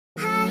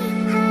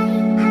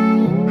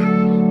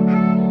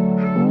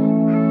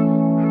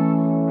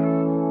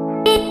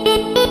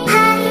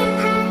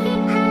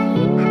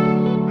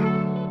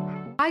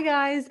Hi,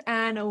 guys,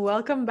 and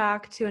welcome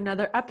back to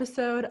another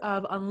episode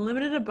of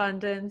Unlimited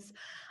Abundance.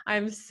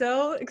 I'm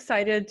so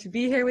excited to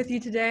be here with you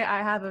today.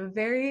 I have a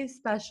very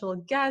special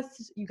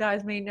guest. You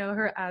guys may know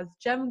her as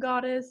Gem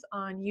Goddess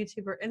on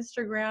YouTube or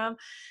Instagram.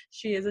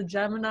 She is a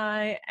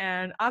Gemini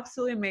and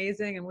absolutely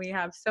amazing, and we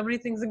have so many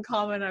things in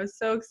common. I was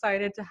so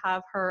excited to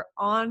have her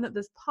on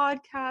this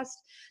podcast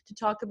to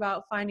talk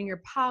about finding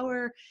your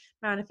power,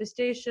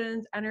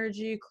 manifestations,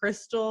 energy,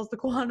 crystals, the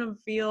quantum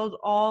field,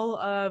 all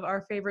of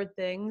our favorite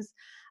things.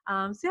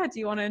 Do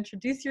you want to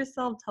introduce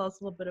yourself? Tell us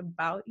a little bit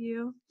about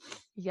you.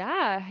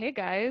 Yeah, hey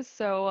guys.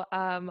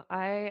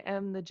 I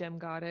am the Gem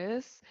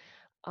Goddess.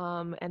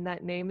 And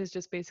that name is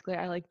just basically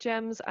I like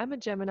gems. I'm a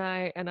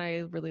Gemini and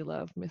I really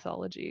love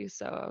mythology.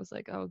 So I was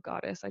like, oh,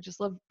 goddess. I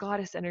just love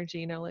goddess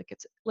energy, like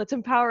it's let's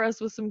empower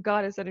us with some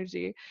goddess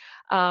energy.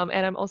 And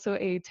I'm also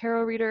a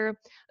tarot reader,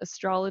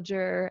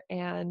 astrologer,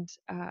 and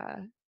I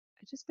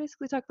just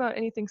basically talk about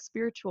anything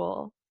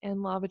spiritual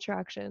and law of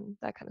attraction,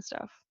 that kind of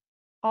stuff.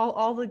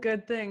 All the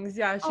good things.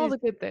 Yeah, All she's the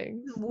good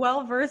things.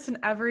 well versed in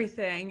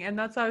everything, and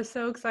that's why I was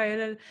so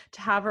excited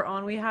to have her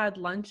on. We had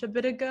lunch a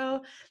bit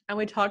ago and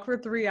we talked for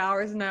 3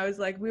 hours, and I was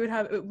like, we would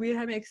have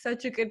make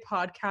such a good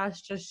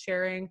podcast just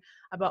sharing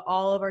about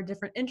all of our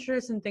different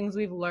interests and things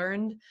we've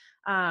learned.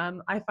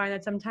 I find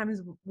that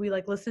sometimes we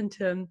like listen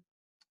to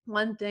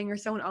one thing or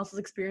someone else's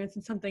experience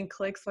and something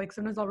clicks. Like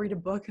sometimes I'll read a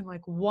book and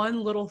like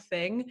one little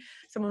thing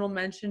someone will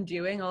mention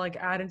doing, I'll like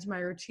add into my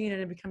routine,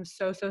 and it becomes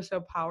so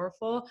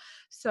powerful.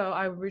 So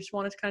I just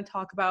wanted to kind of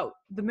talk about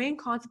the main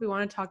concept we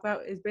want to talk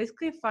about is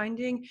basically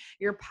finding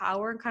your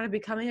power and kind of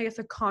becoming, I guess,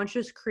 a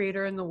conscious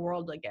creator in the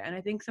world again.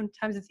 I think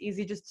sometimes it's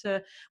easy just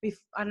to I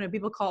don't know,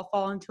 people call it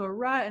fall into a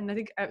rut, and I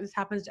think this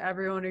happens to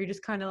everyone, or you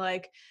just kind of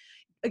like,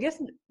 I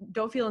guess,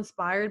 don't feel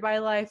inspired by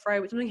life,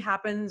 right? When something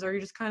happens, or you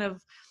just kind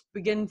of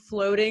begin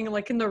floating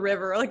like in the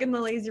river, like in the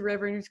lazy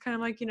river, and you're just kind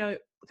of like,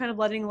 kind of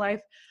letting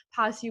life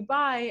pass you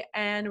by.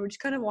 And we're just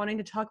kind of wanting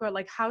to talk about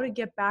like how to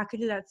get back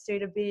into that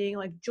state of being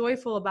like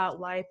joyful about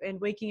life and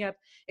waking up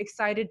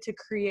excited to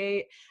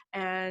create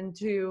and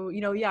to,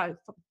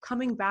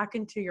 coming back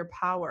into your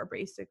power,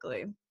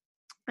 basically.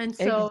 And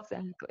so,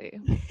 Exactly.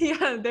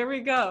 yeah, there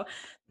we go.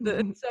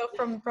 So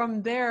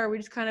from there, we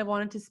just kind of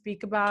wanted to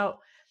speak about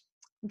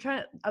I'm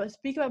trying to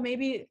speak about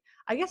maybe,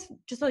 I guess,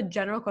 just a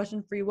general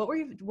question for you.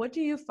 What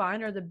do you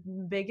find are the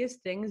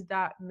biggest things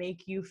that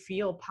make you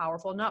feel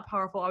powerful? Not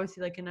powerful,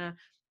 obviously, like in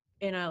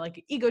a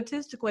like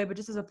egotistic way, but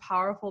just as a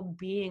powerful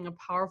being, a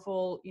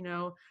powerful,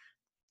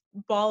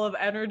 ball of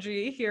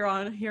energy here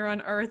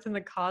on Earth in the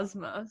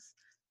cosmos.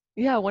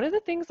 Yeah, one of the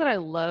things that I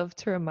love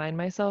to remind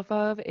myself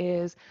of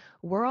is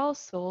we're all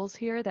souls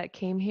here that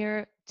came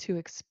here to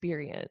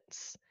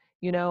experience,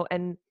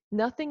 and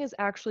nothing is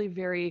actually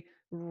very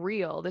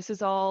real. This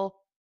is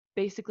all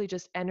basically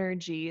just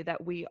energy that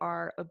we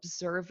are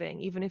observing.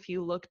 Even if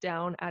you look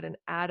down at an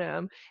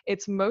atom,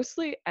 it's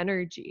mostly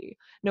energy.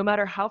 No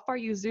matter how far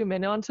you zoom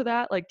in onto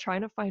that, like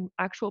trying to find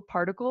actual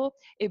particle,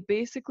 it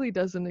basically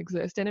doesn't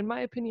exist. And in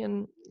my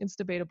opinion, it's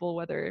debatable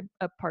whether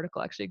a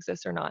particle actually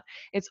exists or not.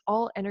 It's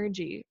all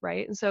energy,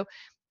 right? And so,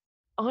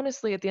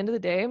 honestly, at the end of the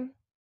day,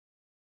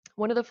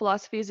 one of the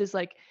philosophies is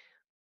like,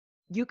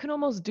 you can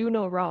almost do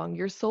no wrong.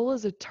 Your soul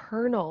is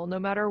eternal no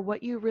matter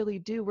what you really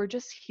do. We're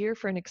just here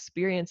for an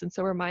experience. And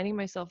so, reminding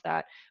myself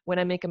that when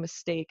I make a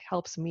mistake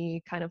helps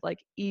me kind of like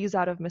ease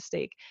out of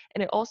mistake.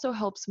 And it also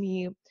helps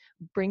me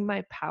bring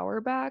my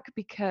power back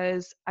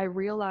because I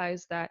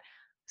realize that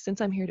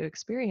since I'm here to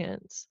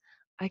experience,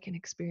 I can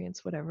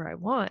experience whatever I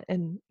want.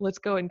 And let's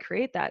go and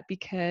create that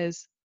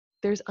because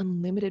there's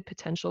unlimited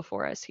potential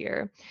for us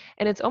here.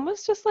 And it's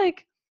almost just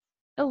like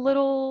a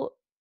little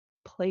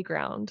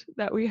playground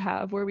that we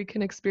have where we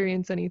can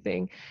experience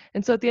anything.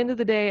 And so at the end of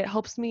the day, it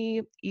helps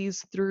me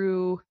ease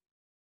through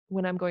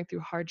when I'm going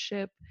through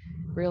hardship,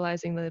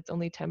 realizing that it's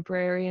only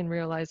temporary and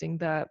realizing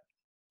that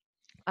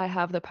I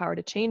have the power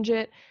to change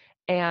it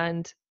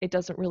and it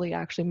doesn't really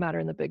actually matter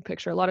in the big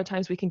picture. A lot of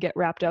times we can get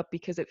wrapped up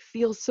because it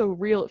feels so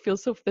real, it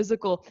feels so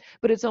physical,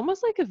 but it's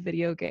almost like a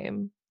video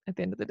game at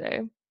the end of the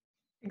day.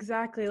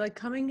 Exactly. Like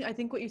coming, I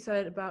think what you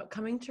said about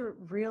coming to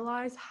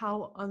realize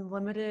how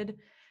unlimited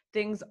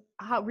things,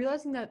 how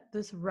realizing that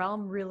this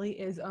realm really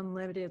is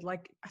unlimited.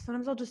 Like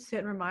sometimes I'll just sit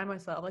and remind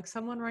myself, like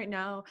someone right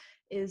now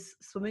is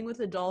swimming with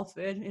a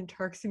dolphin in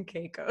Turks and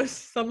Caicos.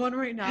 Someone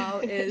right now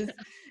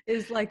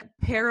is like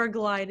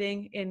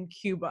paragliding in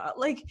Cuba.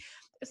 Like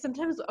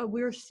sometimes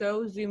we're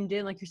so zoomed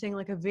in, like you're saying,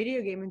 like a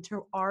video game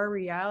into our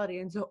reality,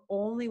 and so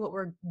only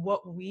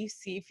what we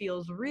see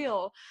feels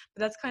real.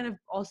 But that's kind of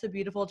also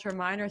beautiful to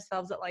remind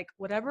ourselves that like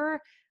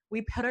whatever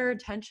we put our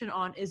attention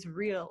on is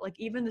real. Like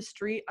even the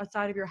street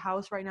outside of your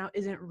house right now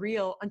isn't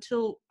real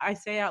until I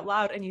say out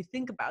loud and you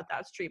think about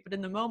that street. But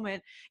in the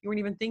moment, you weren't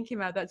even thinking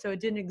about that. So it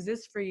didn't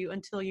exist for you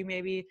until you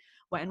maybe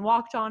went and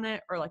walked on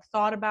it or like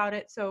thought about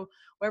it. So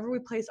wherever we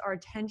place our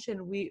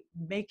attention, we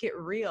make it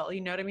real.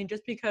 You know what I mean?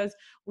 Just because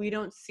we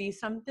don't see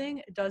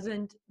something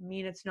doesn't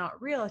mean it's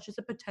not real. It's just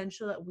a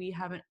potential that we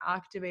haven't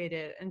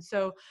activated. And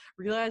so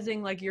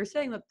realizing, like you're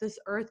saying, that this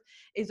earth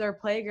is our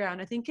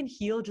playground, I think can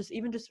heal just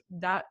even just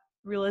that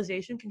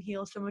realization can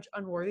heal so much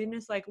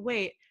unworthiness. Like,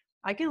 wait,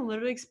 I can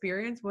literally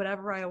experience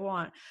whatever I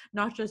want,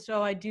 not just,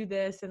 oh, I do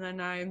this and then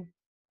I'm,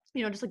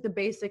 just like the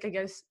basic, I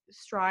guess,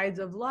 strides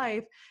of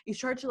life. You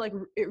start to like,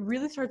 it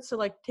really starts to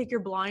like take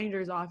your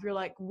blinders off. You're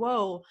like,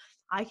 whoa,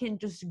 I can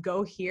just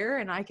go here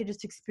and I can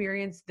just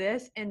experience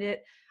this.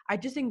 I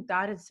just think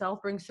that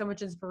itself brings so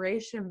much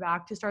inspiration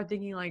back to start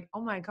thinking like,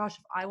 oh my gosh,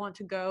 if I want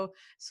to go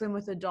swim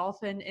with a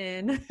dolphin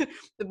in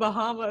the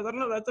Bahamas, I don't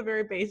know, that's a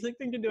very basic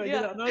thing to do. I did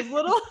Yeah. that when I was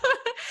little.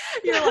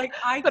 You're like,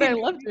 I But I can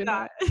love do doing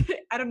that. that.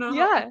 I don't know how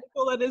Yeah.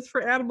 ethical that is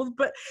for animals,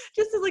 but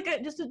just to like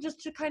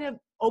just to kind of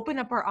open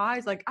up our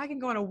eyes, like I can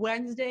go on a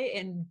Wednesday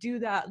and do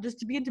that, just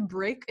to begin to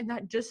break, and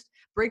that just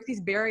break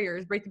these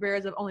barriers, break the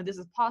barriers of only this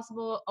is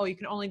possible. Oh, you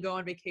can only go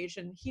on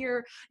vacation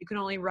here. You can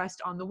only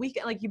rest on the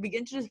weekend. Like you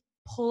begin to just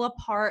pull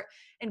apart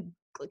and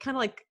kind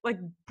of like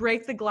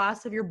break the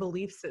glass of your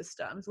belief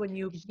systems when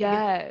you begin to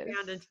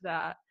expand Yes. into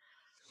that.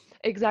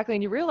 Exactly.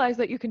 And you realize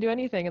that you can do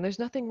anything and there's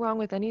nothing wrong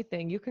with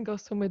anything. You can go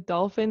swim with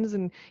dolphins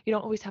and you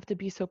don't always have to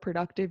be so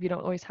productive. You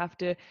don't always have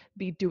to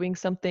be doing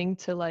something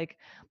to like,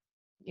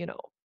 you know,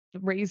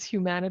 raise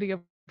humanity.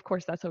 Of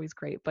course, that's always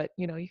great, but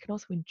you can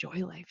also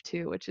enjoy life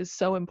too, which is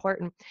so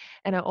important.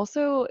 And I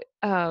also,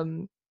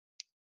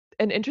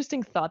 an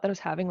interesting thought that I was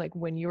having, like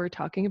when you were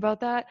talking about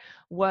that,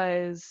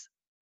 was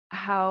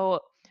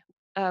how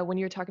when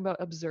you're talking about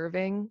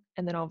observing,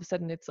 and then all of a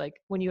sudden it's like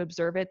when you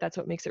observe it, that's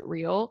what makes it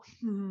real.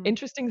 Mhm.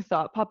 Interesting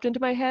thought popped into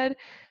my head.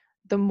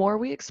 The more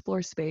we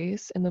explore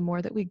space and the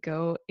more that we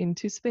go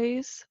into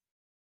space,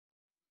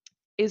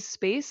 is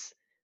space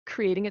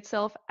creating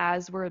itself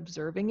as we're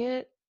observing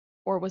it?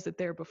 Or was it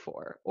there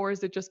before? Or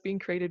is it just being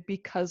created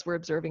because we're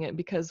observing it,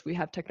 because we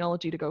have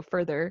technology to go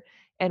further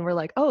and we're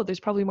like, oh, there's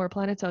probably more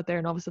planets out there.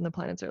 And all of a sudden the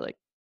planets are like,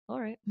 all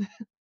right,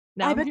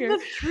 now I I'm bet here.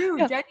 that's true,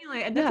 Yeah.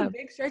 genuinely, and that's a Yeah.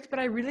 big stretch, but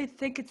I really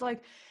think it's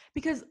like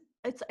because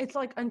it's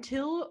like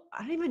until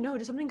I don't even know,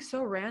 just something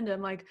so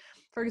random. Like,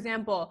 for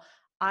example,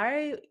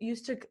 I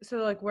used to so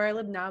like where I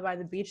live now by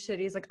the beach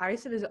cities, like I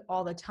used to visit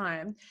all the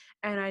time,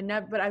 and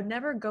I'd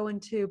never go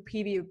into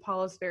PV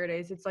Palos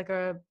Verdes. It's like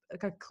a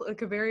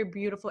very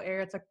beautiful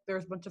area. It's like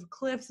there's a bunch of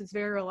cliffs. It's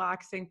very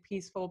relaxing,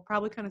 peaceful,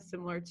 probably kind of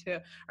similar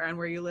to around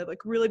where you live,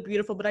 like really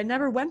beautiful. But I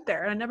never went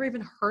there, and I never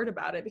even heard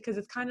about it because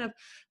it's kind of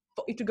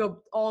you have to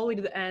go all the way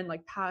to the end,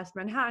 like past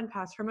Manhattan,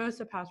 past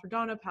Hermosa, past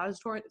Redondo,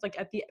 past Torrance, like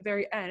at the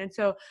very end. And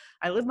so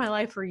I lived my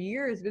life for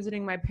years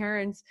visiting my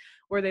parents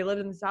where they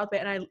lived in the South Bay,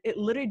 and it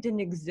literally didn't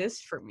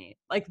exist for me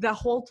like the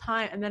whole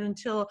time. And then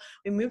until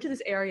we moved to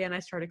this area and I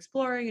started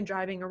exploring and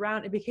driving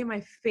around, it became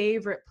my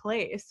favorite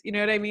place. You know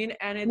what I mean?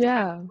 And it's kind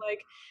Yeah. of like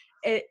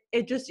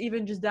it just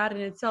even just that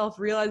in itself,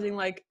 realizing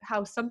like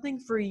how something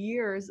for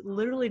years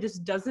literally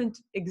just doesn't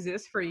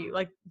exist for you,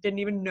 like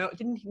didn't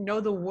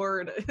know the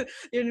word,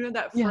 you know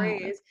that Yeah.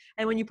 phrase,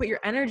 and when you put your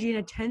energy and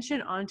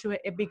attention onto it,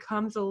 it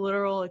becomes a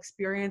literal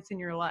experience in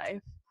your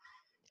life.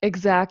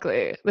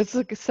 Exactly. This is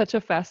like such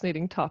a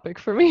fascinating topic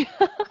for me.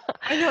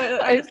 I know.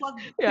 I I just love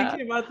Yeah.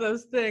 thinking about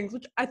those things,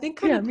 which I think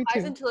kind Yeah, of me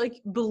ties too. into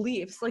like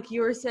beliefs, like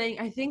you were saying.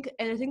 I think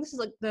this is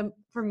like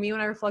for me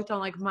when I reflect on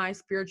like my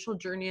spiritual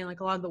journey and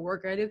like a lot of the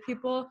work I do with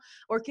people,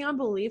 working on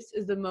beliefs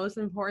is the most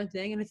important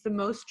thing, and it's the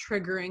most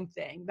triggering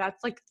thing.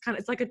 That's like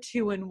it's like a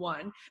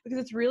 2-in-1 because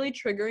it's really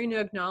triggering to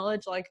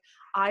acknowledge like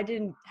I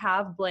didn't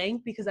have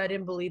blank because I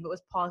didn't believe it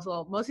was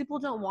possible. Most people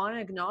don't want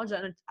to acknowledge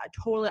that, and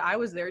I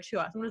was there too.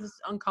 Sometimes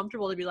it's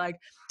uncomfortable to be like,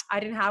 I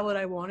didn't have what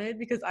I wanted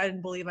because I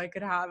didn't believe I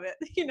could have it.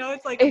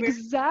 It's like a very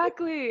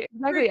Exactly,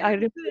 exactly. I triggering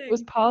didn't think it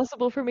was thing.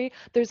 possible for me.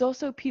 There's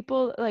also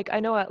people, like, I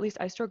know at least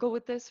I struggle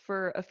with this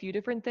for a few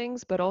different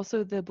things, but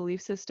also the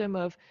belief system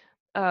of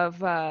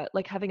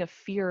like having a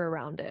fear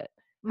around it.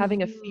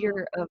 Having a fear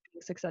Mhm. of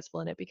being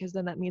successful in it, because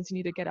then that means you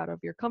need to get out of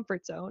your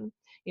comfort zone,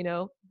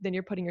 then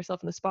you're putting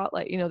yourself in the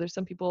spotlight. There's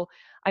some people,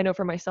 I know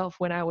for myself,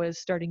 when I was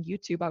starting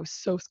YouTube, I was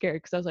so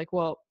scared because I was like,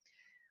 well,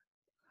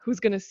 who's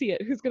gonna see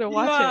it? Who's gonna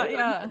watch it?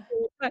 Yeah,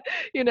 yeah.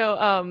 You know,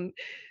 um,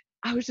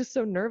 I was just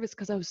so nervous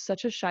because I was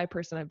such a shy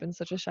person. I've been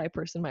such a shy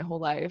person my whole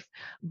life.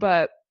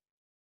 But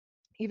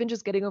even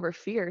just getting over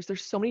fears,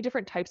 there's so many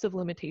different types of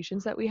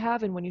limitations that we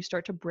have. And when you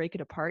start to break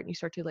it apart and you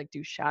start to like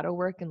do shadow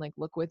work and like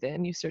look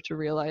within, you start to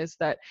realize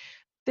that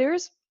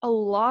there's a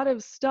lot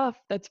of stuff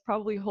that's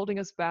probably holding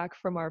us back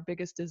from our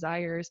biggest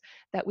desires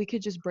that we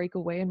could just break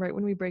away. And right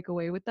when we break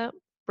away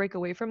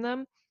from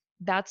them,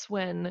 that's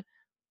when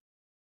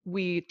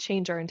we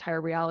change our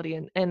entire reality.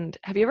 And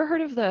have you ever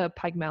heard of the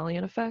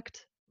Pygmalion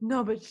effect?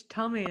 No, but just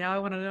tell me now. I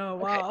want to know.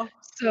 Okay. Wow.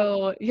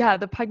 So, yeah,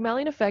 the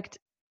Pygmalion effect,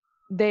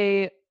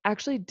 they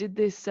actually did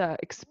this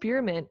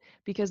experiment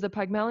because the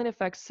Pygmalion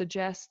effect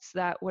suggests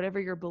that whatever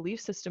your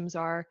belief systems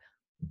are,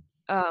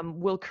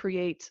 will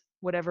create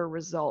whatever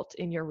result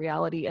in your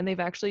reality. And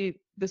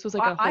this was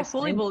like a I whole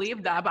fully science believe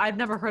experiment. that, but I've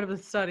never heard of the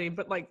study.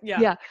 But like, yeah,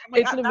 Yeah, I'm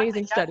like, it's an that's a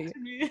amazing yes study. to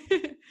me.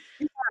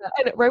 Yeah,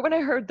 and right when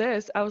I heard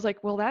this, I was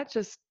like, well, that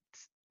just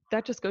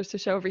goes to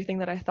show everything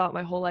that I thought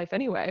my whole life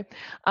anyway.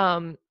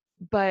 Um,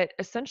 but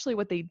essentially,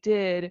 what they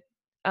did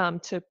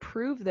to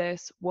prove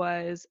this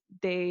was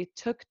they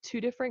took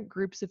two different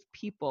groups of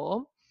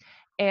people,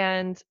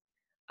 and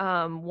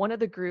one of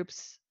the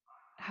groups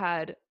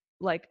had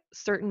like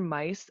certain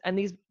mice, and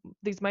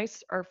these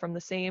mice are from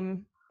the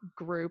same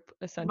group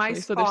essentially.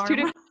 Mice So there's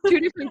farm. two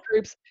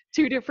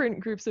different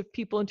groups of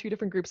people and two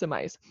different groups of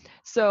mice.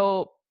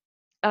 So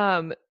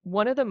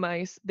one of the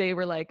mice, they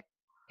were like,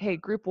 hey,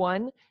 group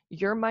one,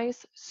 your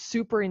mice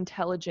super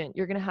intelligent.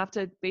 You're gonna have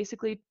to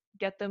basically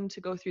get them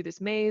to go through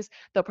this maze.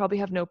 They'll probably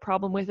have no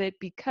problem with it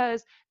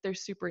because they're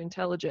super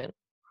intelligent.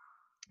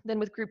 Then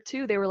with group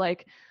two, they were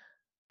like,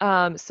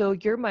 so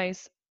your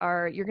mice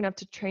are, you're gonna have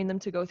to train them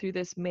to go through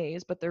this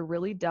maze, but they're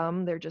really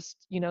dumb. They're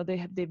just,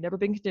 they've never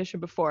been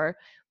conditioned before.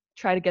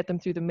 Try to get them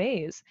through the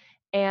maze.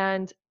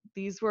 And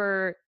these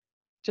were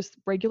just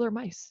regular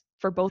mice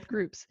for both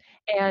groups.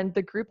 And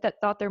the group that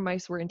thought their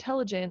mice were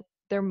intelligent,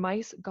 their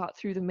mice got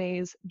through the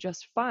maze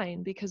just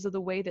fine because of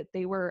the way that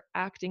they were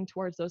acting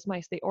towards those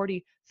mice. They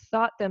already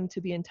thought them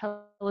to be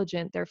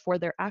intelligent, therefore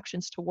their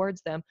actions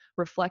towards them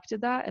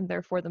reflected that, and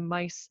therefore the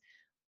mice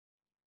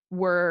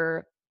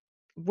were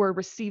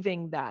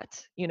receiving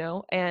that,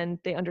 and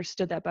they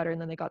understood that better, and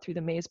then they got through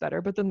the maze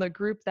better. But then the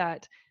group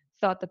that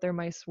thought that their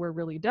mice were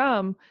really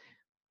dumb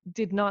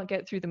did not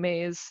get through the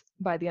maze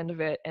by the end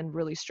of it and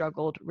really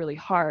struggled really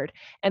hard.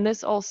 And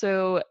this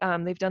also,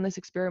 they've done this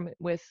experiment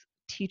with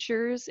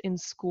teachers in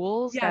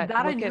schools Yeah, that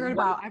that I look at heard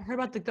one. about. I've heard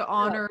about the Yeah,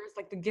 honors,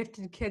 like the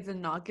gifted kids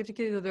and not gifted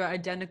kids, they're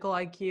identical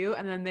IQ,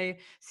 and then they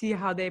see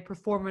how they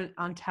perform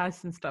on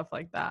tests and stuff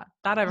like that.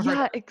 That I've heard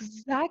yeah, of.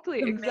 exactly,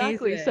 It's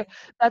exactly. So amazing.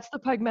 that's the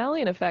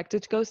Pygmalion effect.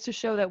 It goes to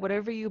show that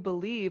whatever you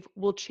believe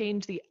will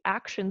change the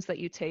actions that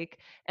you take,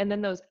 and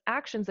then those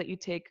actions that you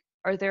take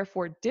are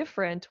therefore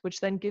different,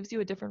 which then gives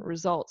you a different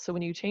result. So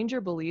when you change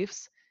your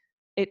beliefs,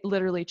 it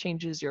literally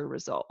changes your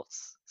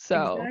results.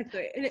 So,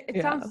 Exactly. And yeah.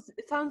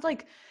 it sounds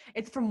like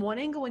it's from one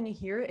angle when you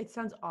hear it, it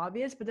sounds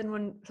obvious, but then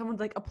when someone's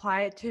like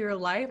apply it to your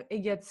life, it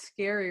gets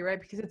scary, right?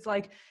 Because it's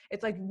like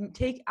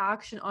take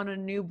action on a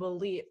new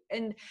belief.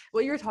 And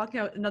what you're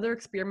talking about, another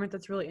experiment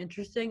that's really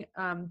interesting,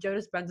 Joe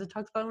Dispenza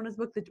talks about in his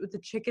book, with the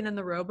chicken and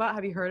the robot.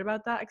 Have you heard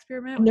about that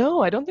experiment?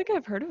 No, I don't think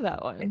I've heard of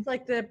that It's one.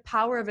 like the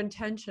power of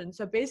intention.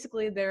 So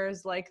basically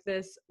there's like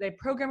this, they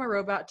program a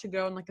robot to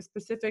go in like a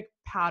specific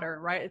pattern,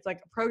 right? It's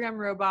like a program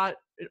robot,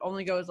 it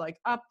only goes like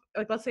up,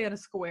 like let's say in a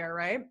square,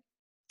 right?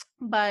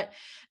 But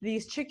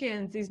these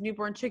chickens, these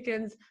newborn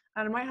chickens,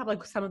 and I might have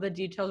like some of the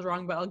details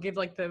wrong, but I'll give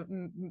like the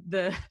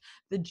the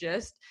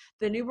gist.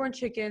 The newborn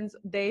chickens,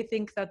 they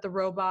think that the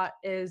robot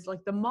is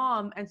like the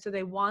mom, and so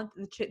they want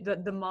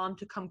the mom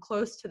to come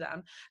close to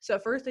them. So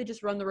at first they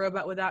just run the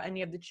robot without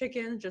any of the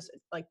chickens, just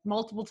like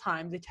multiple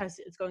times. They test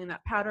it, it's going in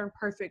that pattern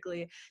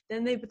perfectly.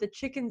 Then they put the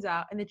chickens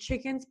out, and the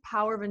chickens'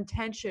 power of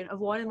intention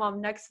of wanting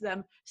mom next to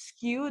them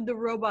skewed the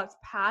robot's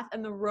path,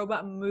 and the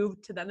robot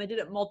moved to them. They did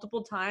it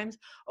multiple times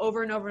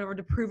over and over and over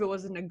to prove it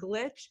wasn't a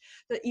glitch,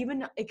 that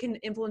even it can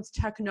influence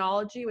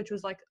technology, which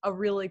was like a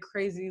really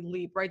crazy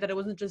leap, right? That it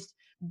wasn't just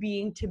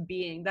being to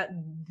being, that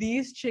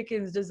these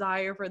chickens'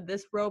 desire for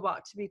this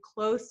robot to be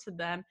close to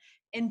them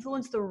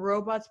influenced the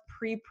robot's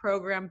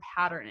pre-programmed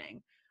patterning,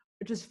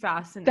 which is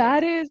fascinating.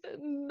 That is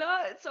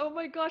nuts. Oh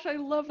my gosh, I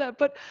love that.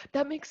 But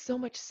that makes so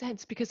much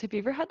sense because have you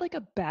ever had like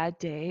a bad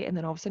day and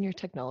then all of a sudden your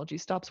technology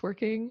stops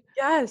working?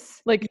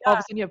 Yes. Like all of Yeah.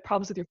 a sudden you have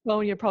problems with your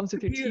phone, you have problems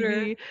with your Computer.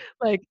 TV.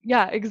 Like,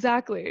 yeah,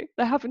 exactly.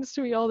 That happens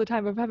to me all the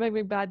time. If I'm having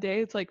a bad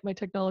day, it's like my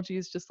technology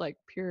is just like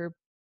pure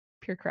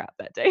crap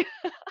that day.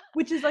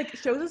 Which is like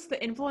shows us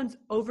the influence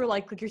over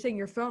like you're saying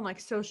your phone, like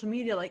social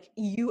media, like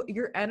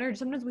your energy.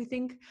 Sometimes we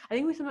think, I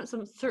think we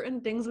some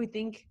certain things we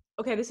think,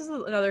 okay, this is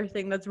another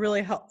thing that's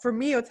really helped for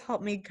me. It's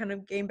helped me kind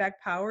of gain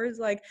back power is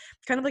like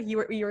kind of like you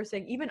were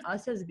saying, even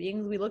us as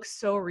beings, we look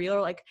so real.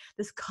 Or like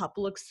this cup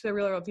looks so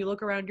real. Or if you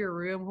look around your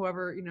room,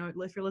 whoever,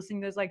 if you're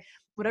listening to this, like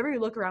whatever you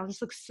look around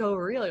just looks so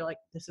real. You're like,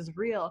 this is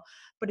real.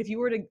 But if you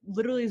were to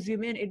literally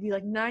zoom in, it'd be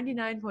like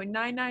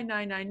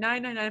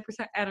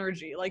 99.9999999%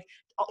 energy, like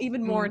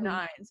even more Mhm.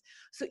 nines.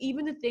 So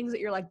even the things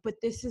that you're like, but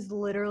this is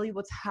literally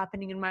what's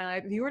happening in my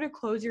life. If you were to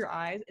close your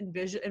eyes and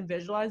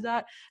visualize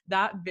that,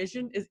 that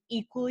vision is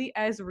equally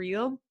as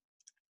real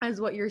as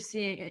what you're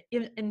seeing.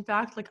 In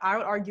fact, like I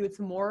would argue it's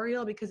more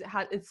real because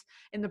it's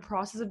in the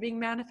process of being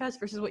manifest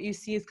versus what you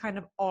see is kind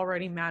of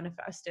already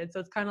manifested. So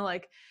it's kind of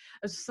like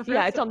so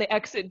Yeah, it's on the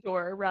exit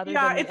door rather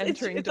yeah, than the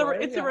entering door.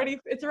 Yeah.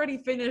 it's already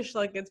finished,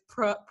 like it's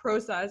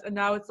process, and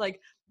now it's like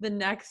the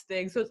next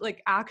thing. So it's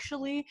like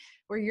actually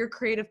where your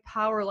creative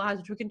power lies,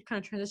 which we can kind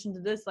of transition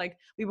to this. Like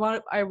we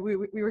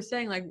were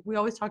saying, like we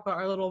always talk about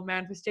our little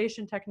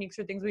manifestation techniques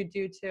or things we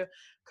do to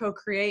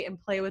co-create and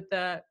play with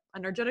the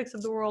energetics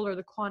of the world or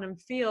the quantum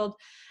field,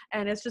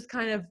 and it's just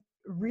kind of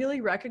really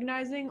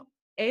recognizing,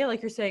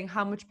 like you're saying,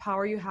 how much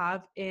power you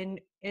have in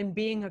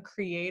being a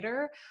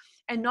creator,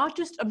 and not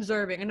just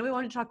observing. I know we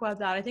want to talk about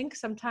that. I think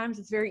sometimes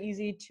it's very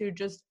easy to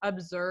just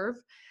observe.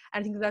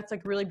 I think that's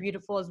like really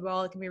beautiful as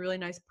well. It can be a really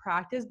nice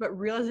practice, but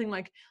realizing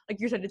like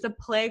you said, it's a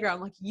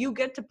playground. Like you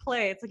get to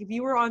play. It's like if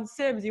you were on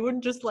Sims, you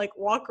wouldn't just like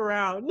walk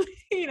around,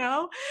 you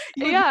know?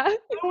 You would be Yeah. like,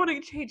 I want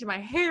to change my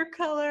hair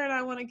color and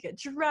I want to get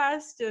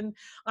dressed and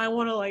I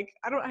want to like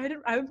I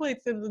haven't played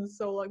Sims in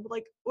so long, but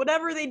like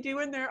whatever they do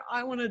in there,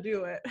 I want to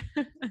do it.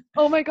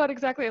 Oh my God,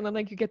 exactly. And then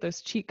like you get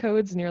those cheat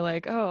codes and you're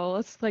like, oh,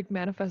 let's like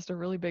manifest a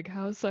really big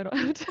house so I don't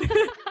have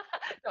to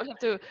don't have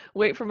to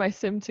wait for my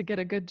sim to get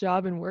a good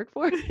job and work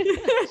for it.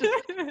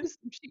 Just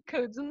some cheat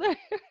codes in there.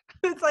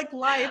 It's like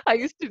life. I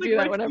used to It's like do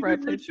that my whenever I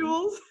secret played Sims.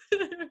 rituals.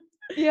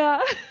 Yeah.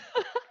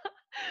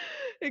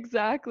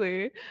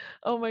 Exactly.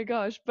 Oh my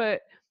gosh.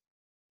 But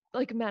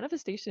like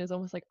manifestation is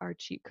almost like our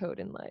cheat code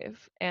in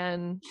life.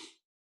 And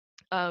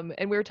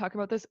we were talking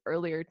about this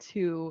earlier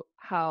too,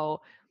 how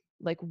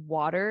like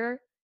water,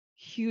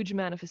 huge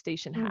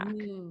manifestation hack.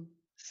 Mhm.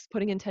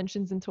 Putting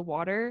intentions into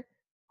water.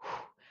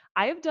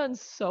 I have done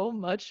so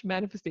much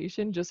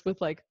manifestation just with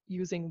like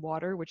using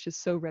water, which is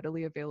so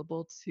readily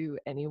available to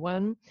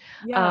anyone.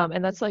 Yeah,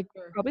 And for that's like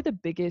sure. probably the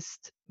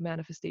biggest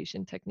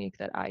manifestation technique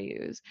that I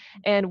use.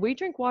 And we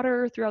drink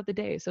water throughout the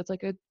day. So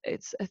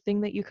it's a thing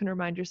that you can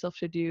remind yourself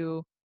to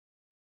do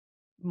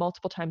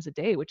multiple times a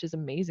day, which is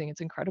amazing.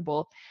 It's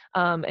incredible.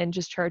 And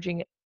just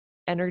charging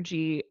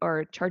energy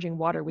or charging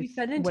water You with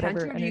set an intention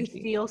whatever or do you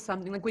energy. feel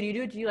something? Like when you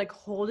do it, do you like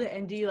hold it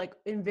and do you like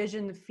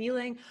envision the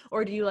feeling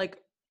or do you like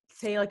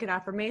say like an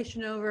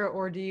affirmation over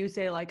or do you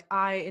say like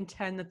I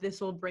intend that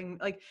this will bring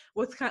like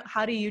what's kind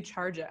how do you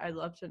charge it? I'd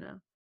love to know.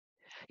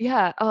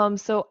 Yeah,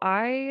 so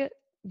I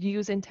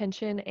use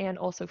intention and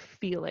also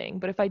feeling,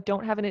 but if I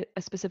don't have a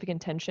specific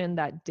intention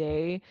that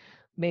day,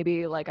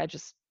 maybe like I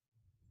just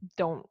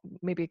don't,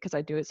 maybe because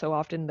I do it so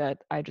often that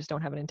I just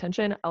don't have an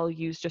intention, I'll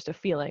use just a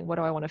feeling. What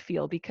do I want to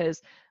feel?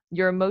 Because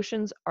your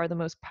emotions are the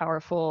most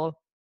powerful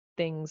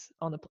things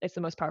on it's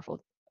the most powerful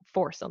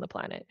force on the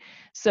planet.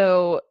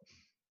 So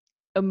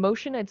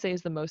emotion I'd say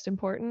is the most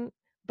important,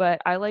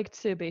 but I like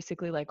to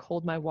basically like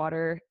hold my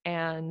water,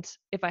 and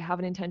if I have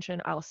an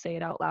intention, I'll say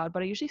it out loud,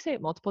 but I usually say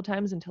it multiple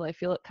times until I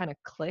feel it kind of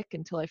click,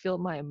 until I feel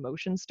my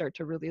emotions start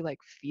to really like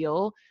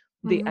feel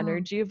the Mhm.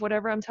 energy of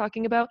whatever I'm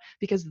talking about,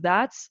 because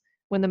that's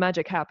when the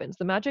magic happens.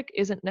 The magic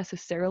isn't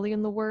necessarily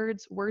in the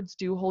words. Words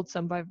do hold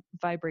some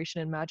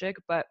vibration and magic,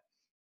 but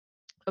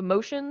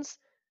emotions,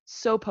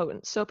 so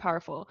potent, so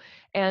powerful.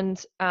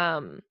 And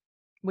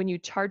when you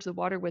charge the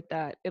water with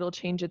that, it'll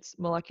change its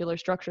molecular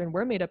structure, and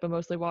we're made up of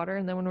mostly water,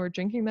 and then when we're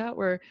drinking that,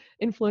 we're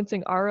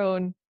influencing our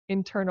own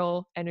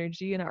internal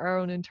energy and our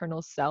own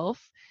internal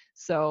self.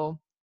 So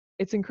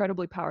it's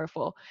incredibly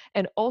powerful.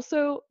 And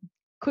also,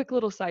 quick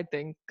little side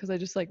thing, because I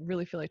just like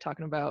really feel like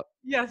talking about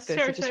Yes, this,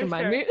 sure, it just sure,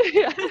 reminded sure. me.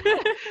 Yeah.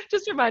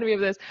 Just reminded me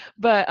of this.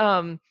 But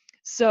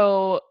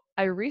so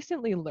I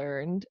recently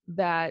learned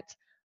that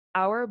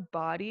our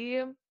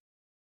body,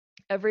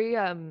 every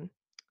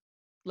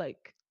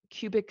like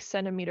cubic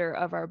centimeter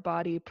of our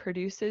body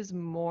produces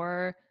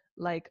more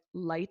like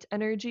light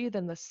energy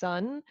than the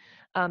sun.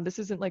 This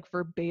isn't like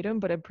verbatim,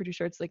 but I'm pretty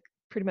sure it's like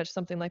pretty much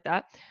something like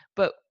that.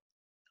 But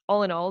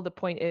all in all, the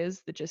point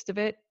is, the gist of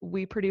it,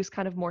 we produce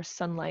kind of more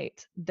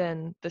sunlight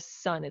than the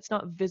sun. It's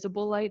not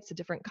visible light, it's a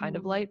different kind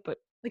of Mm. light, but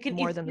Like an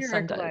more than the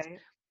sun etheric does. light.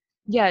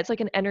 Yeah, it's like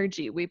an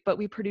energy. But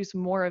we produce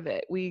more of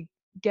it. We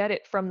get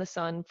it from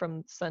sun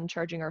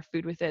charging our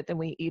food with it, then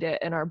we eat it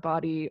and our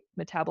body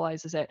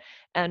metabolizes it,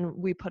 and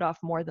we put off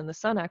more than the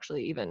sun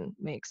actually even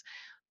makes.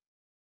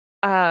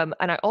 And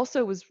I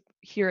also was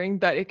hearing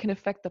that it can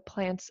affect the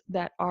plants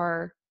that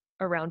are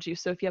around you.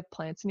 So if you have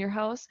plants in your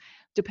house,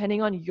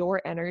 depending on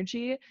your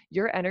energy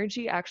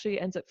actually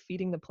ends up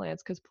feeding the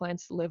plants, because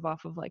plants live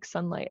off of like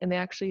sunlight and they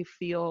actually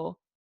feel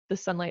the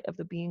sunlight of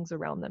the beings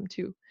around them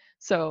too.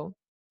 So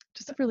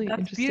just really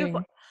That's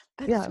beautiful. interesting.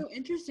 That's Yeah. so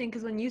interesting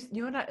because when you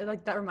know what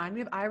like that reminded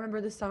me of, I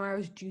remember this summer I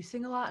was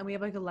juicing a lot and we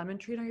have like a lemon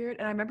tree in our yard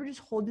and I remember just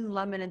holding the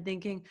lemon and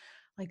thinking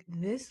like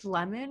this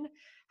lemon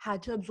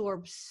had to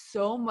absorb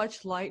so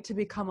much light to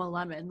become a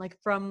lemon. Like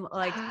from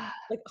like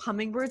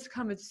hummingbirds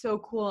come, it's so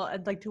cool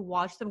and like to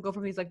watch them go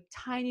from these like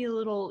tiny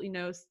little,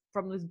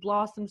 from these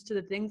blossoms to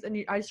the things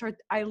and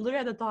I literally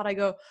had the thought I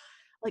go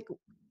like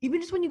even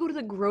just when you go to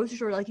the grocery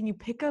store like and you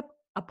pick up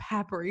a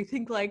pepper, you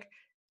think like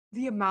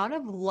the amount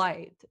of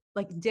light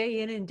like day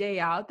in and day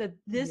out that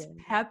this Yeah.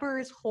 pepper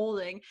is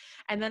holding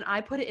and then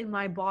I put it in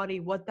my body,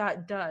 what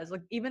that does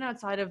like even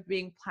outside of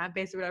being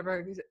plant-based or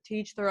whatever, to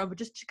each their own, but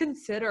just to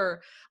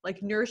consider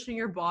like nourishing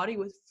your body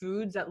with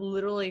foods that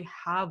literally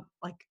have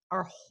like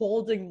are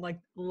holding like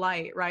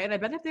light, right? And I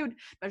bet if they would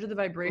measure the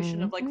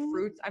vibration of like Mhm.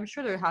 fruits, I'm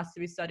sure there has to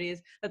be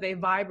studies that they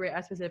vibrate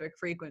at specific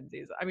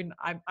frequencies. I mean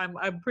I'm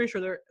pretty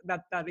sure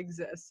that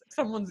exists,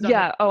 someone's done it.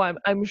 Yeah, oh,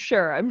 I'm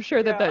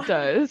sure that that Yeah.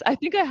 does. I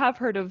think I have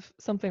heard of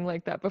something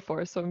like that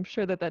before, so I'm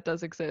sure that that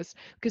does exist,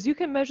 because you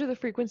can measure the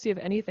frequency of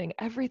anything.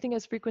 Everything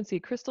has frequency.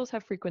 Crystals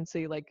have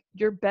frequency, like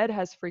your bed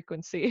has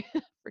frequency.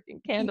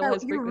 freaking candle Yeah,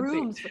 has your frequency.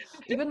 rooms,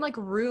 even like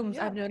rooms,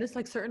 Yeah. I've noticed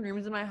like certain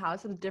rooms in my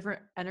house have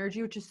different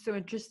energy, which is so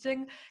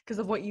interesting because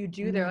of what you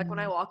do there. Like when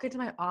I Mm, walk into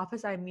my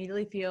office, I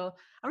immediately feel,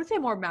 I would say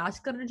more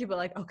masculine energy, but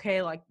like,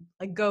 okay, like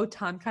go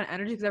ton kind of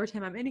energy. Because every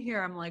time I'm in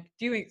here, I'm like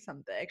doing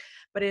something.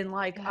 But in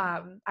like,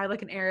 yeah. I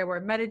like an area where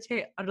I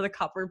meditate under the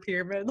copper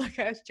pyramid, like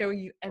I was showing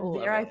you, and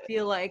there Love I it.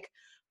 feel like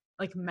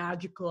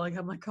magical. Like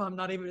I'm like, oh, I'm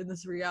not even in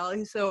this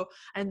reality. So,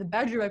 and in the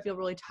bedroom, I feel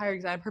really tired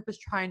because I on purpose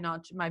try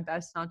not to my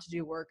best not to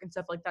do work and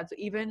stuff like that. So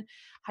even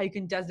how you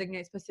can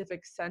designate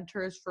specific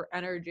centers for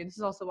energy. And this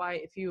is also why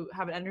if you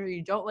have an energy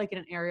you don't like in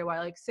an area, why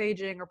like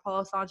saging or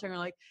palo santo or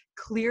like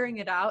clearing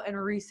it out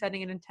and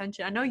resetting an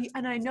intention. I know you,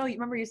 and I know you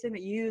remember you saying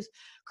that you use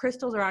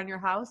crystals around your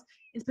house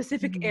in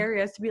specific Mhm.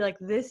 areas to be like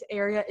this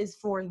area is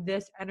for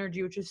this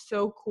energy, which is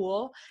so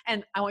cool.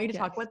 And I want you to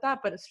talk Yes. about that,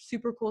 but it's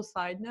super cool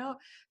side note.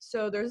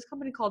 So there's this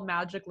company called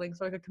Magic Links,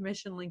 like a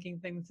commission linking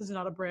thing. This is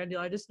not a brand deal.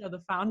 I just know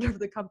the founder of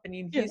the company,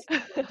 and Yeah. he's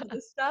super into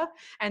this stuff.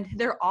 And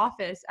their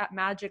office at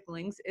Magic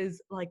Links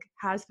is like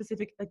has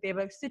specific, like they have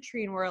a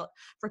citrine where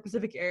for a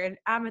specific area, and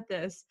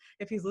amethyst.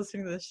 If he's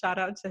listening to this, shout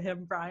out to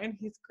him, Brian.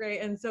 He's great.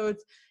 And so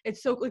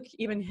it's so like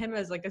even him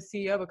as like a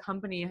CEO of a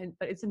company, and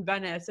it's in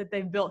Venice that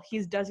they've built.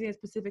 He's designated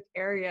specific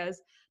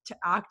areas to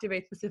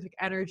activate specific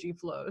energy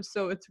flows.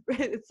 So it's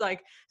it's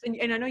like,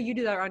 and I know you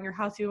do that around your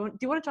house. Do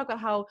you want to talk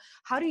about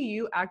how do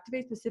you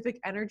activate specific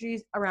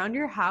energies around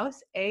your house,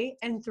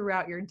 and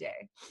throughout your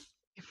day?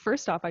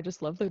 First off, I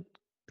just love the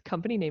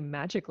company name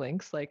Magic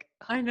Links. Like,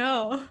 I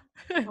know.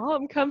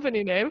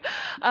 company name.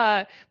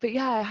 But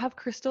yeah, I have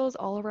crystals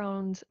all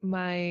around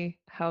my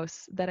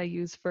house that I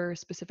use for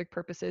specific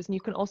purposes. And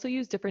you can also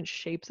use different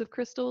shapes of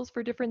crystals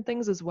for different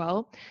things as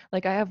well.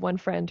 Like I have one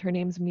friend, her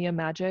name's Mia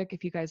Magic.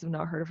 If you guys have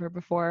not heard of her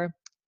before,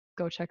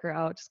 go check her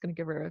out. Just gonna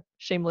give her a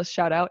shameless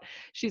shout out.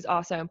 She's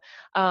awesome.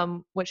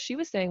 What she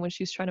was saying when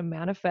she's trying to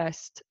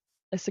manifest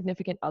a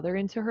significant other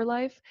into her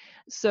life.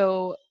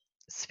 So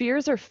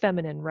spheres are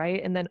feminine,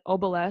 right? And then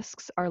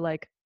obelisks are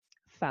like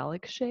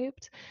phallic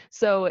shaped.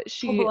 So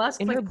she Obelisks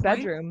in her like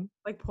points, bedroom,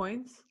 like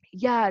points.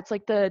 yeah, it's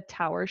like the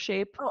tower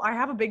shape. Oh, I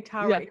have a big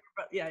tower Yeah. right here,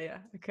 but yeah, yeah,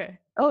 okay.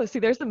 Oh, see,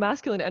 there's the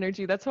masculine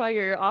energy. That's why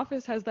your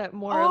office has that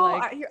more Oh,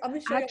 like here, let me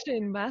show you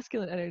action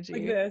masculine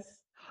like energy. this.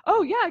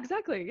 Oh, yeah,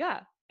 exactly.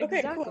 Yeah,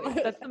 Okay, cool. exactly.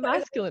 That's the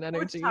It's like masculine a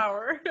sports energy.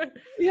 tower.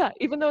 Yeah,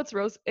 even though it's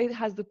rose, it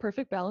has the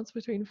perfect balance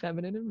between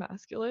feminine and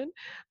masculine.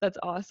 That's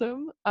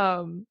awesome.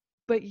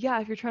 But yeah,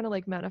 if you're trying to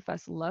like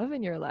manifest love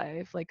in your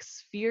life, like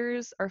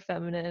spheres are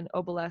feminine,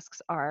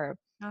 obelisks are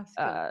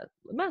Masculine.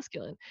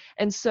 masculine.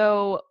 And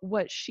so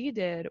what she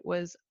did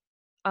was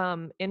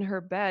in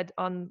her bed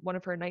on one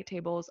of her night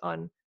tables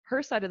on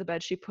her side of the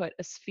bed she put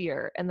a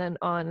sphere, and then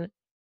on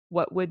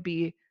what would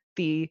be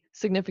the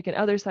significant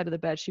other side of the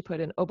bed she put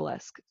an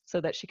obelisk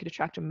so that she could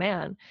attract a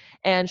man.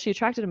 And she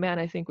attracted a man,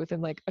 I think, within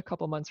like a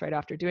couple months right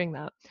after doing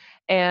that.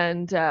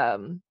 And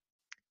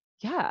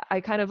yeah, I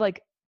kind of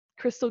like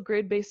crystal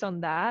grid based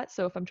on that.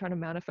 So if I'm trying to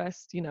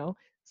manifest,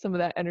 some of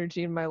that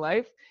energy in my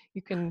life,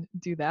 you can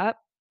do that.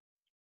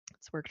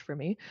 It's worked for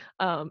me.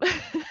 um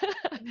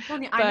It's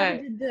funny.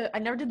 but I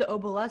never did the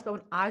obelisk, but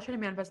when I tried to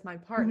manifest my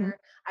mhm. partner,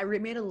 I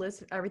made a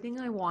list of everything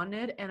I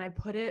wanted, and I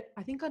put it,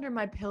 I think, under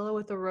my pillow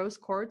with the rose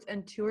quartz.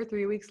 And 2 or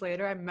 3 weeks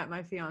later, I met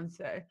my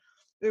fiance.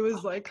 It Oh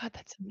was my like, god,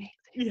 that's amazing.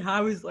 yeah,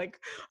 I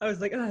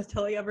was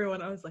telling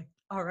everyone, I was like,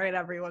 all right,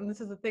 everyone, this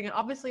is the thing. And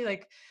obviously,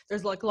 like,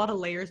 there's like a lot of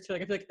layers to it.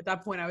 Like, I feel like at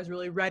that point, I was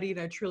really ready, and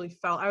I truly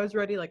felt I was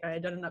ready. Like, I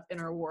had done enough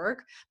inner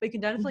work, but you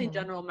can definitely, in Mhm.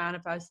 general,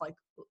 manifest like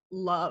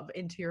love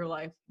into your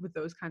life with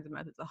those kinds of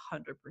methods,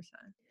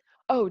 100%.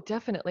 Oh,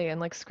 definitely. And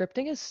like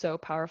scripting is so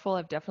powerful.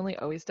 I've definitely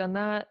always done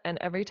that. And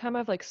every time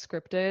I've like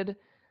scripted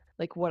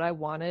like what I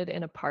wanted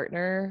in a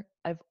partner,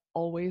 I've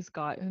always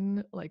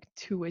gotten like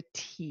to a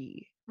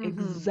T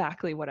Mm-hmm.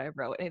 exactly what I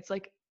wrote. And it's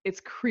like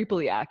it's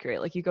creepily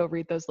accurate. Like you go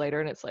read those later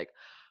and it's like,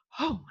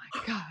 oh my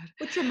God.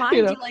 Which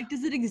You reminds know? you, like,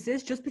 does it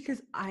exist just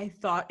because I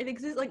thought it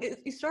exists? Like,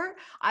 you start.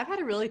 I've had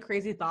a really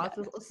crazy thought.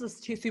 Yes. This is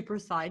too super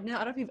side note.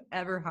 I don't know if you've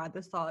ever had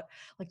this thought.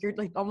 Like, you're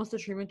like almost a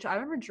Truman Show. I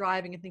remember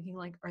driving and thinking,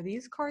 like, are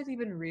these cars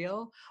even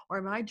real, or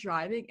am I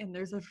driving and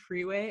there's a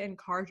freeway and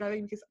car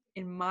driving? Because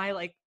in my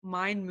like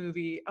mind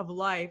movie of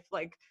life,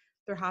 like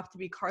there have to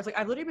be cars. Like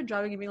I've literally been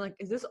driving and being like,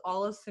 is this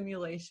all a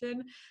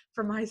simulation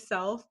for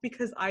myself?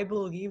 Because I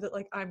believe that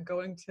like I'm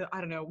going to, I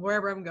don't know,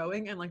 wherever I'm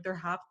going, and like there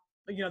have,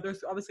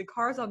 there's obviously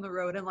cars on the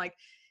road, and like,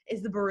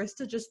 is the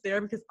barista just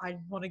there because I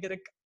want to get a,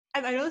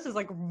 and I know this is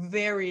like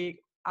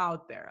very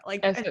out there,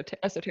 like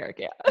Esoteric,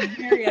 yeah.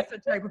 very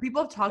esoteric, but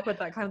people have talked about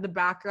that kind of the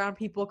background,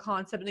 people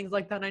concept and things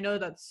like that. And I know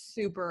that's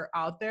super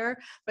out there,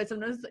 but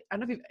sometimes, I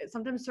don't know if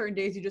sometimes certain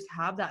days you just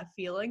have that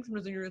feeling,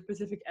 sometimes when you're in a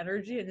specific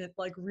energy, and it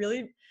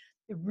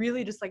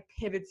really just like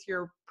pivots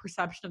your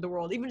perception of the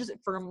world, even just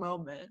for a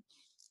moment.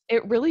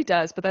 It really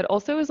does, but that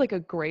also is like a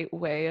great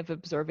way of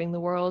observing the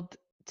world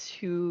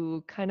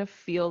to kind of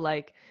feel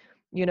like,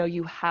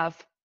 you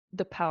have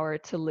the power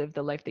to live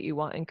the life that you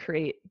want and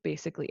create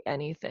basically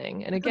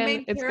anything. And It's a again,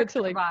 main it's good to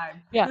character like,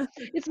 vibe. yeah,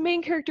 it's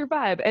main character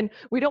vibe. And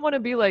we don't want to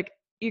be like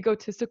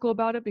egotistical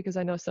about it because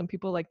I know some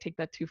people like take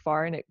that too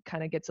far and it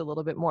kind of gets a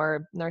little bit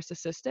more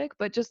narcissistic,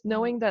 but just Mhm.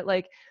 knowing that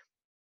like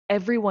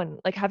everyone,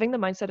 like having the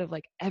mindset of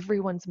like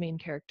everyone's main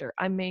character.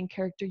 I'm main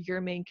character, you're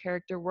main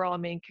character, we're all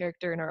main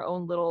character in our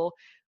own little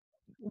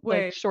like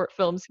Wait. short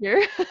films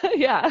here.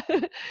 Yeah.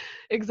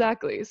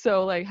 Exactly.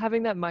 So like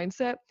having that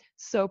mindset,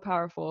 so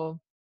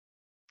powerful,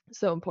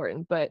 so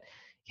important. But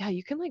yeah,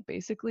 you can like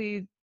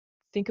basically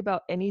think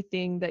about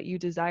anything that you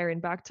desire,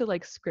 and back to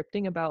like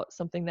scripting about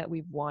something that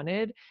we've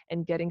wanted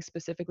and getting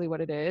specifically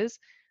what it is.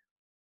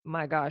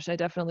 My gosh, I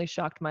definitely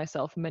shocked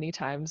myself many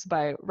times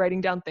by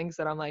writing down things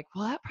that I'm like,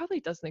 well, that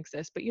probably doesn't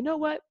exist. But you know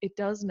what? It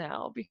does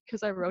now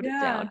because I wrote it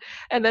down. Yeah.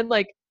 And then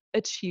like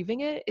achieving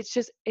it, it's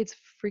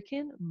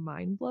freaking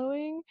mind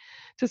blowing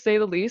to say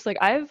the least. Like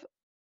I've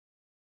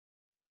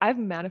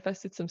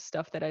manifested some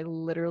stuff that I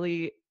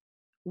literally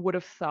would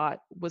have thought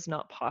was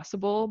not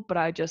possible, but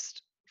I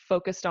just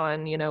focused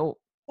on, Oh,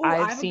 I I've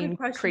have a good seen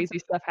question. crazy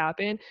stuff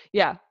happen.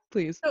 Yeah,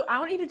 please. So I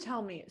want you to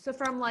tell me. So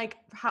from like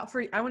how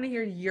for I want to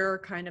hear your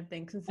kind of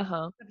thing since this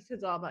Uh-huh.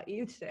 episode's all about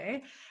you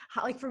today.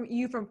 How like from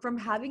you from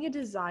having a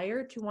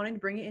desire to wanting to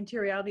bring it into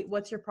your reality,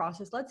 what's your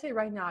process? Let's say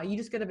right now you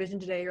just get a vision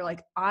today, you're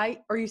like,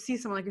 or you see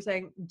someone like you're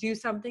saying, do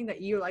something that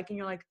you like and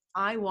you're like,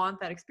 I want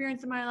that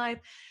experience in my life.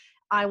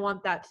 I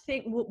want that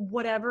thing,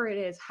 whatever it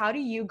is. How do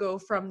you go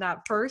from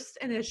that first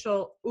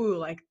initial, ooh,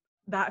 like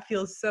that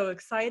feels so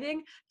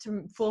exciting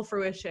to full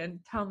fruition?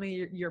 Tell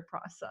me your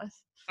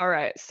process. All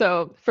right.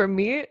 So for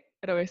me,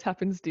 it always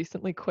happens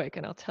decently quick,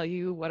 and I'll tell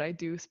you what I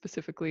do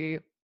specifically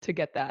to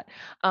get that.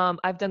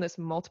 I've done this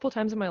multiple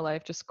times in my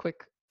life. Just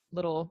quick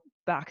little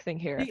back thing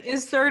He here.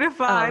 is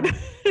certified. Um,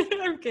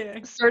 I'm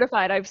kidding.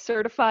 certified. I've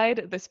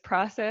certified this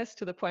process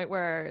to the point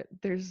where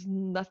there's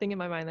nothing in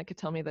my mind that could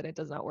tell me that it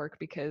does not work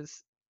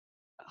because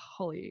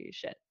holy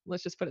shit.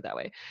 Let's just put it that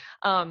way.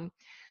 Um,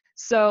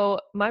 so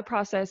my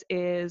process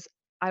is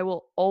I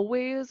will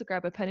always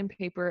grab a pen and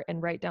paper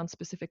and write down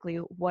specifically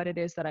what it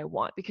is that I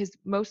want because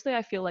mostly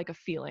I feel like a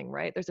feeling,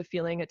 right? There's a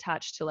feeling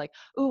attached to like,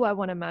 oh, I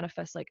want to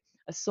manifest like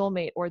a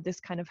soulmate or this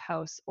kind of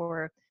house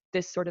or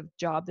this sort of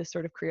job, this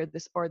sort of career,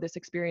 this or this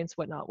experience,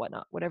 whatnot,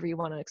 whatever you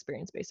want to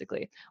experience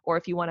basically. Or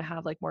if you want to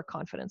have like more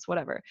confidence,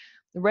 whatever.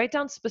 Write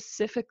down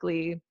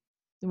specifically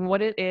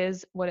what it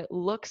is, what it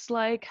looks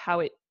like, how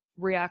it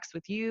reacts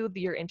with you,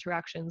 your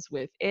interactions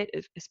with it,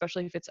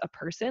 especially if it's a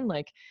person,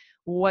 like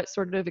what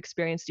sort of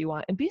experience do you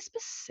want? And be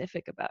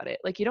specific about it.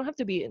 Like you don't have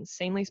to be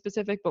insanely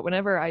specific, but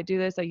whenever I do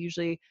this, I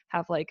usually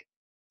have like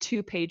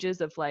 2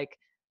 pages of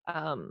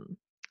um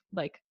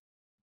like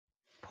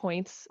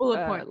points,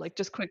 Bullet points. like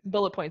just quick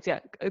bullet points. Yeah,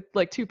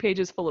 like 2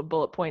 pages full of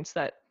bullet points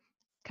that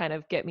kind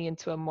of get me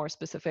into a more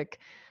specific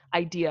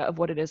idea of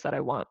what it is that I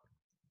want.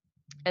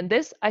 And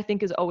this I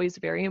think is always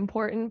very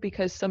important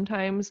because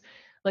sometimes,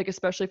 like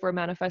especially if we're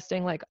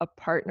manifesting like a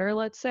partner,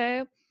 let's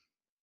say,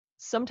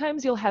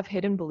 sometimes you'll have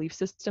hidden belief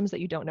systems that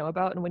you don't know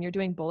about. And when you're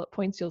doing bullet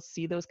points, you'll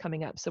see those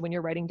coming up. So when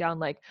you're writing down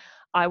like,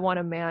 I want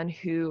a man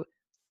who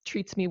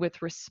treats me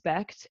with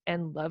respect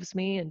and loves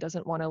me and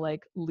doesn't want to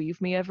like leave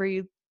me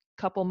every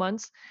couple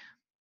months,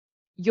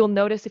 you'll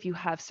notice if you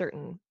have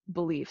certain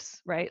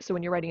beliefs, right? So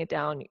when you're writing it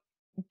down,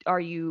 are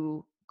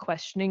you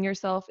questioning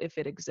yourself if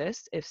it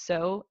exists? If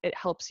so, it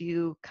helps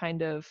you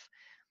kind of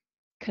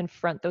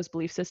confront those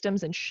belief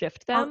systems and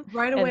shift them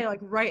Right and away, like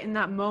right in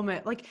that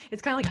moment. Like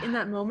it's kind of like in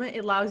that moment, it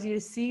allows you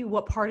to see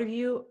what part of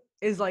you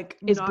is like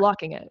is not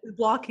blocking it. is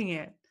blocking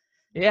it.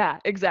 Yeah,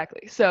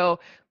 exactly. So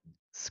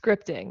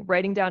scripting,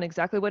 writing down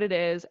exactly what it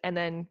is, and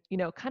then,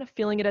 kind of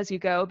feeling it as you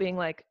go, being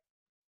like,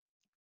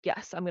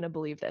 yes, I'm going to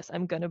believe this.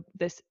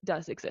 This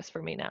does exist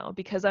for me now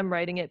because I'm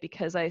writing it,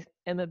 because I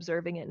am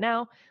observing it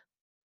now.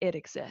 It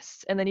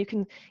exists. And then you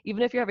can,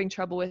 even if you're having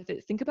trouble with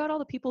it, think about all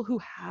the people who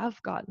have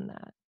gotten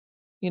that,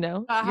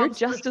 That you're helps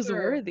for just as sure.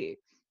 worthy.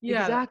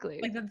 Yeah, Exactly.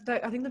 like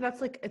I think that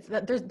that's like it's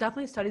that there's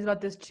definitely studies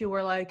about this too,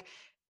 where like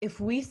if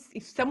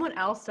someone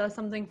else does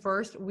something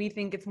first, we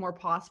think it's more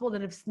possible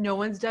than if no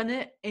one's done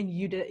it and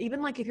you did it.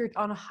 Even like if you're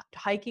on a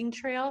hiking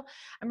trail,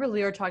 I remember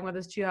Leo talking about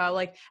this too, how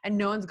like and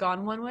no one's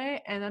gone one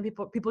way, and then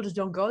people just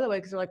don't go that way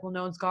because they're like, well,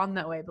 no one's gone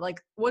that way. But like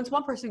once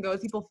one person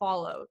goes, people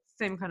follow.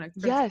 Same kind of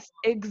principle. Yes,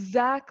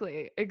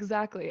 exactly,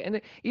 exactly.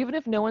 And even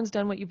if no one's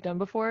done what you've done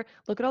before,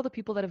 look at all the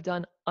people that have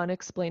done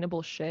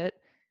unexplainable shit,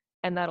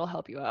 and that'll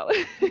help you out.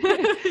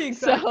 Exactly.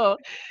 So,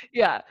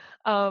 yeah.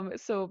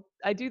 So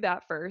I do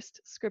that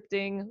first,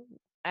 scripting,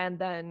 and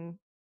then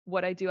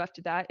what I do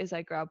after that is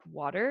I grab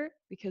water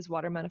because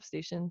water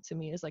manifestation to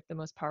me is like the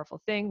most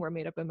powerful thing. We're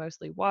made up of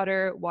mostly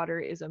water. Water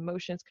is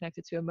emotions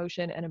connected to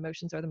emotion, and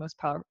emotions are the most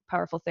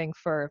powerful thing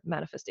for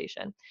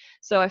manifestation.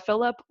 So I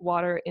fill up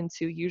water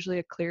into usually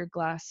a clear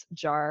glass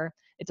jar.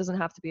 It doesn't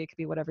have to be, it could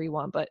be whatever you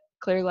want, but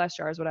clear glass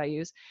jar is what I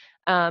use.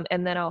 And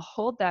then I'll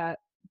hold that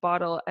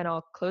bottle and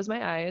I'll close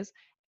my eyes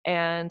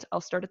and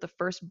I'll start at the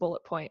first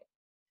bullet point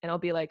and I'll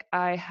be like,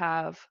 I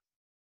have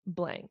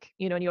blank,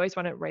 and you always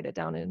want to write it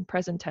down in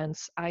present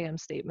tense, I am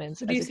statements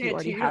So do as you if say you it too?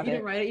 already You don't have you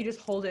don't it. write it. You just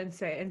hold it and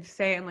say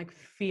it and like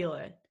feel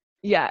it.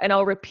 Yeah. And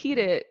I'll repeat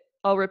it.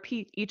 I'll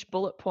repeat each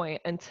bullet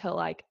point until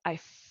like I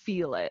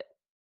feel it.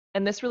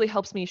 And this really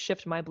helps me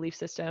shift my belief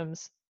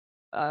systems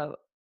uh,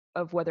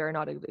 of whether or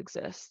not it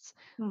exists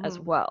as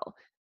Mhm. well.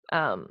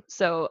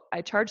 So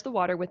I charge the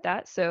water with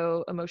that.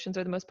 So emotions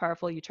are the most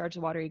powerful. You charge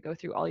the water, you go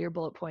through all your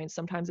bullet points.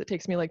 Sometimes it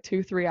takes me like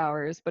 2, 3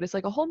 hours, but it's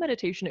like a whole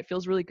meditation. It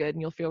feels really good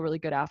and you'll feel really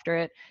good after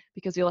it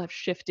because you'll have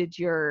shifted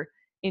your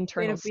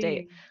State internal of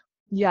state. being.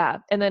 Yeah.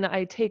 And then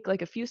I take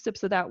like a few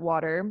sips of that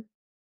water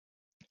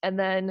and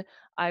then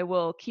I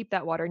will keep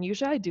that water, and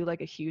usually I do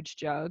like a huge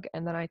jug,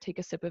 and then I take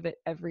a sip of it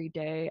every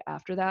day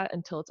after that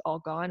until it's all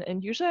gone.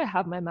 And usually I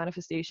have my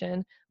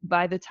manifestation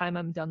by the time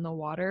I'm done the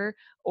water,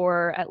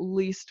 or at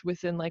least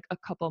within like a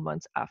couple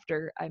months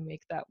after I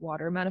make that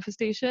water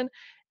manifestation.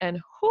 And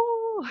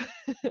whoo,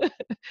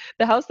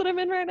 the house that I'm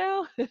in right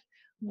now,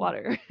 Mm.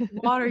 water.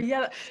 Water,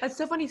 yeah, that's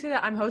so funny you say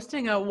that. I'm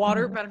hosting a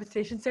water Mhm,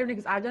 manifestation ceremony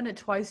because I've done it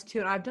twice too,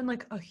 and I've done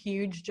like a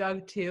huge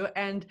jug too,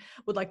 and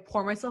would like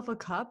pour myself a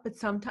cup. But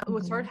sometimes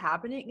what started mhm,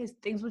 happening is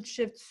things would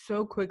shift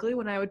so quickly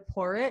when I would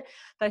pour it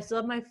that I still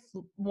have my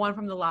one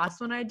from the last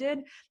one I did,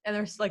 and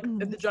there's like mhm.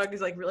 the jug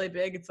is like really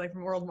big. It's like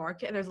from World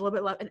Market, and there's a little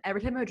bit left. And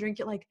every time I would drink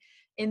it, like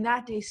in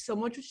that day, so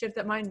much would shift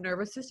that my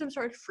nervous system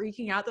started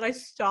freaking out that I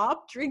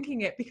stopped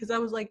drinking it because I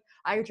was like,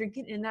 I would drink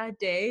it in that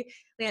day,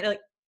 and like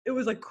it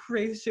was like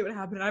crazy shit would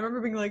happen. I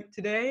remember being like,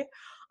 today,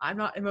 I'm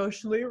not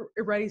emotionally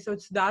ready. So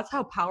that's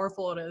how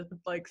powerful it is.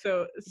 Like,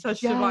 so it's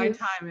such divine Yes.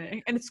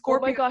 timing. And it's Oh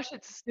my Scorpio gosh,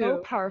 it's so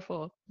too.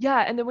 powerful.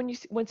 Yeah, and then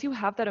once you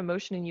have that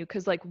emotion in you,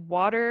 because like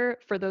water,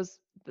 for those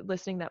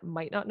listening that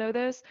might not know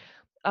this,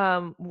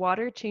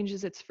 water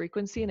changes its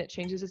frequency and it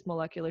changes its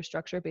molecular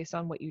structure based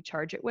on what you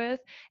charge it with.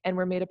 And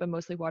we're made up of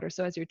mostly water.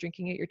 So as you're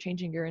drinking it, you're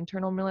changing your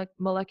internal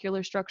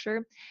molecular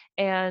structure.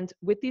 And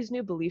with these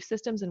new belief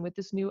systems and with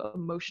this new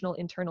emotional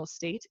internal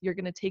state, you're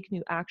going to take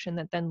new action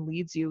that then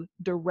leads you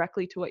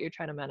directly to what you're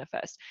trying to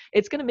manifest.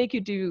 It's going to make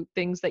you do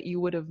things that you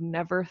would have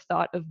never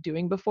thought of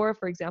doing before.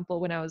 For example,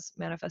 when I was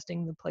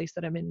manifesting the place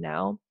that I'm in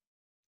now,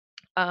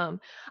 um,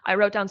 I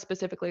wrote down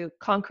specifically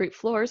concrete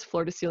floors,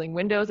 floor to ceiling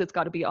windows. It's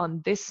got to be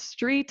on this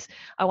street.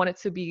 I want it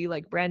to be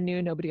like brand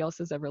new. Nobody else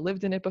has ever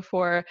lived in it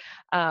before.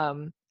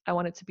 I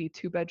want it to be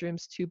 2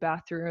 bedrooms, 2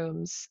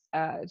 bathrooms,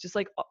 just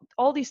like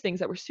all these things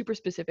that were super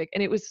specific.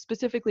 And it was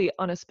specifically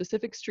on a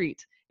specific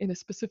street in a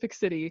specific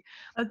city,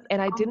 That's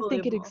and I didn't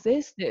think it unbelievable.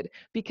 existed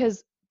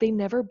because they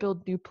never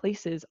build new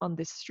places on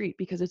this street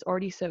because it's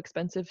already so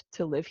expensive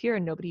to live here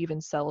and nobody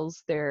even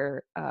sells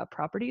their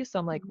properties. So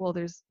I'm like, well, Mhm.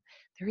 there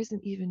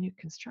isn't even new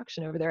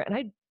construction over there. And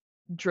I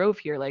drove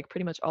here like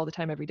pretty much all the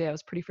time every day. I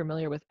was pretty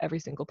familiar with every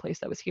single place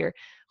that was here.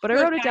 But I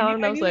You're like, wrote it yeah, down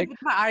and I I was knew that like, with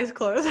my eyes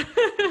closed.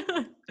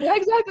 yeah,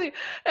 exactly.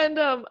 And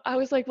I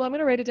was like, well, I'm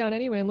gonna write it down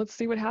anyway and let's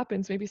see what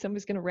happens. Maybe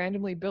somebody's gonna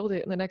randomly build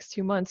it in the next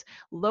 2 months.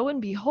 Lo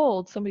and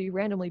behold, somebody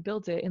randomly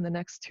built it in the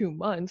next 2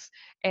 months.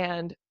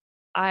 And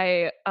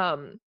I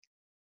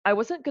I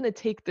wasn't gonna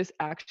take this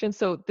action.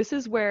 So this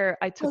is where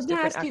I I took was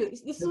gonna different ask you,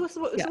 actions. this is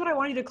Yeah. what I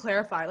wanted you to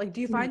clarify. Like,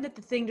 do you Mhm, find that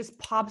the thing just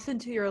pops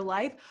into your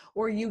life,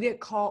 or you get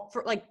called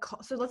for like?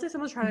 So let's say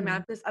someone's trying to mhm.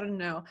 manifest. I don't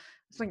know.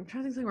 It's like I'm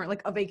trying to think something where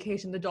like a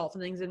vacation. The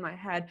dolphin thing's in my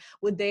head.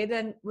 Would they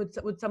then would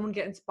someone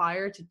get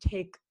inspired to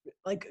take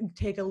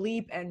a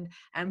leap and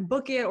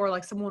book it, or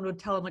like someone would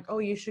tell them like, oh,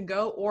 you should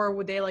go, or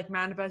would they like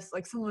manifest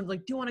like someone like,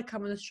 do you want to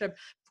come on this trip?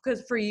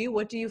 Because for you,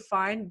 what do you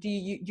find? Do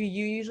you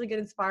usually get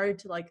inspired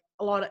to like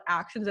a lot of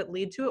actions that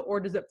lead to it, or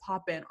does it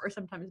pop in, or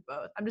sometimes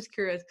both? I'm just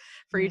curious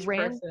for each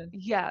person.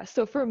 Yeah,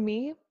 so for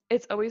me,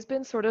 it's always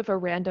been sort of a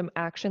random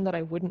action that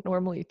I wouldn't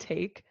normally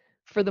take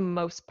for the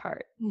most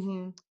part.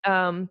 Mhm.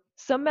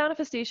 Some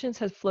manifestations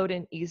have flowed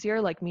in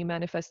easier, like me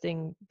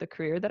manifesting the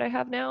career that I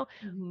have now.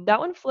 Mhm. That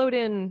one flowed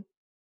in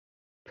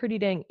pretty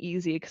dang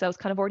easy because I was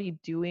kind of already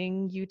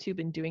doing YouTube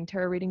and doing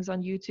tarot readings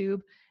on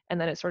YouTube, and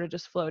then it sort of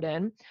just flowed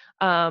in.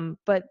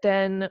 But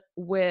then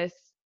with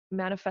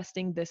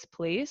manifesting this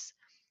place,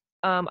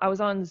 I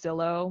was on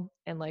Zillow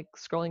and like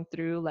scrolling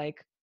through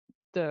like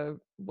the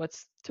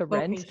what's to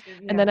rent,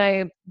 Location, and yeah. then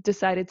I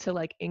decided to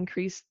like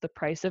increase the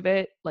price of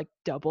it like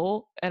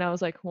double, and I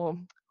was like, well,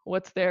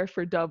 what's there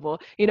for double,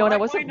 and I Why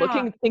wasn't not?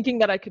 looking thinking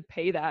that I could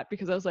pay that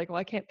because I was like, well,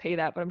 I can't pay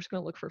that, but I'm just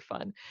going to look for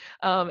fun.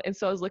 And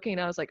so I was looking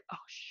and I was like, oh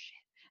shit,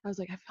 I was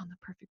like, I found the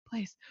perfect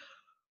place.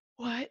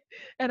 What?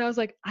 And I was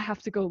like, I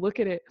have to go look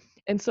at it.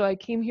 And so I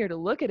came here to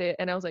look at it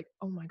and I was like,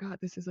 oh my God,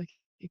 this is like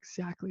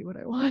exactly what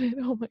I wanted.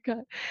 Oh my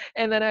God.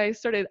 And then I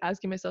started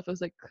asking myself, I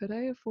was like, could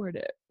I afford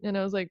it? And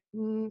I was like,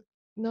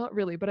 not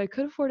really, but I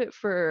could afford it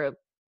for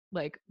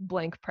like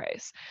blank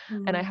price.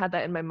 And I Mhm. had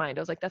that in my mind.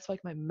 I was like, that's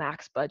like my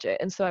max budget.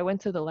 And so I went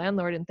to the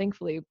landlord, and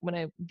thankfully, when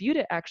I viewed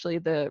it, actually,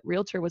 the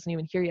realtor wasn't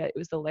even here yet. It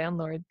was the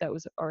landlord that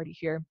was already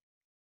here.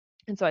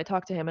 And so I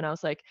talked to him and I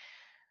was like,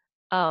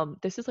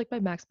 this is like my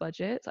max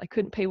budget. So I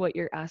couldn't pay what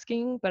you're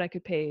asking, but I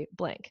could pay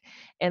blank.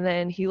 And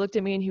then he looked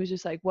at me and he was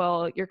just like,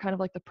 well, you're kind of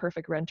like the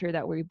perfect renter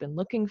that we've been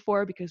looking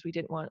for because we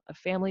didn't want a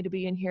family to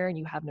be in here and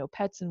you have no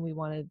pets and we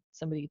wanted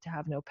somebody to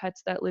have no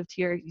pets that lived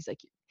here. He's like,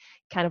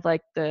 kind of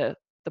like the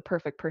the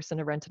perfect person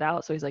to rent it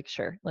out. So he's like,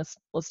 sure, let's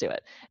do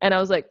it. And I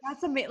was like,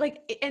 That's amazing.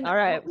 Like, and all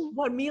right.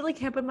 what immediately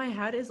came up in my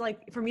head is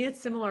like, for me, it's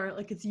similar.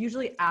 Like, it's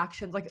usually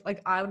actions. Like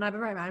I,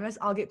 whenever I manifest,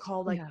 I'll get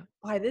called like, Yeah.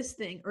 buy this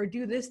thing or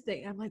do this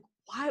thing. I'm like,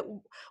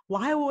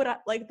 why would I,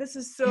 like, this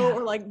is so, Yeah.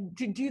 or like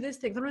to do this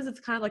thing. Sometimes it's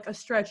kind of like a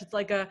stretch. It's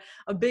like a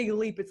big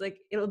leap. It's like,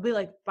 it'll be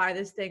like, buy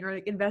this thing or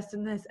like invest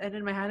in this. And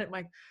in my head, I'm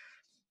like,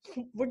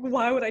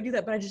 why would I do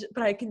that?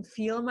 But I can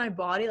feel in my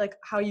body, like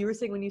how you were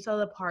saying when you saw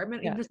the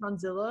apartment, Yeah. even just on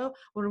Zillow,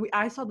 when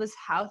I saw this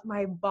house,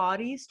 my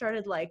body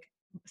started like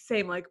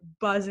same like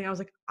buzzing. I was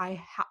like,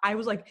 I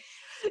was like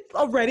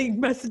already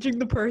messaging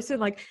the person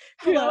like,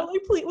 Yeah. hello,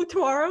 like please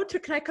tomorrow.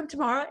 Can I come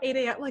tomorrow 8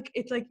 a.m.? Like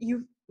it's like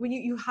you when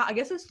I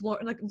guess it's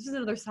like this is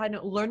another side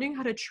note. Learning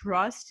how to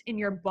trust in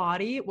your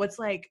body. What's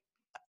like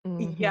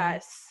Mm-hmm.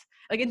 yes,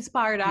 like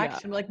inspired Yeah.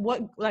 action. Like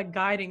what like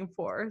guiding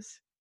force.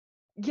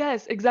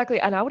 Yes, exactly.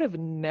 And I would have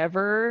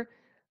never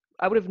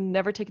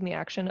taken the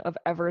action of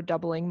ever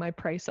doubling my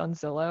price on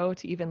Zillow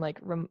to even like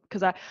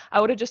because I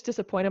would have just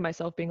disappointed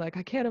myself being like,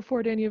 I can't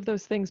afford any of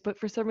those things. But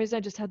for some reason I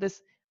just had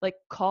this like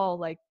call,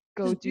 like,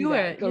 go Just do do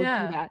that, it. go do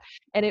Yeah. that.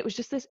 And it was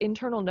just this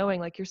internal knowing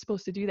like you're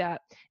supposed to do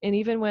that. And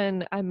even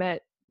when I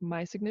met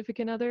my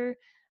significant other,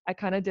 I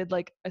kind of did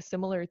like a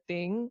similar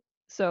thing.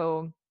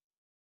 So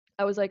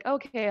I was like,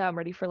 okay, I'm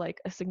ready for like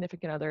a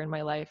significant other in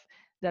my life.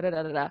 Da da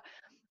da da da.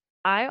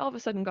 I all of a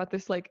sudden got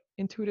this like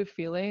intuitive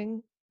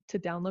feeling to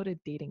download a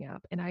dating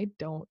app, and I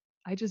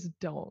just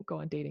don't go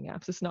on dating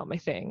apps. It's not my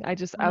thing. I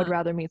would Uh-huh.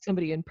 rather meet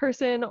somebody in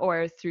person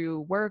or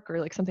through work or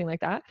like something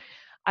like that.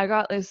 I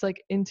got this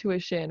like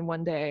intuition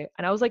one day,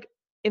 and I was like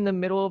in the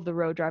middle of the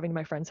road driving to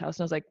my friend's house,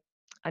 and I was like,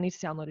 I need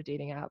to download a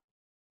dating app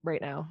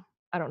right now.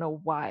 I don't know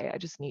why, I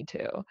just need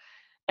to.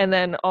 And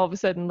then all of a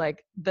sudden,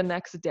 like the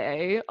next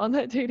day on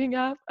that dating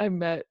app, I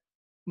met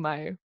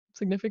my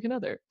significant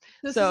other.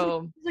 This is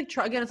like,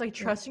 So again, it's like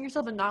yeah. trusting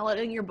yourself and not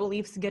letting your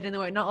beliefs get in the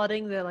way, not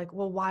letting the like,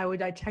 well, why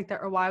would I check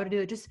that or why would I do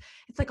it? Just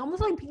it's like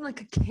almost like being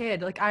like a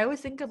kid. Like I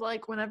always think of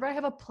like whenever I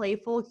have a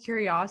playful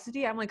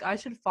curiosity, I'm like I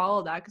should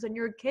follow that because when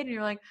you're a kid and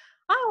you're like,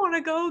 I want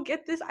to go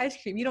get this ice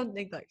cream. You don't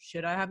think like,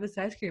 should I have this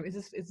ice cream? Is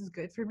this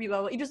good for me?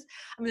 Well, you just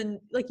I mean,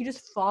 like you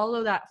just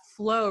follow that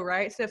flow,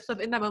 right? So if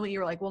in that moment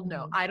you're like, well,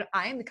 no, Mhm.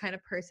 I am the kind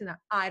of person that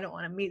I don't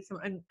want to meet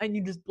someone, and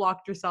you just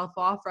blocked yourself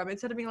off from it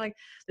instead of being like,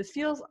 this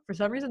feels for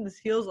some reason this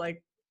feels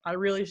like I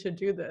really should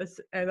do this.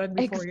 And then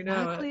before you know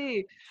it.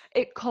 Exactly.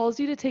 It calls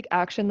you to take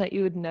action that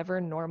you would never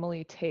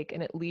normally take,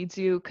 and it leads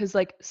you because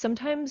like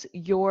sometimes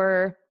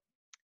your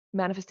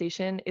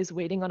manifestation is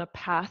waiting on a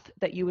path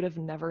that you would have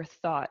never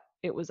thought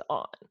it was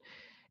on.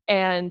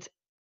 And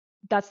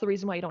that's the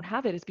reason why you don't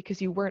have it is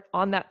because you weren't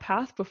on that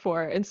path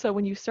before. And so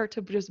when you start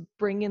to just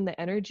bring in the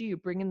energy, you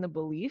bring in the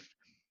belief,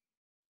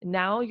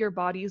 now your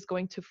body is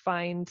going to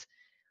find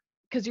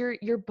because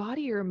your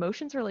body, your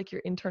emotions are like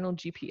your internal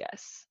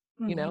GPS,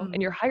 you know, and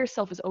Mhm. your higher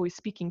self is always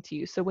speaking to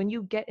you. So when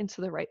you get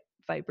into the right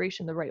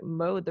vibration, the right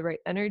mode, the right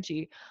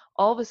energy,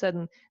 all of a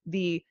sudden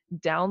the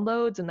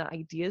downloads and the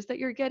ideas that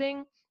you're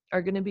getting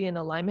are going to be in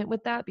alignment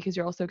with that because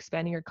you're also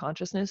expanding your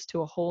consciousness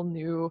to a whole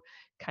new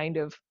kind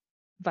of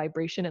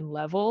vibration and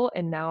level.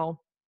 And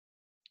now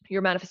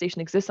your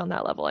manifestation exists on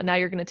that level, and now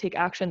you're going to take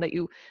action that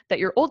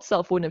your old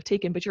self wouldn't have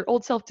taken, but your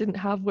old self didn't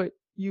have what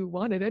you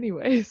wanted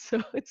anyway.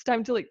 So it's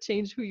time to like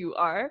change who you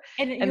are,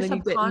 And and your then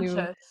you get new.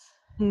 subconscious.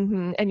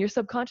 And your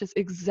subconscious,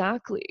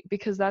 exactly,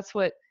 because that's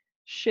what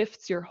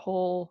shifts your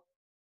whole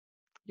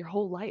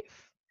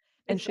life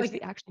and It's shifts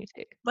the action you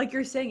take. like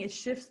you're saying, it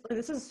shifts. Like,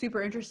 this is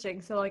super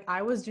interesting. So like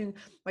I was doing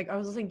like I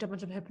was listening to a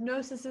bunch of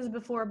hypnosis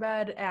before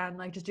bed and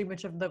like just doing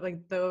much of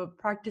the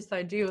practice that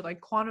I do,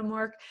 like quantum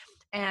work.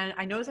 And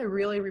I noticed I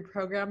really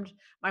reprogrammed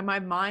my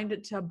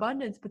mind to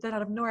abundance, but then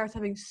out of nowhere I was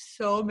having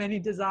so many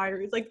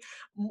desires. Like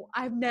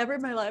I've never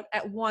in my life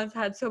at once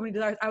had so many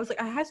desires. I was like,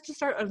 I had to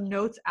start a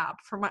notes app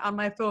for my on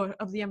my phone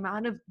of the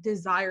amount of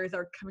desires that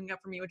are coming up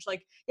for me, which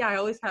like, yeah, I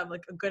always have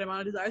like a good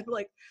amount of desires, but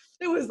like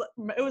it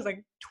was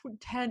like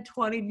 10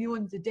 20 new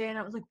ones a day, and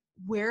I was like,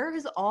 where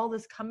is all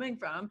this coming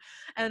from?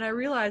 And I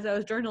realized I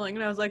was journaling,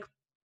 and I was like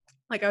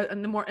I,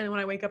 and the more and when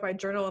I wake up I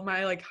journal, and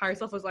my like higher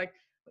self was like,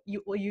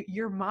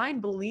 your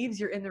mind believes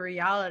you're in the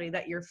reality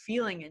that you're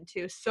feeling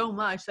into so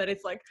much that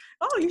it's like,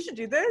 oh, you should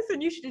do this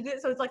and you should do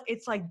this. So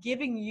it's like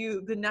giving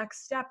you the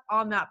next step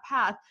on that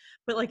path,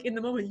 but like in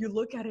the moment you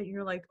look at it and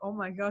you're like, oh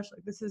my gosh,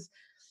 like this is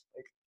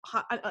like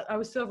I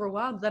was so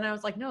overwhelmed. Then I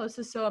was like, no, this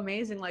is so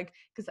amazing. Like,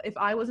 because if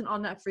I wasn't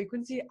on that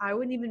frequency, I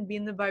wouldn't even be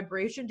in the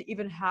vibration to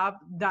even have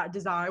that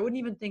desire. I wouldn't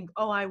even think,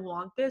 oh, I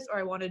want this or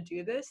I want to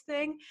do this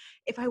thing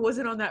if I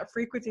wasn't on that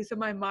frequency. So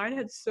my mind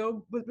had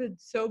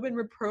been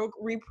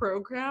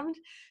reprogrammed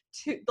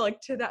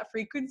to that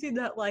frequency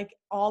that like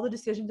all the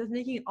decisions I was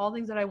making, all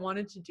things that I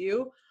wanted to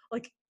do,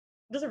 like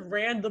just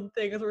random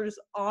things were just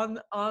on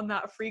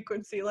that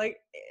frequency. Like,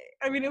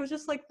 I mean, it was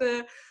just like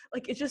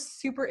it's just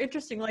super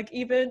interesting. Like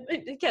even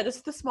yeah,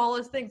 just the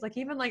smallest things. Like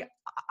even like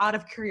out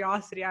of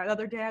curiosity, the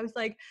other day I was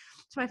like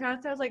to my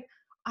parents, I was like,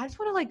 I just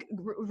want to like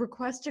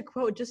request a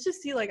quote just to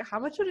see like how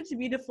much would it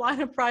be to fly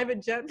in a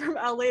private jet from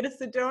LA to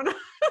Sedona.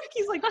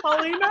 He's like,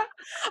 Paulina.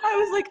 I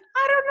was like,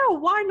 I don't know,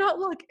 why not?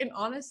 Look, and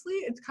honestly,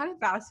 it's kind of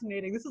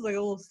fascinating. This is like a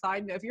little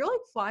side note. If you're like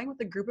flying with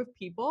a group of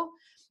people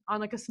on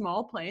like a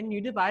small plane and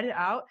you divide it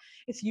out,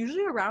 it's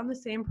usually around the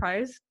same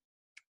price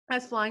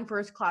as flying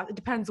first class. It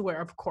depends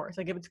where, of course,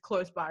 like if it's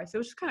close by. So it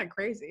was just kind of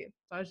crazy.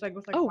 So I was like,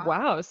 Oh, wow.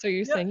 wow. So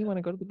you're Yeah. saying you want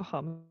to go to the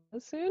Bahamas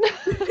soon?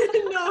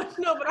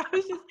 No, but I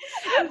was just,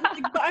 it was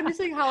like, but I'm just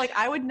saying how like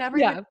I would never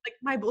even Yeah. like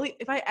my belief.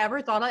 If I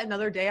ever thought it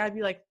another day, I'd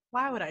be like,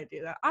 why would I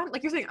do that? I'm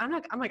like you're saying, I'm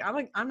not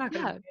gonna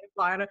Yeah.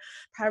 fly on a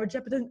private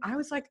jet. But then I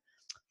was like,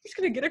 I'm just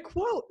gonna get a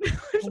quote. I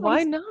just want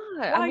Why to, not?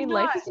 I why mean, not?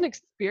 life is an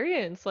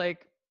experience.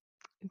 Like,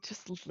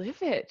 just live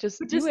it. Just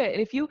But do just it.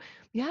 And if you,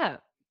 yeah,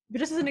 but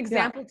just as an yeah,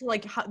 example to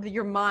like how,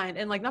 your mind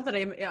and like not that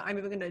I'm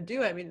even gonna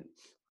do it. I mean,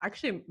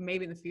 actually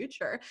maybe in the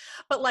future,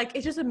 but like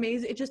it's just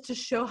amazing. It's just to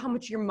show how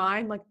much your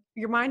mind like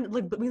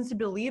means to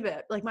believe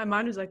it. Like my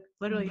mind was like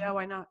literally, yeah, mhm,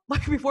 why not?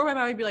 Like before my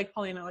mind would be like,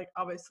 Paulina, like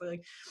obviously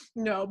like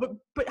no,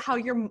 but how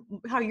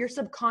your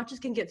subconscious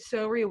can get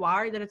so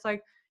rewired that it's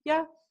like,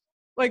 yeah,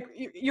 like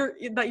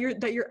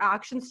that your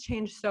actions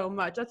change so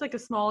much. That's like a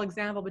small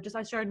example, but just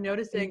I started they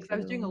noticing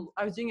because do.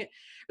 I was doing it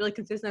really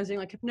consistent. I was doing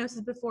like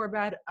hypnosis before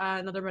bed,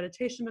 another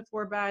meditation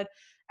before bed,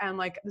 and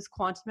like this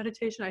quantum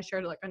meditation I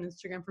shared it like on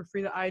Instagram for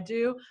free that I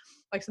do,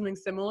 like something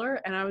similar.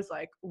 And I was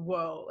like,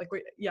 whoa, like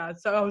wait, yeah.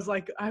 So I was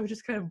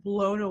just kind of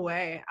blown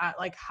away at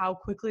like how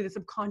quickly the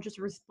subconscious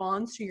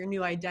responds to your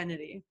new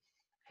identity.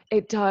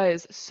 It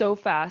does so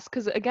fast.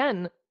 Because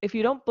again, if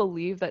you don't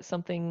believe that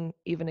something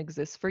even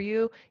exists for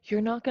you,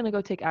 you're not going to go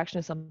take action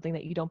to something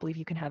that you don't believe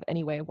you can have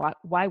anyway.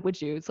 Why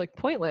would you? It's like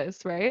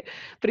pointless, right?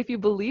 But if you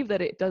believe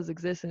that it does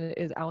exist and it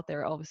is out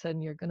there, all of a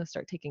sudden you're going to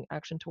start taking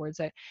action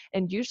towards it.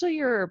 And usually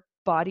your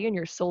body and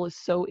your soul is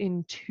so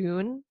in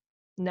tune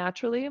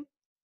naturally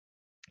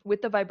with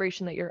the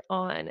vibration that you're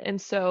on. And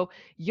so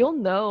you'll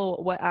know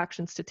what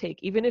actions to take,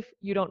 even if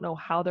you don't know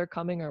how they're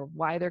coming or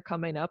why they're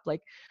coming up.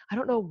 Like, I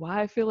don't know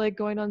why I feel like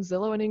going on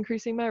Zillow and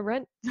increasing my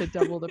rent to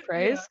double the Yeah.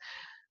 price.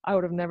 I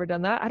would have never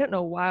done that. I don't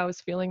know why I was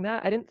feeling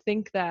that. I didn't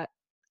think that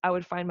I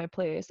would find my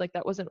place. Like,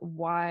 that wasn't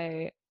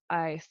why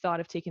I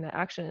thought of taking that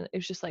action. It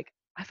was just like,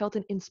 I felt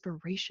an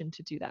inspiration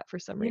to do that for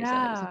some reason.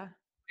 It was Yeah.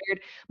 weird.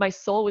 My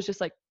soul was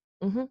just like,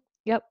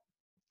 yep,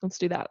 let's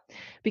do that.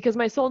 Because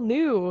my soul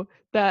knew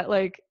that,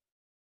 like,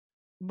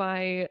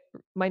 my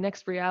my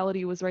next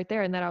reality was right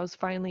there and that I was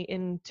finally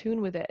in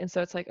tune with it. And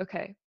so it's like,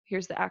 okay,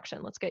 here's the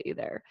action. Let's get you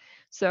there.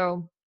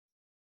 So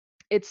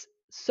it's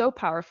so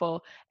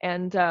powerful.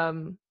 And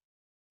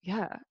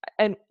yeah.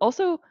 And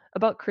also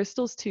about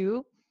crystals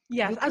too,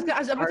 Yes, you can I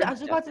was charge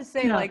just them. about to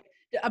say, Yeah. like,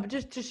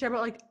 just to share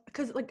about, like,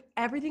 because like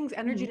everything's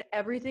energy Mhm. and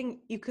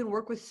everything you can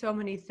work with so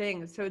many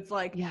things. So it's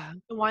like, Yeah.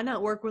 why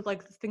not work with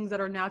like things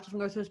that are natural from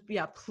those? So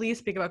yeah, please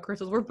speak about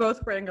crystals. We're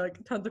both wearing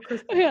like tons of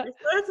crystal Yeah.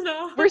 bracelets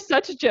now. We're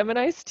such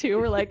Geminis too.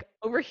 We're like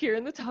over here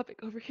in the topic,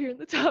 over here in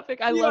the topic.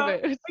 I love Yeah,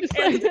 it. It's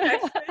like just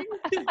like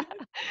anti-texting.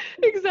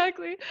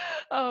 exactly.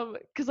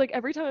 Because like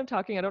every time I'm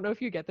talking, I don't know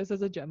if you get this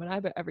as a Gemini,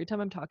 but every time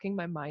I'm talking,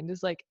 my mind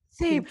is like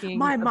Same. thinking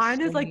My of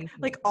mind is so many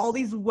like all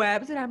things. these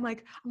webs, and I'm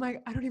like,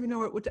 I don't even know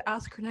what to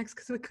ask her next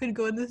because it could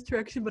go in this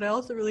direction, but I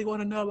also really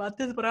want to know about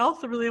this, but I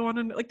also really want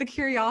to know, like the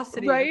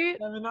curiosity of Right?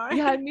 Gemini.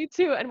 Yeah, me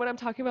too. And when I'm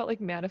talking about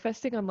like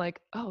manifesting, I'm like,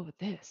 oh,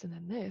 this and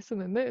then this and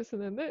then this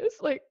and then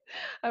this. Like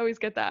I always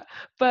get that.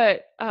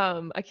 But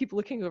I keep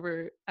looking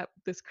over at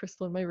this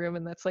crystal in my room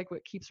and that's like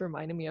what keeps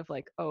reminding me of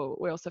like, oh,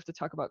 we also have to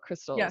talk about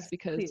crystals Yes,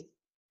 because please.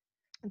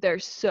 they're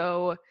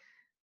so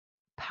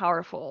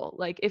powerful.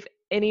 Like if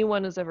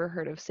anyone has ever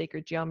heard of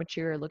sacred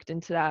geometry or looked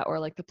into that or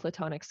like the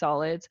platonic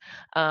solids,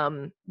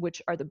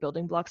 which are the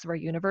building blocks of our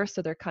universe,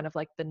 so they're kind of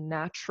like the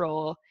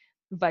natural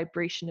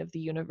vibration of the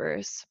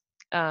universe.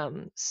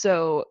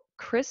 So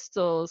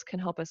crystals can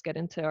help us get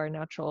into our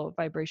natural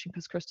vibration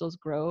because crystals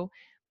grow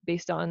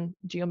based on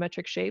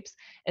geometric shapes,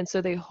 and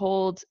so they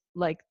hold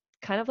like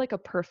kind of like a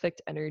perfect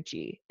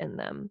energy in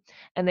them,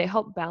 and they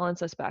help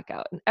balance us back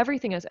out. And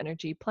everything has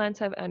energy. Plants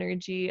have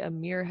energy, a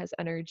mirror has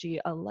energy,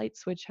 a light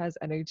switch has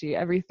energy.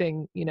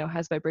 Everything,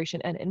 has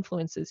vibration and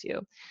influences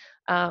you.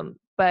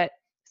 But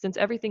since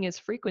everything is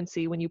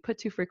frequency, when you put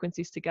two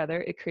frequencies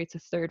together, it creates a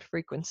third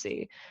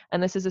frequency.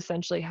 And this is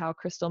essentially how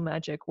crystal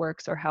magic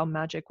works, or how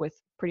magic with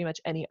pretty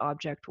much any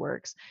object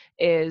works,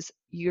 is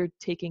you're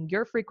taking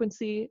your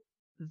frequency,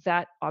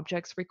 that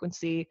object's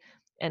frequency,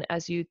 and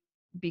as you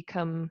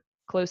become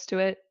close to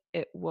it,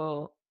 it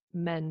will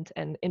mend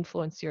and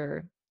influence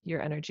your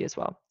energy as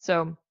well.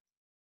 So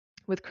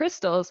with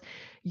crystals,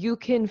 you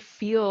can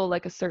feel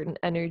like a certain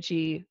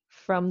energy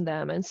from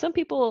them. And some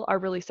people are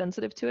really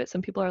sensitive to it,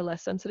 some people are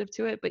less sensitive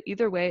to it, but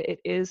either way, it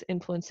is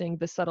influencing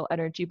the subtle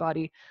energy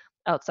body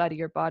outside of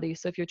your body.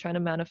 So if you're trying to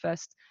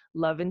manifest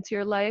love into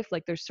your life,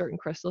 like there's certain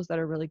crystals that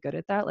are really good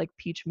at that, like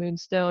peach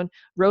moonstone.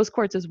 Rose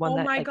quartz is one Oh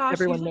that my like gosh,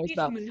 everyone usually knows peach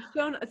about.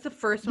 moonstone. It's the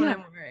first one Yeah.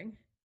 I'm wearing.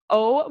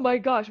 Oh my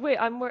gosh. Wait,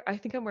 I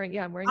think I'm wearing On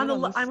it the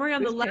on I'm wearing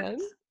on the this left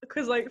hand.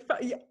 because like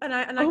yeah, and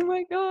I Oh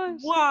my gosh.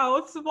 wow,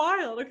 it's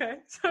wild. Okay,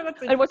 so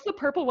that's And interesting. what's the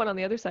purple one on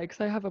the other side?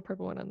 Because I have a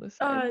purple one on this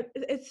side.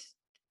 It's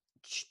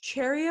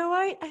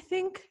Cherryowite, I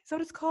think. Is that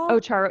what it's Oh,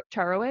 called?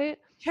 Charoite?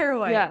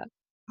 Cherryowite. Yeah.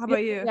 How Yeah,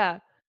 about you? yeah.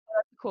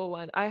 That's a cool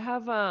one. I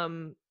have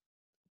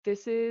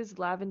this is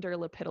lavender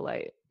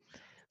lepidolite.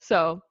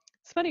 So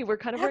it's funny, we're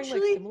kind of wearing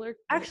like Actually, similar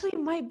color. actually, it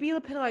might be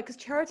lepidolite because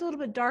Cherryowite's a little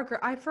bit darker.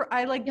 I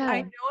like I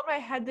Yeah. know in my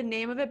head the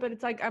name of it, but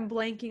it's like I'm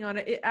blanking on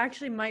it. It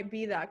actually might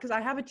be that because I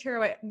have a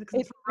Cherryowite because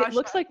it's from It Russia.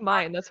 looks like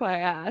mine. That's why I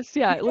asked.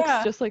 Yeah, it looks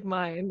Yeah, just like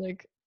mine.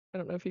 Like I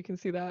don't know if you can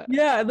see that.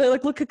 yeah. They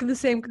like look like the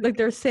same, like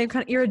they're same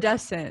kind of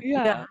iridescent.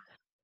 Yeah. Yeah.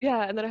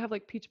 Yeah, and then I have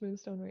like peach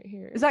moonstone right Is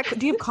here. that?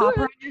 Do you have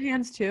copper on your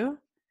hands too?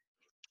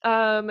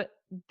 Um,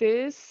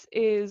 this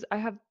is I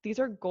have these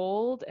are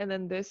gold and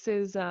then this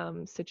is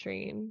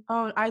citrine.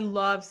 Oh, I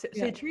love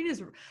Yeah.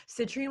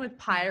 citrine with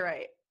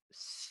pyrite.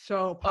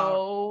 So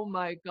powerful. Oh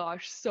my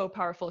gosh, so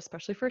powerful,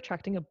 especially for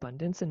attracting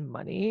abundance and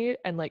money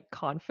and like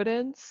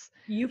confidence.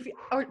 You feel,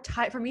 or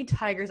for me,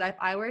 tigers. If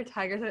I wear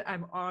tigers,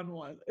 I'm on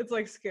one. It's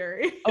like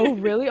scary. Oh,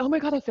 really? Oh my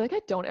God, I feel like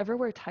I don't ever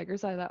wear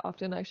tiger's eye that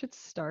often. I should You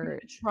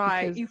start should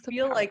try. because You it's a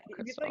feel like powerful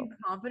if you're feeling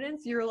crystal.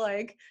 confidence, you're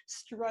like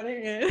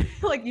strutting in.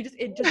 Like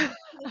it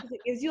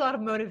gives you a lot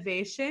of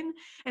motivation.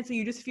 And so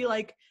you just feel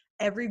like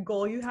every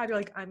goal you have, you're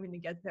like, I'm gonna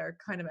get there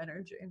kind of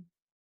energy.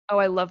 Oh,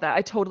 I love that.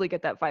 I totally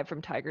get that vibe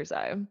from tiger's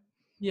eye.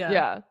 Yeah.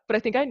 Yeah, but I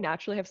think I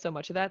naturally have so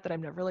much of that that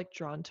I'm never like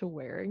drawn to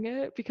wearing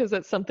it because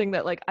that's something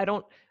that like I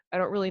don't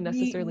really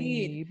necessarily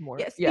Need. need more.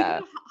 Yeah, speaking Yeah.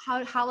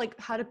 of how like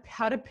how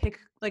to pick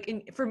like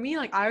in for me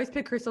like I always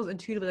pick crystals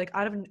intuitively like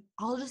out of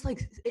I'll just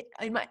like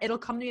it'll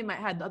come to me in my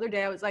head. The other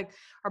day I was like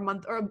or a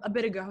month or a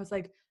bit ago I was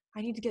like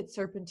I need to get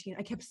serpentine.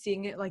 I kept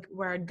seeing it like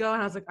where I'd go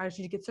and I was like I just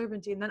need to get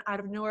serpentine. And then out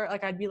of nowhere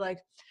like I'd be like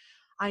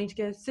I need to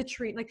get a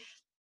citrine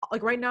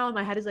like right now in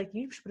my head is like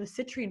you should put a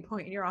citrine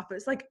point in your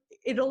office like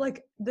it'll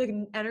like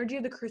the energy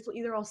of the crystal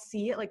either I'll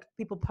see it like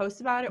people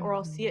post about it or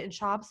I'll see Mhm. it in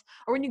shops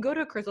or when you go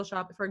to a crystal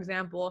shop for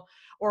example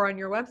or on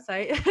your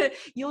website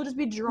you'll just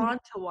be drawn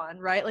to one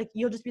right like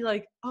you'll just be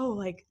like oh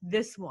like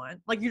this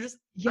one like you just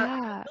I'm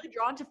Yeah. really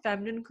drawn to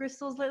feminine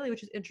crystals lately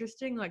which is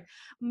interesting like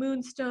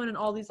moonstone and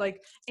all these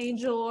like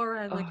angel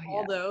aura and like Oh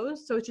all yeah.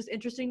 those so it's just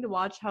interesting to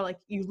watch how like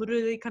you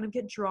literally kind of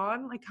get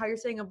drawn like how you're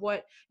saying of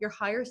what your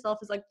higher self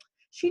is like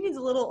she needs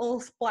a little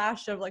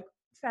splash of like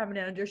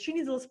feminine energy. She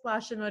needs a little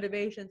splash of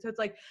motivation. So it's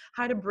like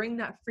how to bring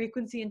that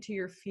frequency into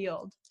your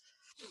field.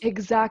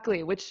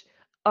 Exactly, which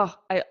oh,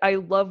 I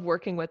love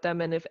working with them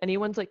and if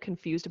anyone's like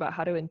confused about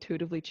how to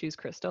intuitively choose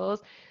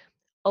crystals,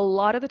 a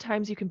lot of the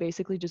times you can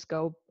basically just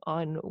go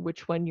on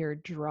which one you're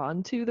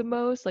drawn to the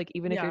most. Like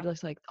even if you're Yeah.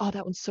 just like, oh,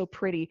 that one's so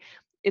pretty,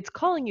 it's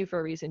calling you for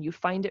a reason. You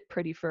find it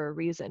pretty for a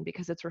reason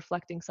because it's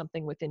reflecting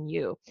something within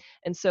you.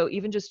 And so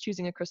even just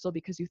choosing a crystal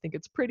because you think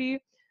it's pretty,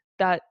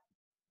 that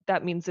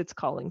that means it's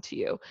calling to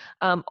you.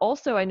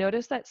 Also, I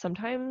noticed that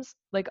sometimes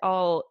like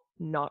I'll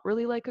not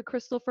really like a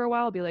crystal for a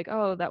while. I'll be like,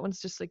 oh, that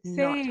one's just like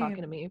not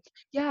talking to Same. me.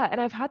 Yeah,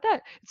 and I've had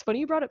that. It's funny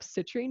you brought up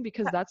citrine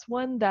because that's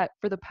one that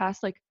for the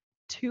past like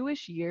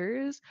 2-ish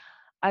years,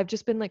 I've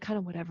just been like kind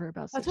of whatever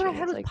about That's what I citrine.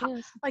 had It's with like, yeah,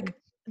 citrine. like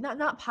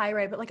not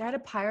pyrite, but like I had a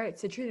pyrite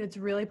citrine. It's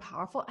really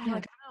powerful, and Yeah.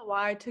 like I don't know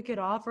why I took it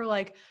off. Or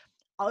like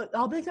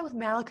I'll be like that with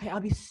malachite. I'll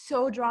be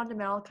so drawn to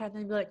malachite, and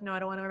then be like, no, I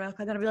don't want to wear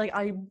malachite. Then I'll be like,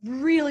 I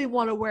really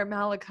want to wear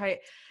malachite.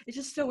 It's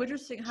just so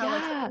interesting how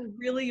like Yeah. sometimes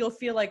really you'll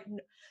feel like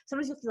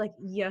sometimes you'll feel like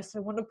yes, I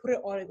want to put it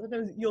on.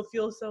 Sometimes you'll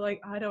feel so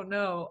like I don't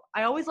know.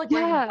 I always like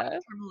wearing white Yeah.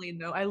 tourmaline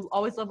though. I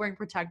always love wearing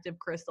protective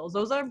crystals.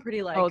 Those are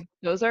pretty Oh, like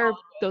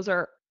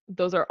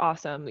those are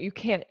awesome. You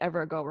can't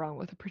ever go wrong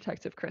with a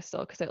protective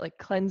crystal because it like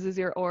cleanses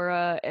your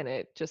aura and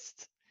it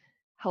just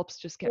helps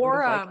just get rid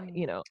or of like,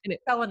 and it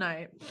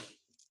selenite.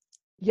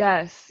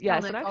 yes,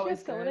 yes. And Selenite's I actually have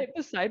always good. selenite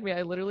beside me.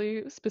 I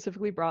literally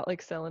specifically brought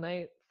like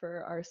selenite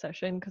for our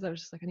session because I was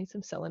just like, I need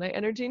some selenite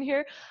energy in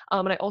here.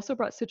 And I also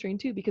brought citrine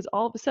too because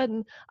all of a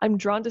sudden I'm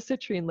drawn to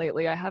citrine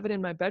lately. I have it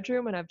in my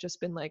bedroom and I've just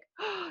been like,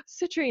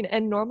 citrine.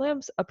 And normally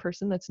a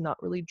person that's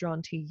not really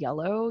drawn to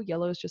yellow.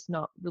 Yellow is just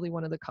not really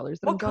one of the colors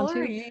that I'm What drawn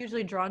color are to. you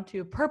usually drawn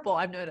to? Purple,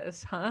 I've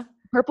noticed, huh?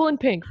 Purple and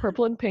pink.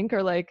 Purple and pink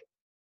are like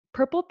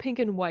purple, pink,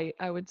 and white,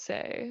 I would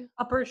say.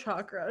 Upper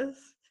chakras.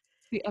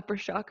 The upper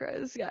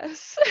chakras,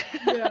 yes.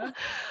 Yeah.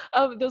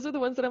 Those are the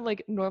ones that I'm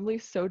like normally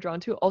so drawn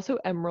to. Also,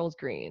 emerald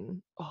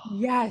green. Oh, it's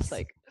Yes.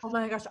 like, Oh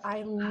my gosh,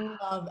 I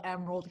love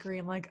emerald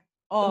green. Like,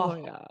 oh oh,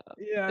 yeah.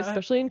 yeah.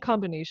 Especially in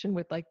combination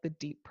with like the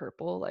deep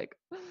purple, like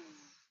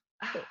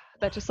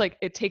that just like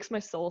it takes my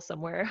soul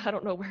somewhere. I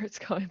don't know where it's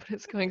going, but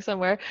it's going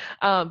somewhere.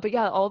 But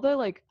yeah, all the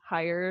like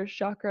higher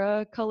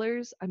chakra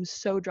colors, I'm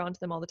so drawn to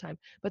them all the time.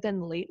 But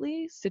then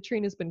lately,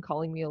 citrine has been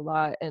calling me a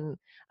lot, and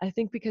I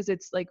think because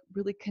it's like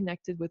really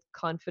connected with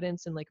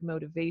confidence and like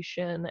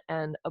motivation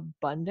and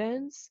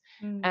abundance,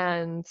 Mm.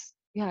 and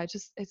yeah,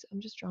 I'm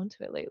just drawn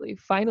to it lately.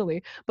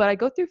 Finally, but I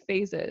go through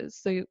phases.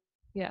 So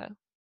yeah,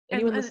 and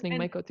anyone and listening and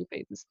might go through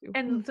phases too.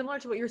 And similar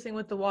to what you're saying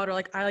with the water,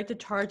 like I like to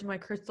charge my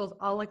crystals.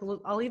 I'll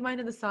leave mine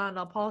in the sun.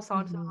 I'll polish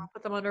onto them. Hmm. I'll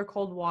put them under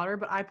cold water.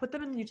 But I put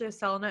them in usually a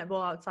selenite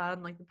bowl outside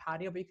on like the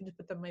patio. But you can just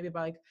put them maybe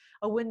by like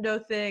a window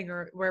thing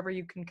or wherever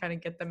you can kind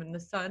of get them in the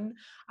sun.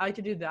 I like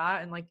to do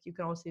that. And like you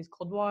can also use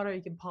cold water.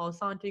 You can polish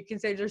onto. You can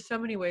say there's so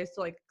many ways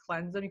to like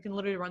cleanse them. You can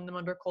literally run them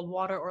under cold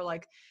water or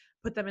like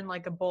put them in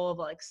like a bowl of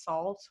like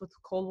salt with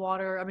cold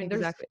water. I mean,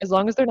 there's Exactly. As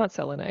long as they're not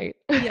selenite.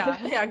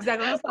 yeah,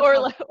 exactly. That's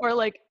not Or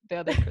like the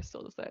other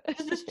crystals that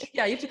just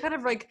yeah, you have to kind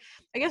of like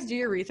I guess do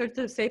your research.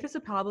 The safest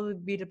would probably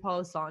be to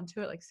polish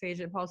onto it, like sage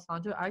it, polish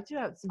onto it. I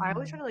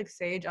always try Mhm. to like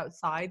sage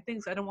outside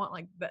things. I don't want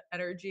like the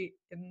energy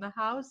in the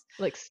house,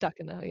 Like stuck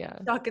in the yeah.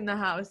 stuck in the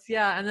house.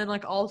 Yeah, and then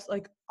like I'll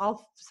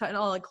set and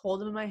I'll like hold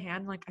them in my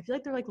hand. Like I feel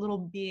like they're like little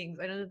beings.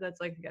 I know that that's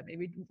like yeah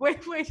maybe way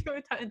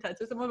too intense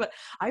for someone, but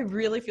I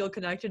really feel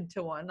connected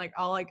to one. Like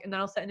I'll like and then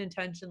I'll set an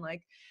intention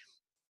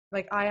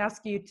like I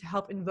ask you to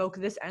help invoke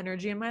this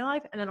energy in my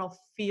life and then I'll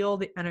feel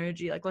the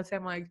energy. Like let's say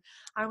I'm like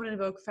I want to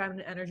invoke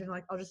feminine energy and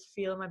like I'll just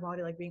feel in my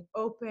body like being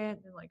open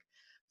and like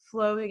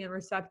flowing and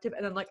receptive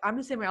and then like I'm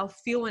the same way. I'll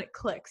feel when it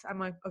clicks. I'm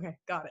like okay,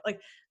 got it.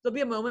 Like there'll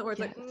be a moment where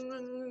it's like Yes.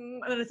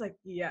 and then it's like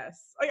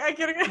yes, like I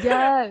get it.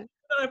 Yes.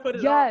 Then I put it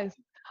on. Yes.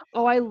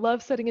 Oh, I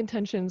love setting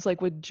intentions like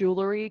with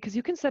jewelry because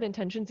you can set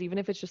intentions even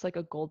if it's just like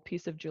a gold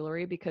piece of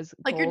jewelry because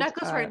Like your gold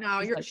necklace right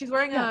now, is like she's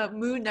wearing yeah. a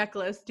moon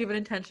necklace. Do you have an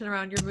intention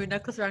around your moon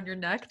necklace around your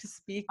neck to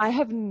speak? I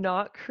have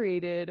not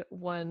created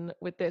one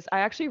with this. I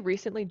actually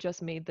recently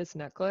just made this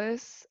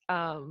necklace.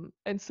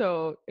 And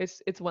so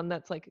it's one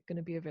that's like going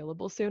to be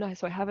available soon.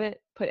 So I haven't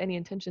put any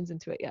intentions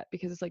into it yet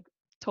because it's like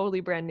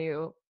totally brand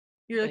new.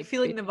 You're like Like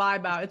feeling it's the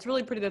vibe just out. It's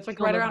really pretty. That's like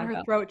feeling right the around vibe her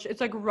out. throat. It's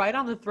like right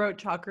on the throat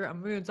chakra, a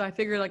moon. So I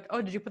figured like,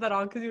 oh, did you put that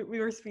on because we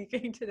were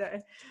speaking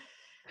today?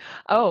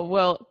 Oh,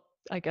 well,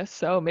 I guess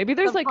so. Maybe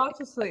there's like,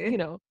 Subconsciously.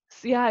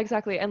 yeah,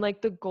 exactly. And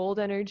like the gold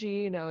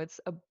energy, it's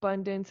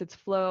abundance, it's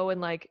flow,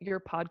 and like your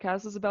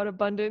podcast is about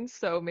abundance.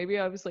 So maybe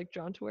I was like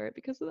drawn to wear it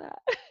because of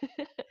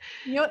that.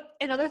 You know,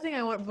 another thing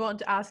I want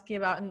to ask you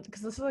about, and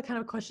because this is the kind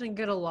of question I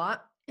get a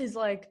lot, is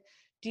like,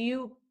 do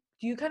you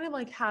do you kind of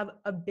like have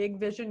a big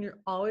vision you're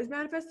always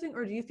manifesting,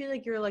 or do you feel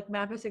like you're like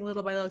manifesting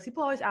little by little? 'Cause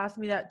people always ask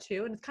me that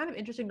too, and it's kind of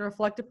interesting to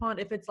reflect upon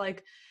if it's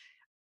like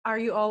are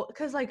you all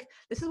because like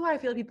this is why I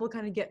feel people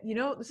kind of get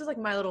this is like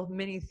my little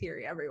mini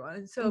theory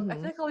everyone. So I feel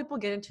Hmm. like all people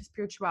get into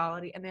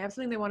spirituality and they have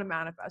something they want to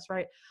manifest,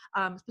 right?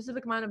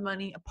 Specific amount of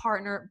money, a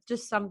partner,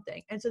 just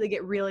something, and so they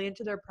get really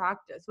into their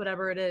practice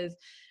whatever it is,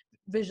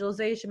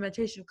 visualization,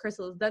 meditation,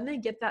 crystals. Then they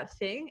get that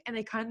thing and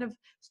they kind of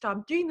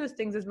stop doing those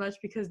things as much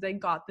because they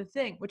got the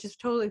thing, which is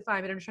totally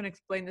fine, but I'm just trying to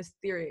explain this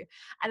theory.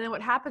 And then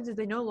what happens is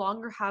they no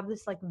longer have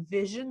this like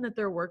vision that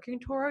they're working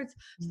towards.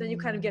 So then you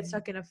kind of get Mm.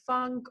 stuck in a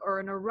funk or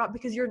in a rut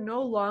because you're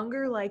no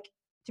longer like,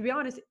 to be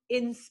honest,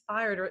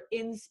 inspired or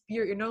in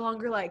spirit. You're no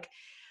longer like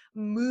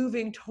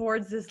moving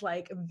towards this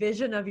like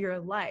vision of your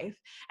life.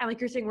 And like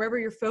you're saying, wherever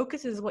your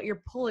focus is what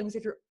you're pulling. So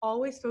if you're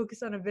always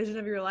focused on a vision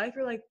of your life,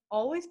 you're like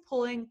always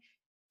pulling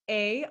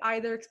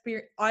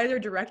either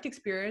direct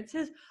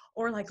experiences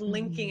or like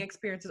linking Mhm.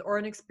 experiences or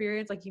an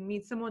experience like you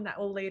meet someone that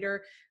will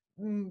later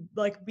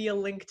like be a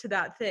link to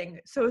that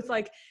thing. So it's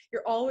like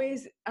you're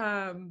always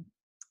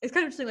it's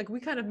kind of interesting. Like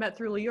we kind of met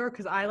through Lior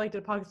because I liked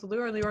to podcast with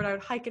Lior, and Lior and I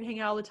would hike and hang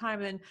out all the time.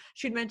 And then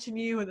she'd mention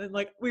you, and then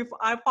like we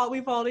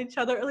followed each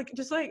other, like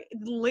just like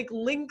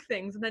link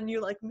things, and then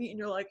you like meet, and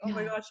you're like, oh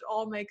my Yeah. gosh, it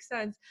all makes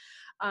sense.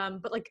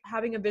 But like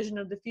having a vision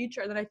of the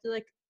future, and then I feel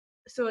like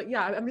so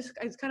yeah,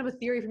 it's kind of a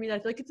theory for me that I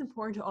feel like it's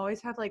important to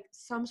always have like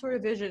some sort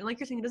of vision. And like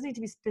you're saying, it doesn't need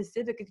to be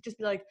specific. It could just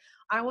be like,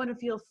 I want to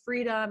feel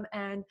freedom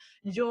and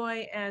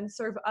joy and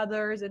serve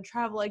others and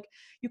travel. Like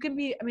you can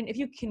be, I mean, if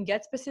you can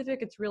get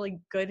specific, it's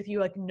really good if you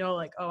like know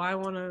like, oh, I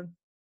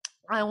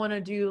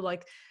wanna do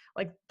like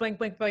blank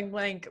blank blank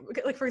blank.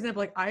 Like for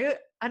example, like I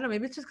don't know,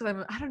 maybe it's just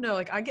because I don't know,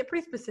 like I get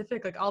pretty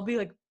specific. Like I'll be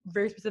like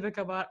very specific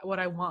about what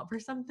I want for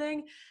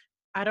something.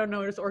 I don't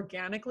know, just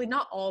organically,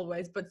 not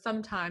always, but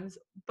sometimes.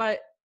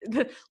 But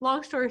the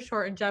long story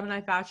short, in Gemini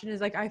fashion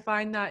is like I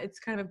find that it's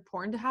kind of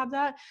important to have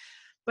that.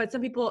 But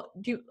some people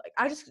do like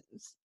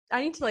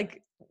I need to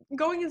like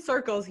going in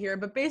circles here,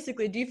 but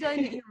basically, do you feel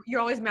like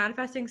you're always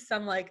manifesting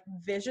some like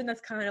vision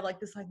that's kind of like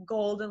this like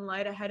golden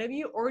light ahead of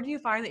you, or do you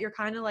find that you're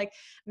kind of like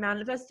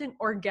manifesting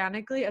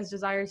organically as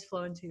desires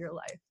flow into your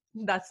life?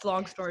 That's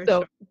long story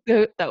So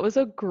short. that was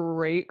a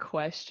great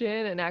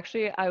question. And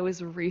actually, I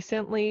was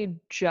recently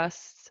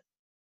just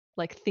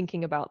like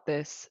thinking about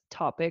this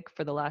topic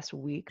for the last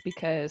week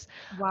because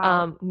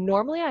Wow.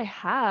 normally I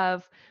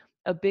have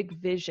a big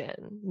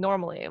vision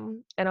normally,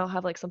 and I'll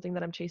have like something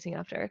that I'm chasing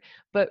after.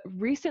 But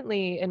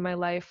recently in my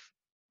life,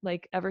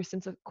 like ever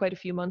since quite a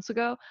few months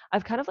ago,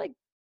 I've kind of like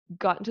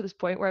gotten to this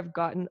point where I've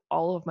gotten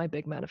all of my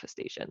big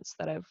manifestations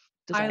that I've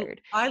I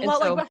desired. I And love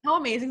like so, how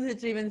amazing is it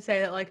to even say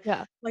that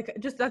yeah. like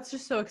just that's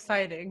just so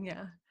exciting.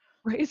 Yeah.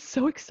 Right, it's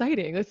so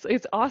exciting.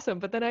 It's awesome.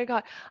 But then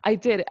I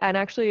did, and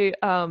actually,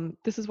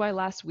 this is why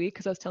last week,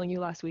 because I was telling you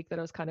last week that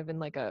I was kind of in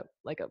like a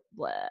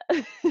bleh, like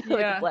a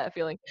Yeah. bleh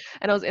feeling,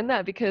 and I was in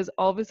that because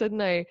all of a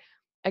sudden I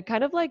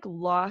kind of like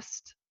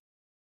lost.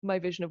 my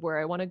vision of where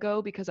I want to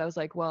go, because I was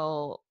like,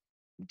 well,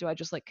 do I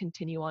just like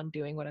continue on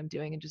doing what I'm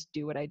doing and just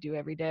do what I do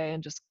every day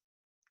and just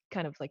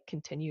kind of like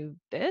continue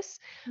this?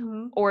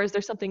 Mhm. Or is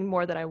there something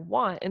more that I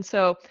want? And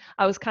so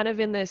I was kind of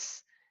in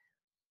this,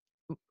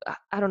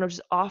 I don't know,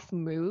 just off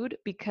mood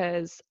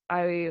because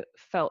I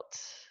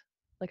felt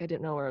like I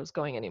didn't know where I was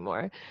going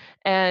anymore.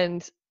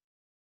 And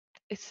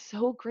it's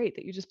so great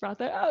that you just brought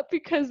that up,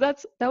 because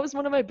that was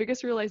one of my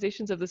biggest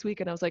realizations of this week.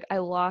 And I was like, I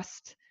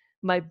lost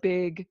my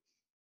big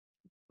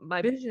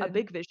my a Vision.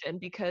 big vision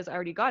because I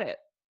already got it.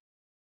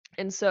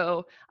 And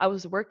so I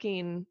was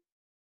working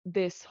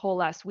this whole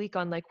last week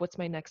on like, what's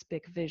my next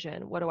big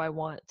vision? What do I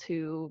want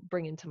to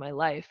bring into my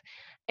life?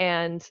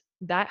 And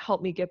that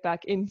helped me get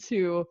back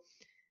into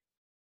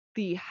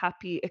the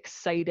happy,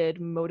 excited,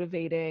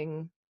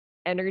 motivating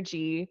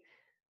energy.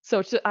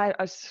 So I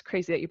was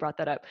crazy that you brought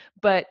that up.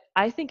 But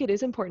I think it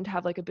is important to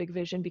have like a big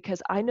vision,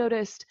 because I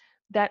noticed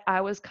that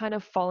I was kind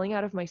of falling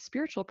out of my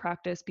spiritual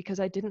practice because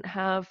I didn't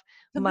have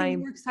Something you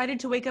my were excited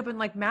to wake up and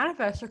like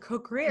manifest or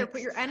co-create or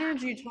put your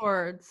energy exactly.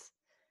 towards.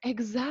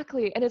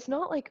 Exactly. And it's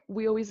not like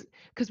we always,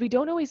 because we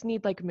don't always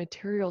need like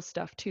material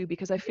stuff too,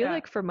 because I feel Yeah.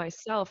 like for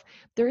myself,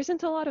 there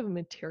isn't a lot of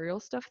material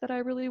stuff that I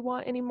really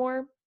want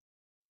anymore.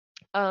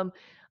 Um,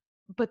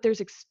 but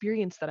there's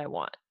experience that I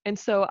want. And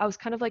so I was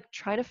kind of like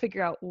trying to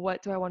figure out,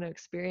 what do I want to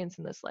experience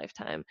in this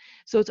lifetime?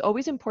 So it's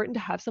always important to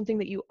have something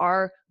that you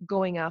are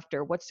going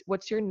after.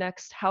 What's your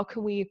next? How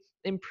can we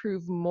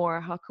improve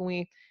more? How can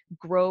we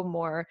grow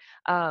more?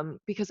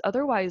 Because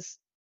otherwise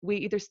we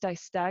either stay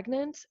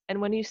stagnant, and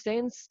when you stay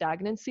in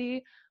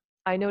stagnancy,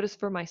 I notice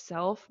for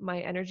myself, my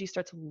energy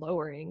starts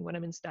lowering when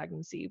I'm in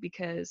stagnancy,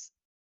 because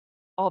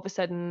all of a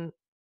sudden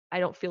I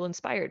don't feel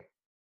inspired,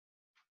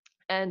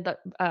 and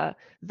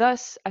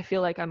thus I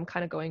feel like I'm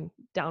kind of going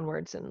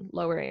downwards and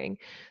lowering.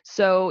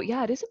 So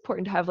yeah, it is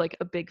important to have like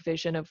a big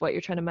vision of what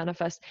you're trying to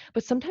manifest,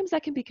 but sometimes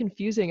that can be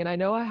confusing. And I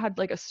know I had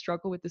like a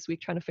struggle with this week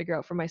trying to figure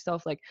out for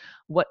myself, like,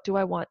 what do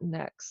I want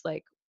next?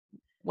 Like,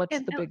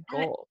 what's And the and big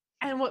and, goal?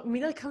 and what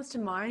immediately comes to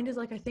mind is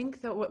like I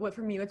think that what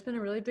for me what's been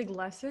a really big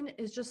lesson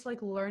is just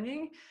like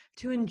learning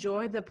to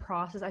enjoy the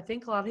process. I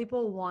think a lot of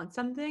people want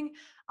something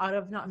out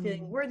of not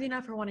feeling Mm, worthy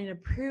enough or wanting to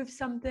prove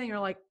something or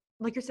like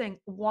you're saying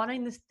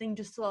wanting this thing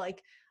just so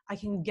like I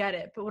can get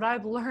it. But what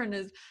I've learned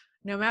is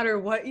no matter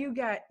what you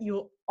get,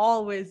 you'll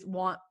always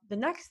want the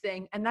next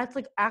thing. And that's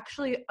like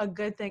actually a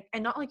good thing.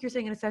 And not like you're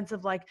saying in a sense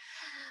of like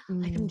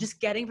I'm mm, just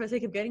getting for the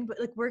sake of getting, but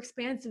like we're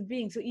expansive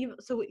beings.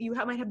 So you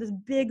might have this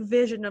big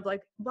vision of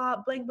like blah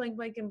blank blank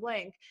blank and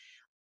blank.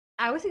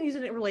 I was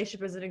using a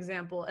relationship as an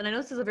example, and I know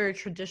this is a very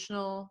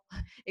traditional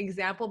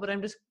example, but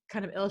I'm just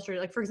kind of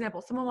illustrating. Like, for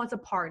example, someone wants a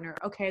partner.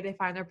 Okay, they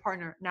find their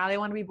partner. Now they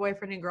want to be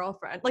boyfriend and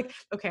girlfriend. Like,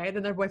 okay,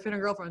 then they're boyfriend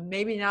and girlfriend.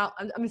 Maybe now,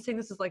 I'm saying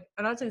this is like,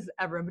 I'm not saying this is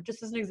ever, but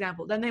just as an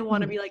example. Then they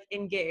want to mhm. be like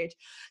engaged.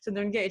 So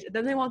they're engaged.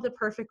 Then they want the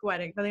perfect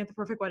wedding. Then they have the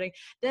perfect wedding.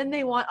 Then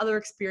they want other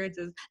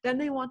experiences. Then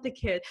they want the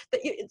kid. So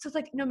it's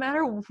like no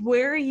matter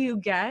where you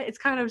get, it's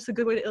kind of just a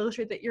good way to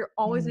illustrate that you're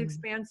always an Mm.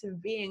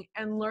 expansive being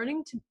and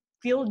learning to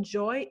feel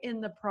joy in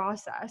the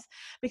process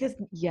because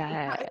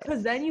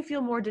Yes. then you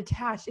feel more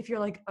detached if you're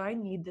like I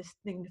need this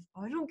thing if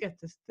I don't get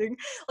this thing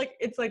like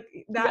it's like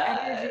that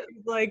energy Yes.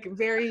 is like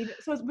very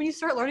so when you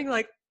start learning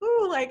like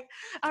ooh like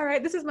all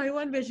right this is my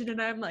one vision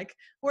and I'm like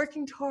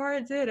working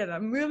towards it and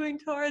I'm moving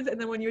towards it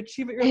and then when you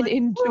achieve it you're And like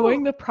ooh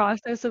enjoying the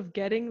process of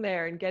getting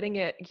there and getting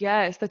it.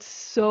 Yes, that's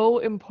so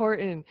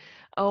important.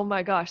 Oh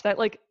my gosh,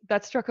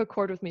 that struck a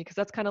chord with me, because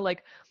that's kind of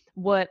like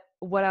what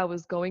I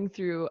was going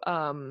through.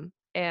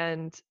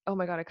 And oh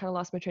my God, I kind of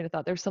lost my train of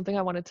thought. There's something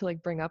I wanted to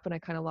like bring up and I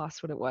kind of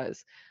lost what it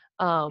was.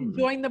 Um,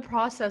 enjoying the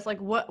process like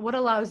what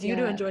allows you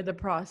to yeah. enjoy the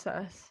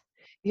process.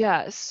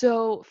 Yeah.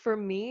 So for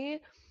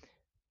me,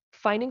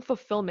 finding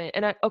fulfillment,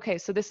 and okay,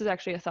 so this is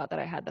actually a thought that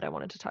I had that I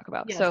wanted to talk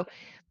about. Yes. So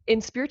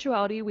in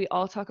spirituality, we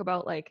all talk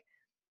about like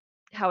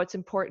how it's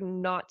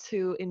important not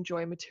to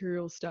enjoy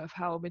material stuff,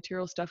 how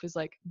material stuff is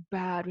like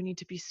bad. We need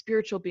to be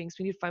spiritual beings.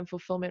 We need to find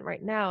fulfillment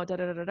right now, da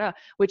da da da da,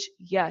 which,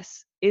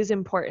 yes, is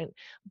important.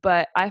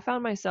 But I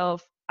found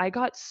myself, I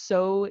got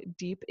so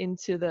deep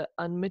into the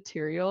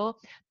unmaterial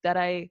that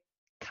I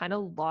kind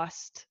of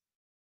lost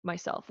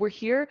myself. We're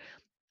here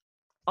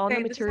on the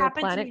Same. This has material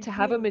happened to planet me to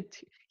have too.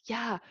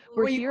 yeah,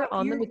 we're Where you here come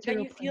on the here, then material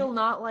you feel planet.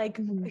 not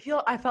like Mhm.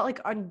 I felt like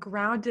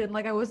ungrounded,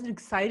 like I wasn't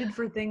excited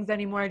for things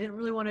anymore. I didn't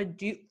really want to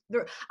do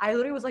there. I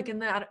literally was like in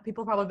that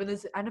people probably been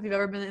this. I don't know if you've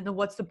ever been in the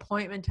what's the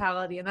point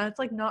mentality, and that's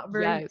like not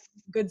very Yes.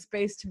 good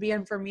space to be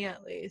in for me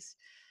at least.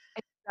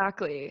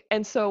 Exactly.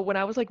 And so when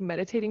I was like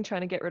meditating,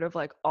 trying to get rid of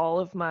like all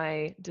of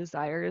my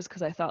desires,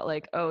 because I thought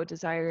like, oh,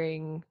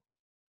 desiring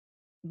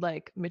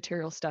like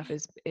material stuff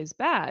is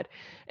bad.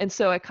 And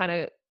so I kind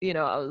of,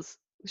 I was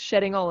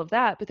shedding all of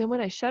that. But then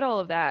when I shed all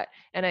of that,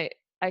 and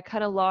I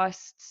kind of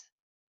lost,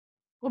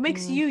 What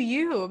makes mm, you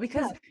you?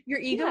 yeah, Because your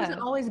ego isn't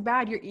yeah. always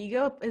bad. Your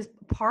ego is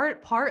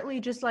partly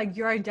just like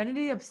your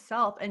identity of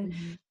self. And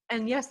Mhm.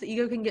 And yes, the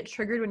ego can get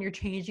triggered when you're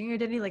changing your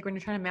identity, like when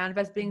you're trying to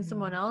manifest being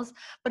someone Mhm. else,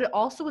 but it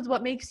also is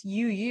what makes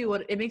you you.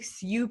 What it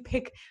makes you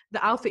pick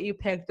the outfit you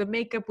pick, the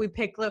makeup we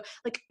pick,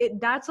 like it,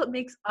 that's what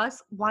makes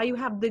us, why you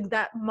have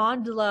that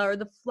mandala or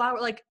the flower,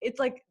 like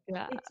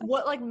Yeah. it's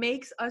what like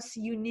makes us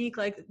unique,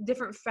 like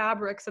different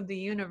fabrics of the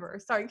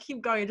universe. Sorry,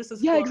 keep going. It just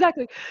was Yeah, flowing.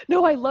 exactly.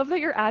 No, I love that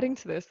you're adding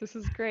to this. This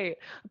is great.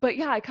 But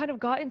yeah, I kind of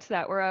got into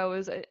that where I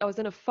was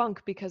in a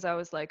funk because I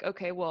was like,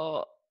 okay,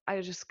 well,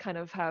 I just kind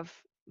of have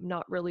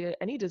not really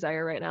any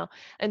desire right now.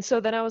 And so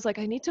then I was like,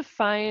 I need to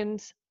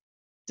find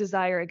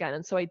desire again.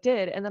 And so I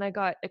did. And then I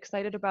got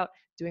excited about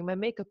doing my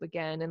makeup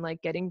again and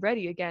like getting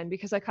ready again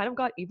because I kind of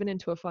got even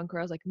into a funk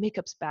where I was like,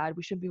 makeup's bad.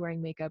 We shouldn't be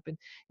wearing makeup. And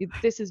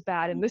this is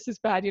bad. And this is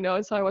bad, you know?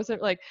 And so I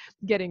wasn't like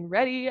getting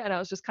ready. And I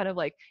was just kind of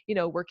like,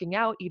 working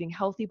out, eating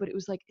healthy, but it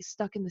was like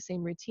stuck in the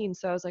same routine.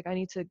 So I was like, I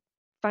need to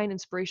find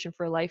inspiration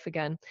for life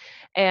again.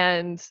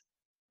 And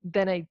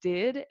then I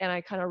did, and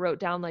I kind of wrote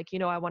down like,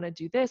 I want to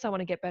do this. I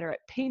want to get better at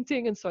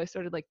painting, and so I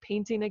started like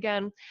painting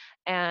again.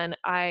 And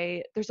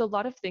there's a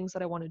lot of things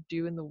that I want to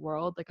do in the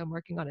world. Like I'm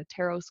working on a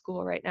tarot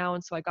school right now,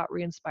 and so I got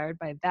re-inspired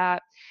by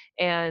that,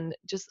 and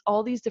just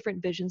all these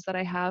different visions that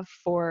I have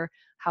for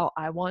how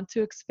I want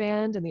to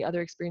expand and the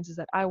other experiences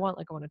that I want.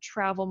 Like I want to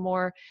travel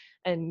more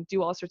and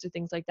do all sorts of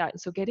things like that. And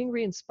so getting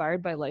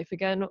re-inspired by life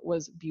again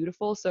was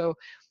beautiful. So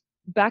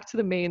back to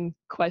the main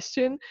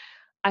question,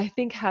 I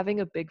think having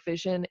a big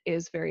vision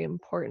is very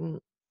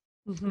important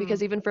Hmm.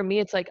 because even for me,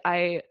 it's like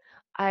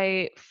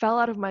I fell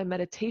out of my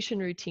meditation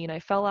routine. I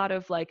fell out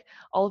of like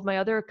all of my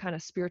other kind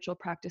of spiritual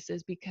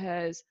practices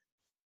because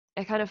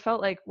I kind of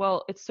felt like,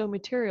 well, it's so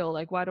material.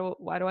 Like why do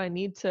I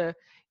need to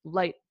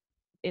light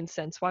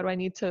incense? Why do I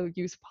need to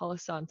use Palo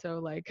Santo?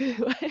 Like,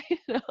 you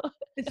know,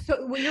 It's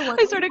so what you're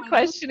I what you're started going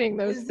through questioning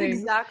those is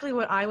things. exactly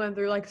what I went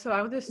through. Like, so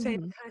I went through the same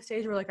Mhm. kind of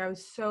stage where like I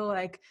was so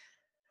like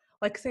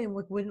saying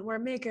like wouldn't wear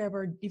makeup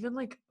or even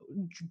like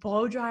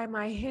blow dry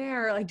my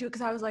hair, like do it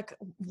because I was like,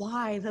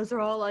 why? Those are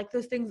all like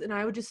those things, and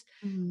I would just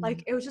like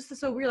Mhm. it was just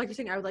so weird. Like you're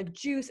saying, I would like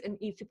juice and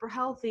eat super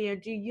healthy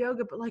and do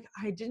yoga, but like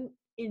I didn't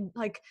in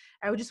like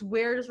I would just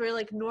wear just very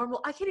like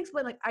normal. I can't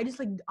explain. Like I just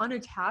like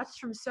unattached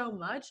from so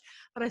much,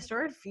 but I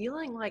started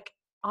feeling like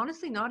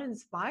honestly not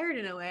inspired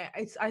in a way.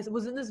 I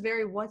was in this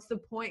very what's the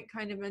point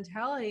kind of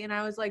mentality, and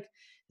I was like,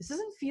 this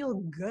doesn't feel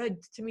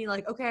good to me.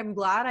 Like, okay, I'm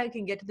glad I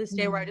can get to this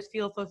day where I Mhm. just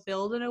feel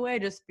fulfilled in a way,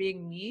 just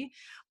being me.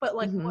 But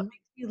like, what Mhm.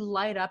 makes me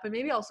light up, and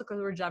maybe also because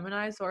we're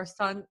Gemini, so our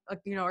sun,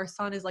 like, our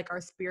sun is like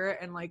our spirit,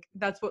 and like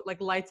that's what like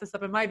lights us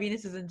up. And my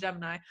Venus is in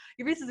Gemini.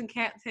 Your Venus is in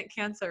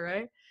Cancer,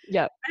 right?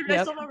 Yep. I Yep.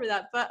 still remember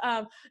that. But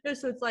no,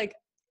 so it's like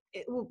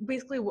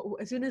basically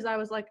as soon as I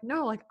was like,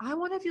 no, like I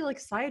want to feel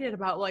excited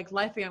about like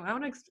life again. I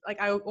want to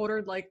like I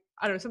ordered like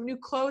I don't know some new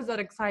clothes that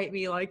excite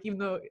me. Like even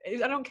though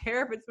I don't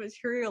care if it's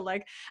material,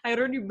 like I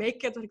ordered new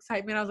makeup that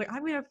excite me. And I was like,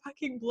 I'm gonna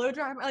fucking blow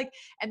dry like,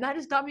 and that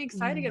just got me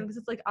excited again Mhm. because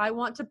it's like I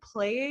want to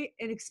play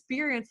and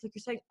experience like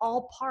you're saying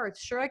all parts.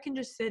 Sure, I can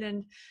just sit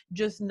and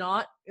just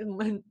not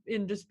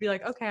and just be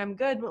like, okay, I'm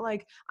good, but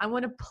like I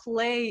want to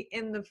play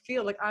in the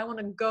field. Like I want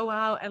to go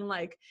out and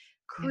like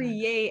Yeah.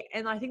 create.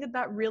 And I think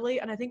that really,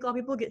 and I think a lot of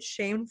people get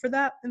shamed for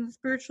that in the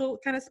spiritual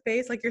kind of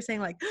space, like you're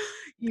saying like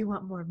you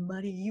want more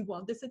money, you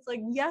want this, it's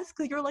like yes,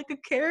 because you're like a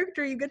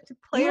character, you get to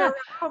play Yeah,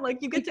 around, like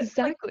you get to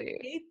like exactly.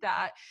 create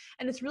that,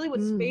 and it's really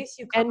what Mm. space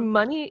you come And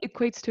money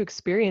equates to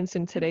experience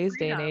in and today's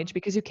day and age freedom.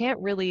 because you can't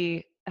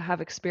really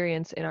have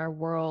experience in our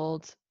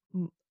world,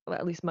 well,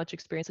 at least much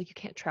experience. Like you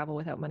can't travel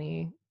without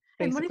money,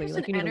 And money's basically. just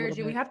an Like you need a little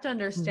energy. We bit. have to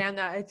Mm. understand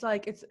that. It's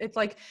like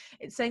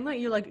it's saying that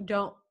you like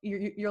don't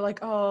you're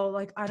like, oh,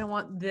 like I don't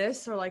want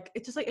this, or like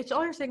it's just like it's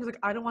all you're saying is like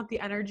I don't want the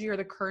energy or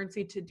the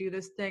currency to do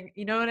this thing.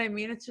 You know what I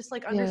mean? It's just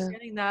like Yeah.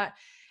 understanding that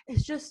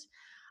it's just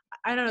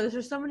I don't know. There's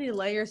just so many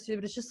layers to it,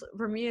 but it's just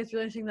for me, it's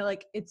really interesting that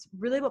like it's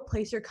really what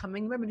place you're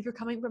coming from. And if you're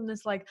coming from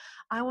this like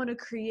I want to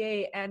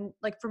create, and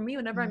like for me,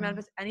 whenever I Mm.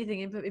 manifest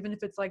anything, even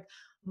if it's like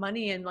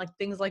money and like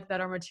things like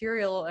that are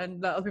material,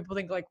 and that other people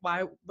think like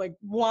why,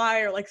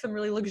 or like some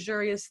really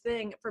luxurious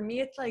thing. For me,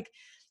 it's like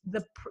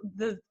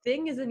the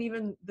thing isn't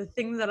even the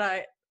thing that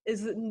I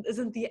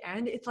isn't the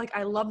end. It's like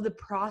I love the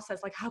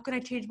process. Like how can I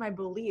change my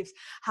beliefs?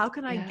 How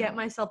can I get Yeah.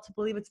 myself to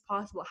believe it's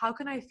possible? How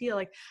can I feel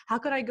like how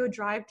could I go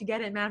drive to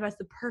get it and manifest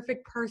the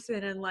perfect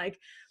person? And like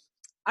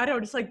I don't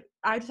know, just like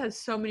I just had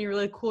so many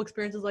really cool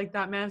experiences like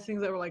that, man.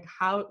 Things that were like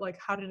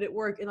how did it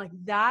work? And like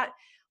that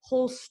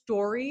whole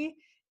story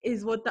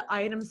is what the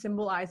item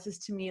symbolizes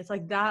to me. It's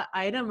like that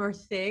item or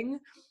thing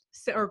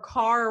or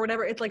car or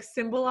whatever. It like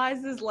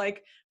symbolizes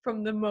like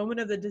from the moment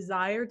of the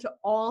desire to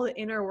all the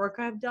inner work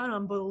I've done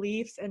on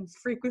beliefs and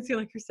frequency,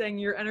 like you're saying,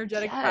 your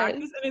energetic Yes.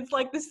 practice. And it's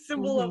like this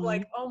symbol of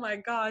like, Mhm. oh my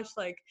gosh,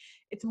 like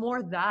it's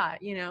more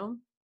that, you know?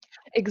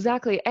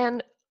 Exactly.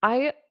 And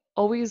I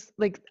always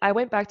like I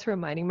went back to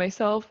reminding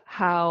myself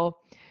how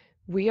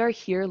we are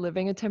here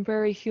living a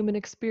temporary human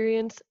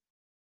experience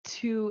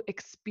to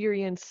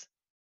experience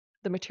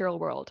the material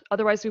world.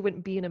 Otherwise, we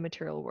wouldn't be in a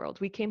material world.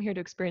 We came here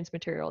to experience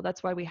material.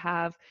 That's why we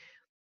have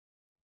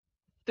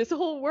this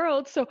whole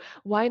world. So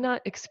why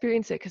not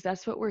experience it? Because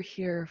that's what we're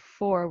here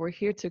for. We're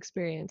here to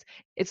experience.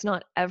 It's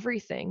not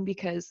everything,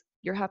 because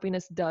your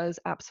happiness does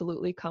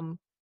absolutely come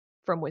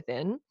from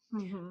within.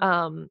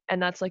 Hmm.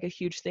 And that's like a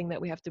huge thing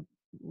that we have to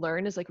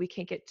learn, is like we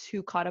can't get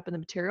too caught up in the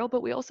material,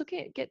 but we also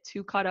can't get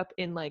too caught up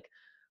in like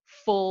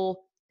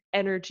full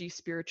energy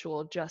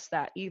spiritual just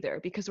that either,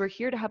 because we're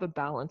here to have a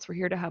balance. We're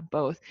here to have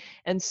both.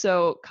 And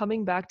so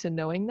coming back to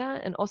knowing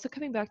that, and also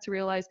coming back to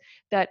realize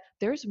that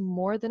there's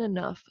more than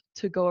enough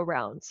to go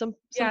around. Yes.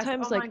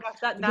 Sometimes Oh my like, gosh.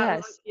 That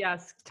was,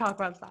 yes, yes. Talk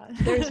about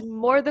there's that.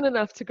 more than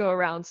enough to go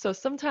around. So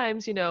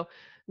sometimes,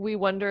 we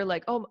wonder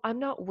like, oh, I'm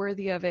not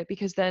worthy of it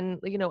because then,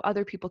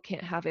 other people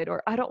can't have it,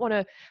 or I don't want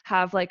to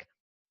have like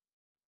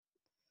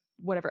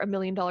whatever, $1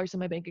 million in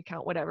my bank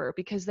account, whatever,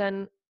 because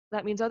then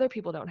that means other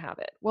people don't have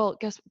it. Well,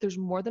 guess there's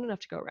more than enough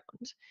to go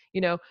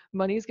around.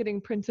 Money is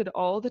getting printed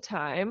all the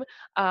time.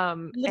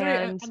 Literally,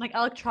 And and like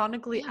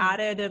electronically yeah.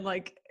 added, and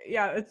like,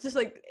 yeah, it's just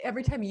like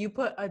every time you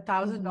put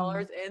 $1,000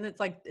 Mhm. in, it's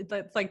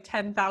like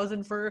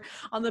 10,000 for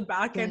on the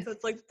back end. So Yes.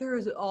 it's like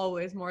there's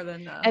always more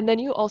than enough. And then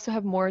you also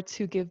have more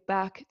to give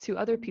back to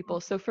other people.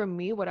 Mhm. So for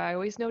me, what I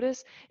always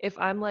notice, if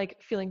I'm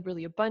like feeling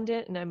really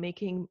abundant and I'm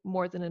making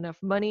more than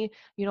enough money,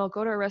 I'll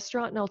go to a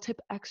restaurant and I'll tip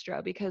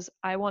extra because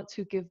I want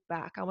to give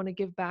back. I want to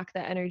give back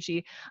that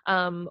energy.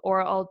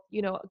 Or I'll,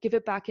 give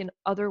it back in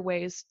other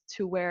ways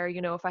to where,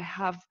 if I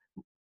have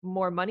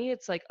more money,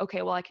 it's like,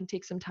 okay, well, I can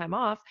take some time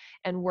off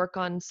and work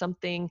on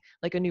something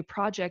like a new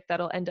project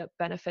that'll end up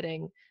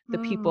benefiting the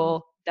Mm.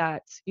 people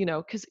that,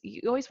 because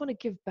you always want to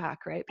give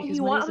back, right? And Because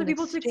you want money's other an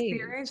people to exchange.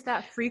 experience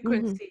that Mhm.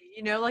 frequency,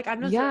 like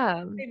I'm just like,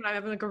 Yeah, when I'm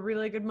having like a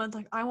really good month,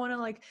 like I want to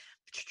like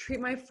treat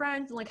my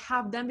friends and like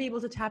have them be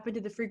able to tap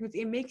into the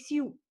frequency. It makes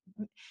you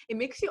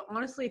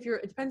honestly, if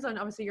it depends on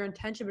obviously your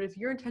intention, but if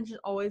your intention is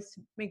always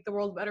to make the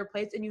world a better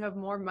place and you have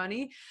more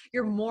money,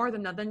 you're more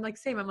than that. Then like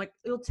same, I'm like,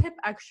 you'll tip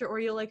extra, or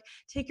you'll like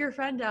take your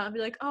friend out and be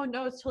like, oh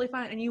no, it's totally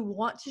fine. And you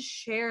want to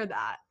share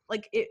that.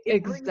 Like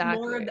it brings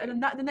more of that,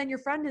 exactly. and then your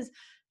friend is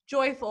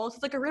joyful. So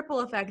it's like a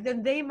ripple effect.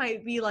 Then they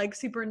might be like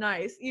super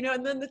nice,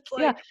 and then it's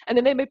Yeah, like, and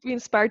then they might be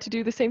inspired to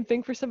do the same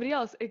thing for somebody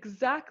else.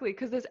 Exactly,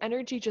 because this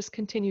energy just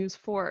continues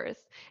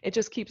forth. It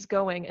just keeps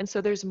going. And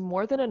so there's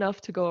more than enough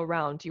to go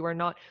around. You are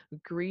not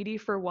greedy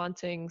for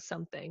wanting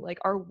something. Like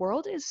our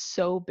world is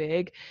so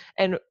big.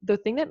 And the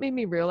thing that made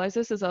me realize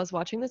this is I was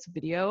watching this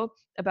video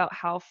about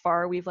how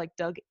far we've like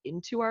dug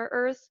into our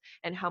earth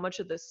and how much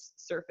of this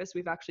surface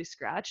we've actually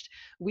scratched.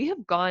 We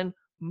have gone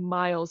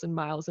miles and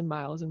miles and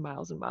miles and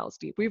miles and miles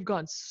deep. We've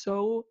gone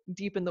so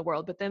deep in the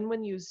world. But then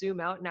when you zoom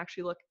out and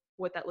actually look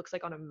what that looks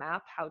like on a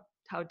map,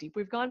 how deep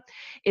we've gone,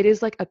 it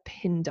is like a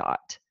pin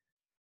dot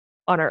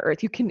on our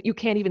earth. You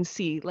can't even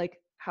see like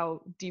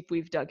how deep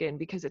we've dug in,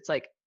 because it's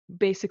like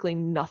basically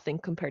nothing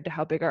compared to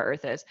how big our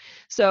earth is.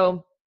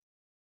 So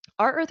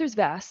our earth is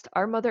vast.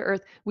 Our mother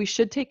earth, we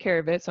should take care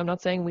of it. So I'm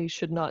not saying we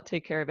should not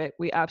take care of it.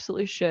 We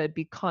absolutely should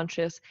be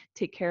conscious,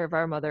 take care of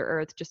our mother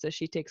earth just as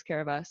she takes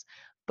care of us.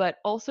 But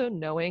also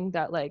knowing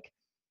that like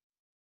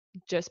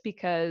just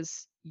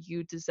because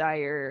you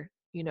desire,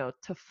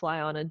 to fly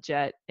on a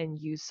jet and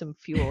use some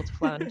fuel to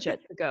fly on a jet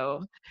to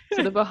go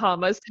to the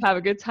Bahamas to have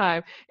a good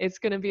time, it's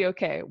going to be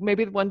okay.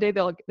 Maybe one day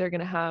they're going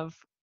to have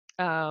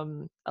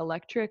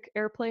electric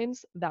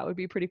airplanes. That would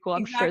be pretty cool.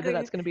 I'm sure that exactly.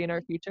 that's going to be in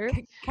our future.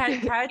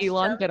 Catch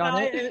Elon, get on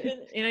Gemini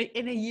it.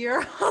 in a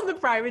year on the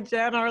private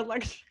jet or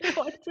electric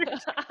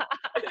jet.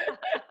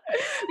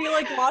 We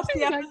like watch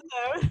the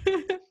Exactly.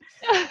 episode.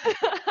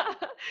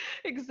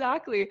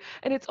 Exactly.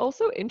 And it's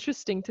also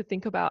interesting to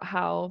think about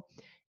how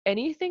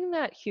anything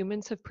that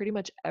humans have pretty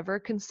much ever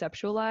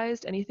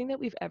conceptualized, anything that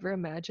we've ever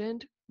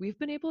imagined, we've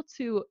been able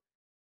to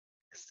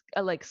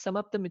like sum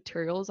up the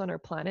materials on our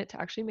planet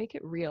to actually make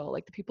it real.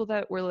 Like the people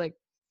that were like,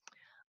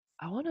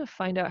 I want to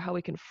find out how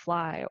we can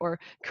fly or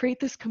create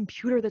this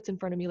computer that's in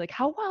front of me. Like,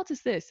 how wild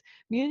is this?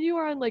 Me and you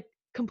are in like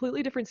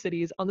completely different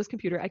cities on this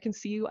computer. I can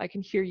see you, I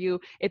can hear you.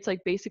 It's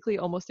like basically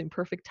almost in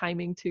perfect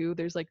timing, too.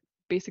 There's like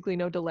basically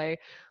no delay.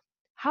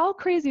 How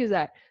crazy is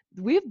that?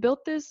 We've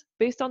built this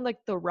based on like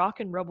the rock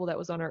and rubble that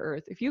was on our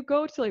earth. If you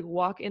go to like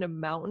walk in a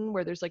mountain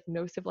where there's like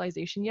no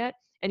civilization yet,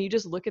 and you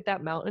just look at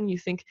that mountain, you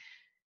think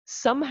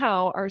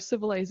somehow our Yeah,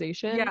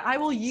 civilization I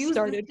will use the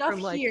started stuff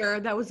from like, here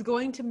that was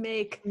going to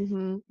make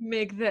mhm.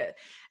 make the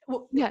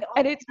well, Yeah,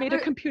 and it's made a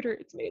another computer.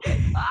 It's made like,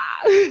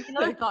 ah.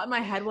 another thought in my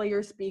head while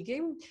you're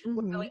speaking,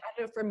 what really Mhm.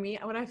 ended up for me,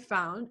 what I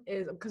found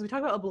is, because we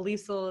talked about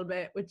beliefs a little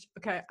bit, which,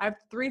 okay, I have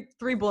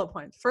three bullet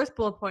points. First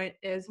bullet point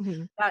is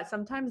Mhm. that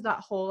sometimes that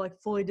whole like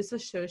fully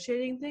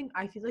disassociating thing,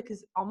 I feel like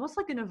is almost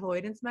like an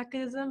avoidance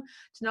mechanism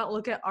to not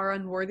look at our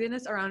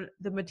unworthiness around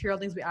the material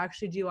things we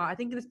actually do want. I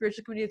think in the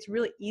spiritual community, it's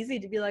really easy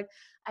to be like,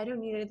 I don't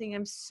need anything,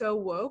 I'm so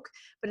woke.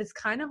 But it's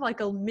kind of like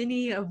a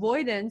mini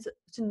avoidance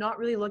to not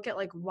really look at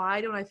like,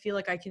 why don't I feel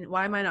like I can,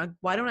 why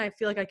don't I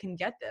feel like I can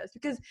get this?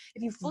 Because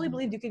if you fully Mhm.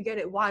 believed you could get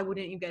it, why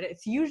wouldn't you get it?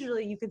 It's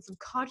usually you could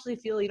subconsciously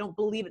feel you don't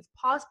believe it's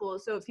possible.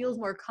 So it feels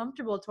more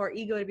comfortable to our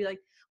ego to be like,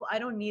 well, I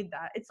don't need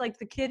that. It's like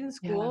the kid in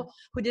Yeah. school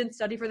who didn't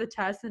study for the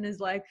test and is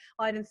like,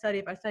 well, I didn't study.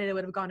 If I studied, I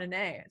would have gone an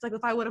A. It's like,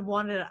 if I would have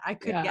wanted it, I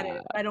could get Yeah.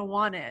 it, but I don't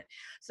want it.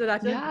 So I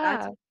feel like that's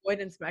Yeah. an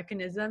avoidance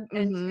mechanism.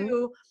 And Mhm.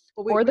 two,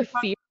 what Or we the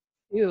talk fear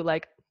too,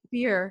 like,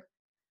 fear.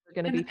 there are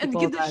gonna be And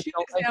people give the that shoe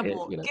don't like it,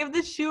 example. you know? Give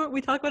the shoe.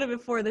 We talked about it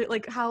before. That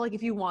like how like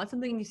if you want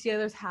something and you see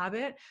others have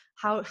it,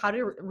 how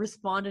to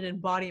respond in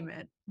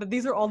embodiment. But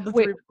these are all the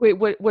Wait, three.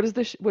 wait, what is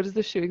the what is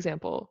the shoe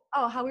example?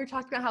 Oh, how we were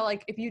talking about how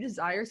like if you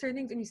desire certain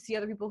things and you see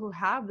other people who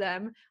have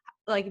them,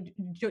 like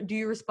do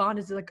you respond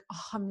as like,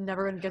 oh, I'm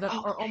never gonna get that,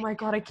 or oh Okay. my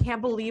god, I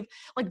can't believe,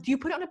 like, do you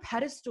put it on a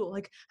pedestal?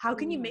 Like, how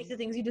can you make Mm. the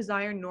things you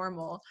desire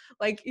normal?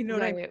 Like, you know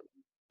what I mean? Right.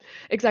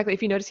 Exactly.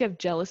 If you notice you have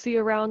jealousy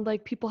around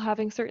like people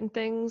having certain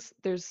things,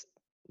 there's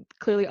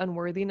clearly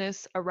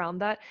unworthiness around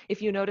that.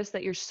 If you notice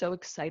that you're so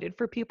excited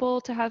for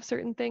people to have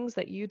certain things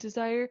that you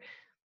desire,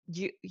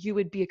 you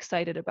would be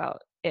excited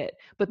about it.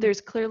 But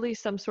there's clearly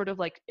some sort of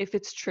like, if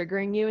it's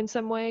triggering you in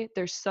some way,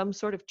 there's some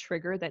sort of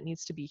trigger that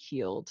needs to be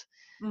healed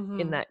in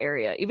Mm-hmm. that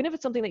area. Even if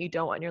it's something that you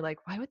don't want, and you're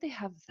like, why would they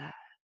have that?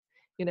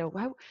 You know,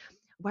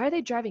 why are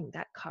they driving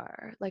that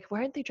car? Like, why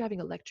aren't they driving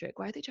electric?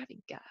 Why are they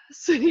driving gas?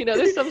 You know,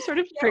 there's some sort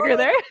of Yeah, or trigger like,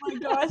 there. oh my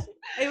gosh,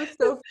 it was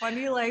so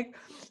funny. Like,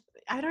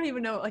 I don't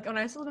even know. Like when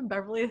I lived in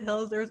Beverly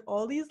Hills, there's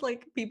all these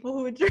like people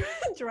who would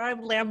drive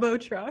Lambo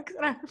trucks,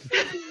 and I was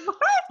like,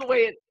 what?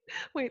 Wait,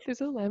 wait,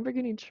 there's a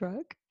Lamborghini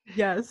truck?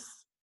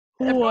 Yes.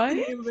 I forgot the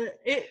What? name of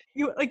it.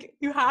 You like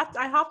you have to.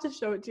 I have to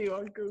show it to you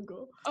on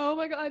Google. Oh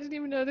my God, I didn't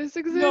even know this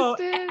No,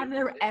 existed. and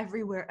they were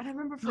everywhere. And I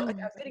remember for Oh like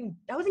my God.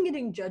 I wasn't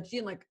getting judgy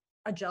and like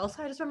a jealous.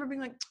 I just remember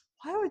being like,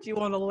 why would you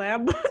want a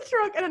Lambo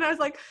truck? And then I was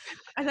like,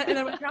 and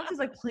then my fiance was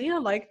like, Polina,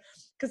 like,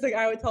 because like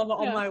I would tell him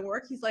all Yeah. my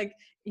work. He's like,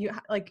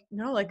 like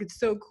no, like it's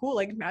so cool.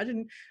 Like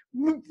imagine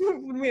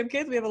when we have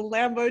kids, we have a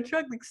Lambo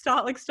truck.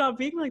 Like stop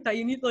being like that.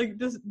 You need like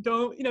just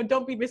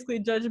don't be basically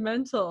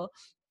judgmental.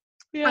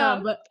 Yeah.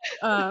 But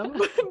Like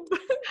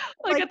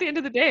like at the end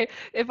of the day,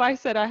 if I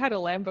said I had a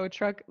Lambo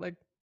truck, like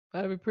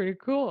that'd be pretty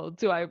cool.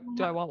 Do I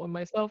want one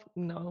myself?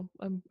 No.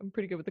 I'm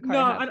pretty good with the car no,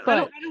 I have. I But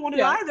don't want it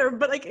yeah. either.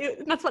 But like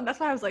that's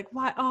why I was like,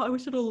 why? Oh, I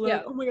wish I'd have Yeah.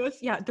 looked. Oh my gosh,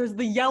 yeah. There's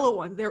the yellow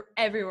ones. They're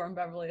everywhere in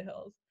Beverly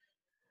Hills.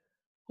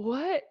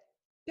 What?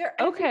 They're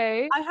every.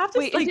 Okay. I have to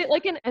Wait, is like, it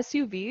like an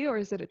SUV or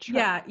is it a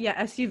truck?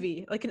 yeah,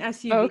 SUV, like an Oh,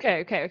 SUV, okay,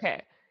 okay,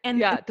 okay. and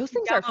Yeah, it's those the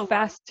things are yellow one.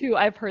 fast too.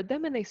 I've heard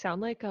them and they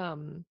sound like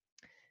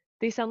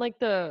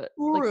the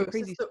Urus, it's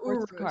crazy the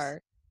sports Urus.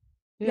 car.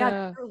 Yeah,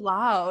 Yeah. they're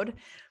loud.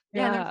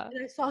 Yeah, Yeah.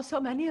 and I saw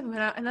so many of them,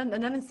 and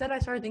then instead I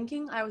started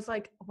thinking, I was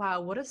like, wow,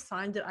 what a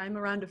sign that I'm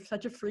around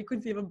such a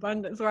frequency of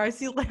abundance where I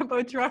see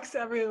Lambo trucks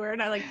everywhere,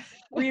 and I like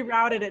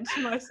rerouted it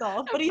to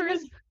myself. But At even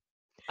first,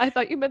 I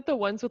thought you meant the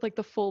ones with like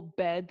the full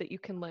bed that you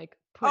can like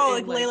put oh,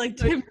 in like lay like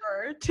like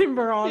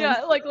timber on them.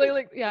 yeah, like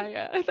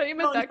yeah. I thought you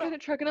meant No, that no, kind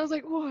of truck and I was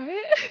like,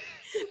 "What?"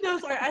 no,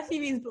 sorry,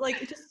 SUVs, but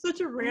like it's just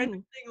such a random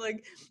Mm, thing.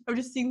 Like I'm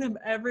just seeing them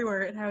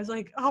everywhere, and I was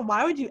like, oh,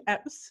 why would you? I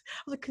was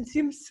like,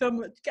 consume so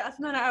much gas,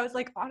 and then I was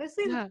like,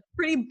 honestly, that's yeah.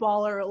 pretty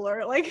baller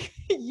alert. Like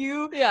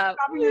you Yeah.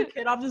 dropping your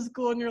kid off to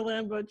school in your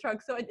Lambo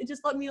truck. So it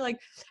just let me like,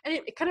 and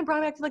it kind of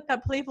brought me back to like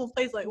that playful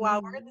place. Like, wow,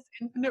 we're in Mm, this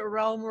infinite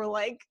realm where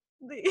like.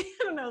 I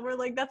don't know. We're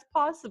like that's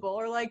possible,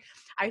 or like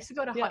I used to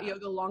go to hot yeah.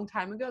 yoga a long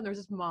time ago, and there was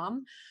this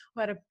mom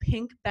who had a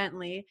pink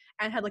Bentley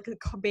and had like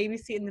a baby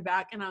seat in the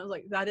back, and I was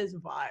like, that is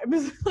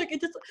vibes. Like it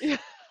just Yeah.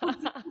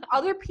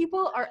 other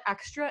people are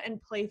extra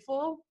and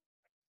playful,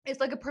 it's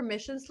like a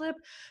permission slip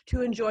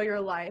to enjoy your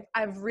life.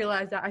 I've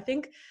realized that. I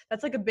think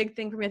that's like a big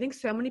thing for me. I think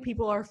so many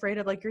people are afraid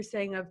of, like you're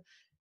saying, of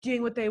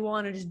doing what they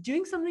want or just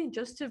doing something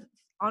just to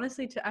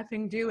honestly to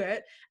effing do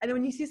it. And then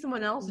when you see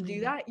someone else do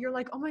Mhm. that, you're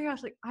like, oh my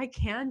gosh, like I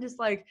can just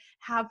like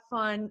have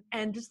fun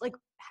and just like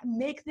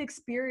make the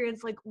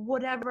experience like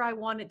whatever I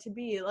want it to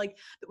be. Like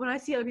when I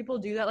see other people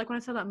do that, like when I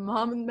saw that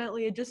mom in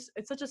Bentley, it's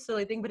such a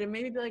silly thing, but it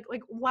made me be like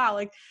wow,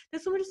 like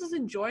this woman just is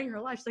enjoying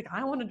her life. She's like,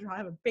 I want to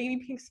drive a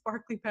baby pink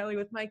sparkly Bentley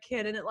with my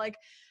kid, and it like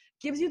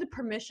gives you the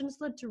permission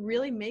slip to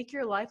really make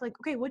your life like,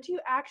 okay, what do you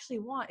actually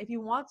want? If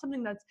you want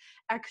something that's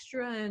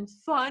extra and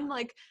fun,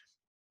 like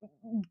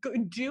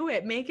do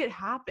it, make it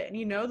happen.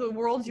 The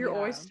world's your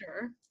Yeah.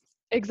 oyster.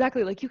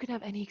 Exactly. Like you can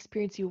have any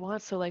experience you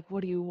want. So like,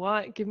 what do you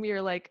want? Give me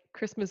your like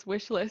Christmas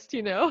wish list,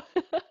 you know?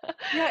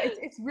 Yeah,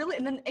 it's really,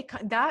 and then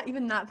that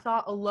even that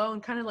thought alone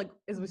kind of like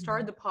as we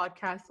started Mhm. the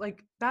podcast,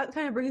 like that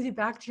kind of brings you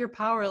back to your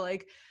power.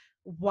 Like,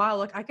 wow,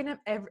 like I can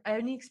have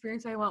any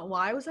experience I want.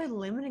 Why was I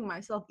limiting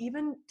myself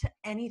even to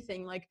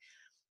anything? Like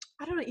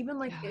I don't know, even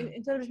like Yeah.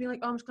 instead of just being like,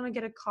 oh, I'm just gonna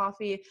get a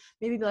coffee,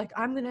 maybe be like,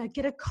 I'm gonna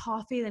get a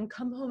coffee, then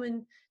come home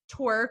and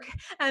twerk,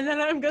 and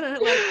then I'm gonna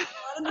like go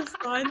out in the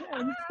sun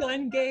and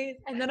sun gaze,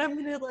 and then I'm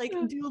gonna like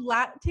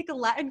take a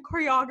Latin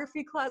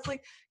choreography class.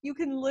 Like you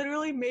can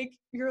literally make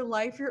your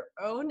life your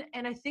own.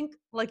 And I think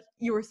like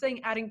you were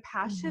saying, adding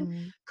passion,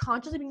 Mhm.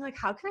 consciously being like,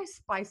 how can I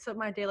spice up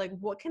my day? Like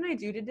what can I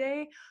do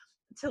today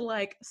to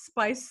like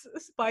spice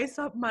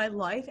up my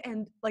life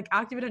and like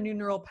activate a new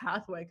neural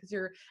pathway? Because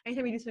you're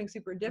anytime you do something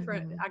super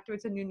different, it Mhm.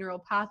 activates a new neural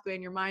pathway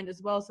in your mind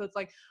as well. So it's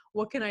like,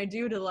 what can I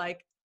do to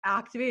like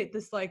activate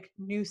this like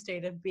new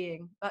state of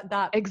being?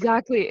 That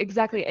Exactly,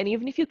 exactly. And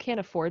even if you can't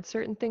afford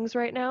certain things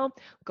right now,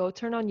 go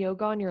turn on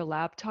yoga on your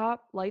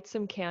laptop, light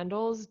some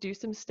candles, do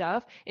some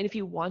stuff. And if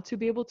you want to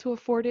be able to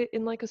afford it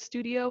in like a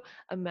studio,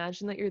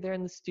 imagine that you're there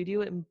in the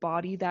studio,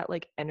 embody that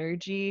like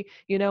energy,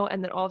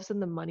 and then all of a sudden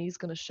the money's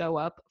going to show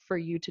up for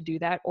you to do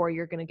that, or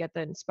you're going to get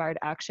the inspired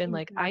action.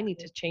 Like, I need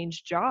to exactly.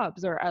 change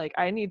jobs, or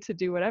I need to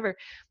do whatever,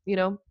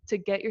 to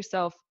get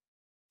yourself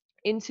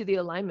into the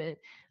alignment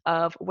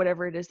of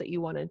whatever it is that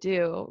you want to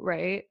do,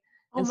 right?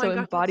 Oh And my so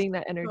gosh, that's embodying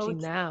that energy so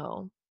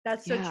now.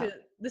 That's such Yeah. a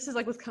this is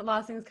like what's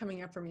last thing that's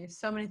coming up for me.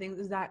 So many things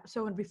is that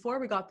so when before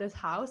we got this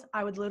house,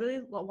 I would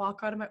literally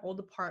walk out of my old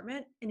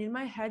apartment and in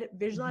my head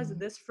visualize Mhm.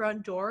 this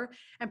front door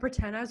and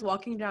pretend I was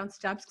walking down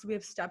steps because we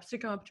have steps to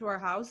come up to our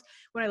house.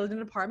 When I lived in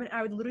an apartment,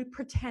 I would literally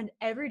pretend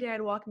every day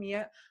I'd walk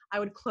Mia, I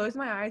would close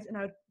my eyes and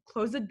I would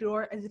close the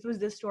door as if it was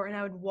this door and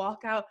I would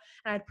walk out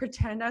and I'd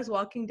pretend I was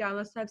walking down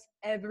the steps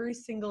every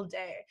single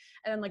day.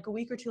 And then like a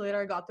week or two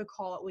later, I got the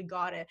call that we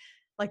got it.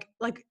 Like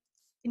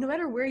no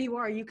matter where you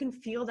are, you can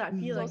feel that It's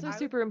feeling. also I was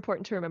super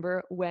important to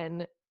remember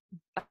when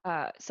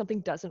something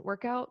doesn't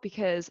work out,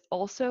 because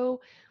also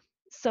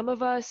some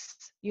of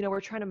us,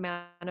 we're trying to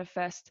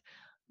manifest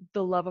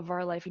the love of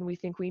our life and we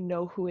think we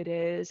know who it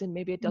is, and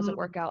maybe it doesn't mm,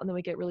 work out and then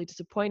we get really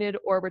disappointed,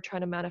 or we're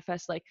trying to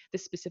manifest like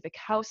this specific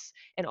house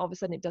and all of a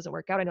sudden it doesn't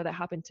work out. I know that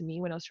happened to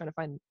me when I was trying to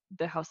find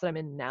the house that I'm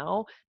in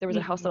now. There was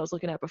a house that I mhm, was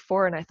looking at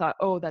before and I thought,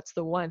 oh, that's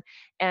the one,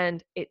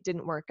 and it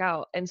didn't work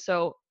out. And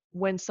so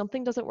when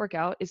something doesn't work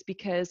out, is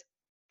because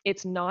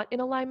it's not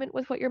in alignment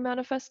with what you're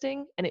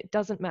manifesting and it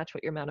doesn't match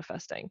what you're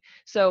manifesting.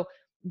 So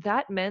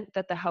that meant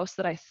that the house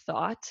that I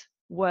thought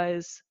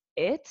was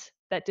it,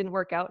 that didn't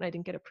work out and I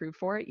didn't get approved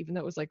for it, even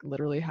though it was like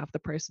literally half the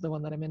price of the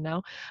one that I'm in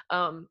now.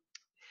 Um,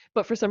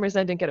 but for some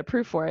reason I didn't get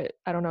approved for it.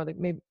 I don't know, that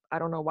maybe, I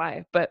don't know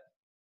why, but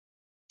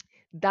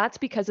that's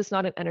because it's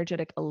not an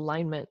energetic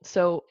alignment.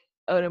 So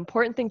an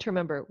important thing to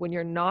remember when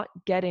you're not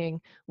getting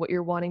what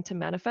you're wanting to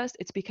manifest,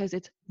 it's because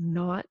it's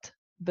not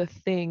the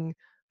thing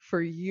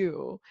for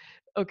you.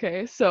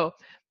 Okay? So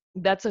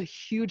that's a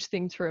huge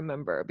thing to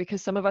remember,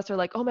 because some of us are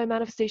like, "Oh, my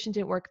manifestation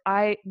didn't work.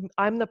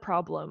 I'm the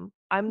problem.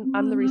 I'm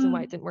the reason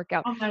why it mhm. didn't work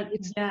out." Oh my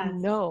It's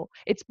yes. no.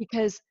 It's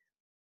because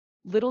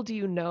little do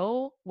you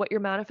know, what you're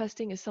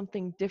manifesting is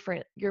something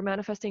different. You're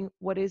manifesting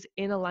what is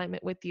in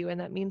alignment with you. And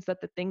that means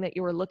that the thing that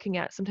you were looking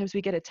at, sometimes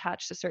we get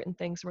attached to certain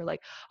things. We're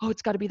like, oh,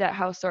 it's got to be that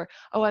house, or,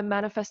 oh, I'm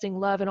manifesting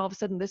love. And all of a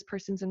sudden, this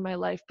person's in my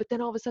life. But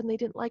then all of a sudden, they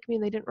didn't like me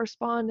and they didn't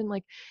respond. And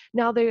like,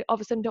 now they all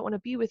of a sudden don't want to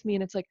be with me.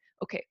 And it's like,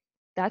 okay,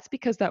 that's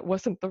because that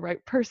wasn't the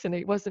right person.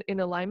 It wasn't in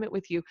alignment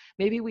with you.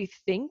 Maybe we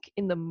think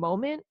in the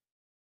moment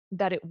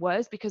that it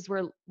was, because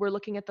we're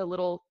looking at the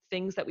little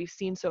things that we've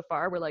seen so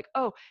far. We're like,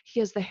 oh, he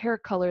has the hair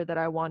color that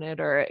I wanted,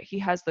 or he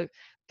has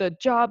the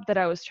job that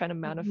I was trying to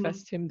Mhm.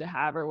 manifest him to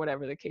have, or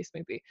whatever the case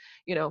may be.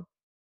 You know,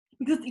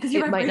 Because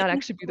your it might vibration not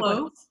is actually be the one.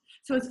 close,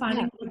 so it's Yeah.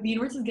 finding like the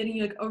universe is getting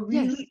you like a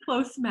Yes. really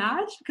close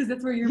match because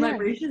that's where your Yes.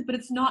 vibration is, but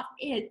it's not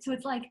it. So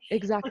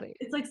Exactly.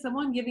 it's like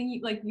someone giving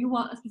you like you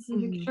want a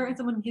specific Hmm. shirt and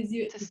someone gives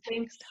you It's a the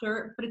same stepping stone.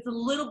 shirt, but it's a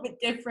little bit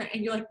different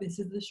and you're like, this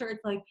is the shirt.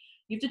 It's like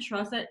you have to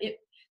trust that it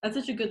that's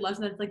such a good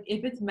lesson. It's like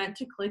if it's meant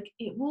to click,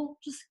 it will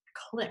just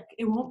click.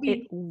 It won't It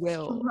be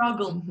will.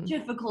 struggle, Mhm.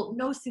 difficult,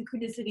 no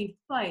synchronicity,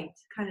 fight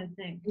kind of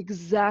thing.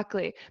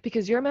 Exactly.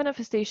 Because your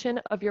manifestation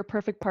of your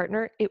perfect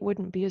partner, it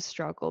wouldn't be a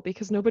struggle,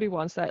 because nobody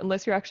wants that.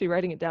 Unless you're actually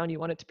writing it down, you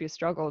want it to be a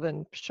struggle,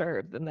 then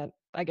sure, then that,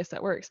 I guess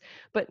that works.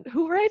 But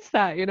who writes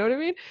that? You know what I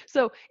mean?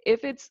 So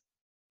if it's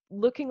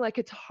looking like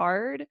it's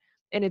hard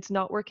and it's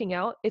not working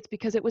out, it's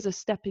because it was a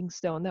stepping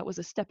stone. That was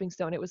a stepping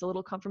stone. It was a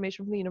little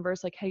confirmation from the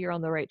universe, like, hey, you're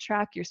on the right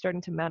track. You're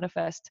starting to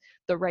manifest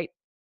the right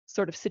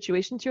sort of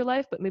situation to your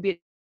life, but maybe it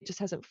just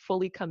hasn't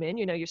fully come in.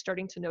 You're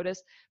starting to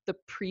notice the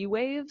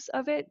pre-waves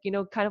of it,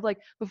 kind of like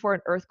before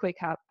an earthquake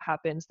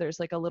happens, there's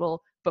like a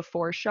little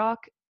before shock.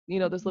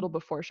 Those Mhm. little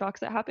before shocks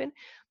that happen.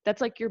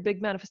 That's like your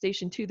big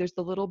manifestation too. There's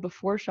the little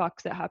before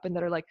shocks that happen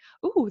that are like,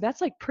 ooh,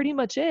 that's like pretty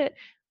much it,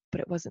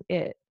 but it wasn't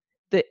it.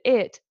 The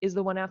it is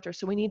the one after.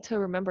 So we need to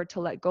remember to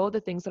let go of the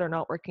things that are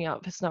not working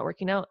out. If it's not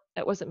working out,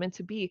 that wasn't meant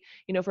to be.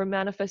 If we're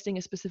manifesting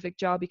a specific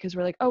job because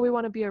we're like, oh, we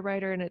want to be a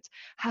writer and it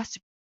has to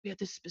be at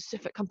this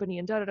specific company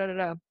and da da da da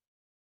da.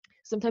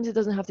 Sometimes it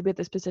doesn't have to be at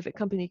the specific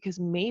company, because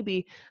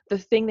maybe the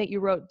thing that you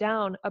wrote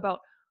down about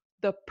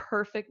the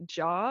perfect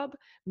job,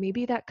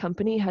 maybe that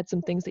company had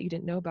some things that you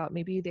didn't know about.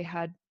 Maybe they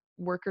had,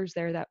 workers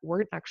there that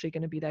weren't actually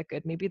going to be that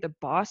good. Maybe the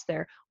boss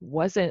there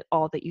wasn't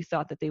all that you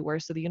thought that they were.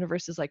 So the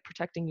universe is like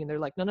protecting you. And they're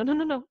like, no, no, no,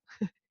 no, no.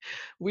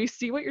 We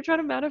see what you're trying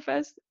to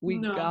manifest. We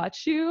No.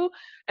 got you.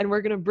 And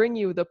we're going to bring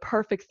you the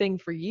perfect thing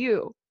for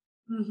you.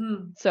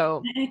 Mhm.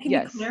 So, And it can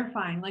be yes.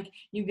 clarifying, like,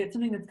 you get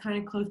something that's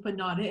kinda close but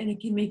not it, and it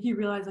can make you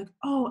realize, like,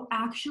 "Oh,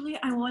 actually,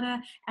 I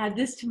wanna add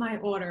this to my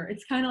order."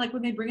 It's kinda like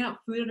when they bring out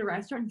food at a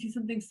restaurant and see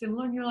something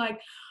similar, and you're like,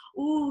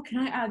 "Ooh, can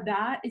I add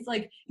that?" It's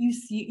like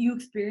you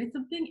experience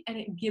something, and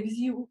it gives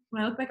you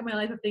when I look back at my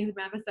life of things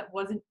manifest that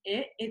wasn't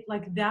it, it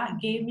like, that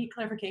gave me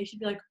clarification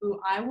to be like, "Ooh,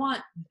 I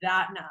want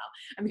that now."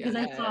 And because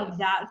I saw Yes.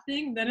 that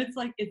thing, then it's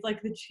like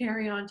the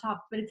cherry on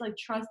top, but it's like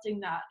trusting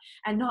that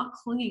and not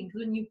clinging.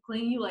 Because when you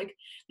cling, you like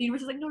the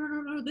universe is like, no, no,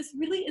 no, no, this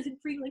really isn't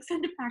free. Like,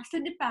 send it back,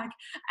 send it back.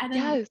 And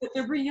then Yes.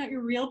 they're bringing out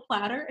your real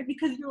platter, and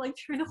because you're like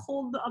trying to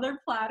hold the other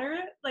platter,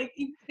 like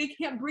they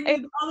can't bring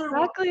you the other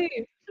one.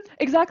 Exactly.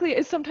 Exactly.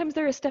 It's sometimes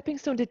they're a stepping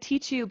stone to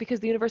teach you because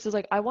the universe is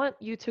like, I want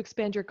you to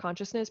expand your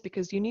consciousness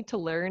because you need to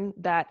learn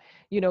that,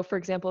 for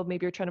example,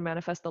 maybe you're trying to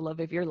manifest the love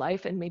of your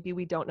life and maybe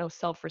we don't know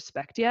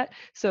self-respect yet.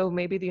 So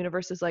maybe the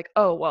universe is like,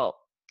 oh, well,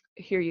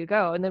 here you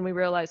go. And then we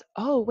realize,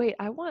 oh, wait,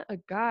 I want a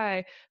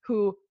guy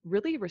who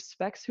really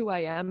respects who I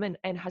am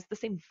and has the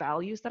same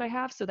values that I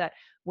have so that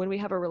when we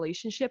have a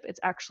relationship,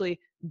 it's actually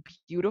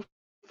beautiful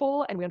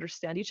and we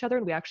understand each other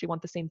and we actually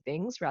want the same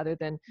things rather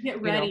than, Get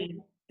you know,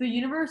 ready. The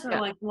universe or yeah.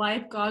 like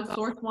life, God,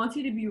 source wants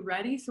you to be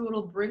ready, so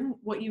it'll bring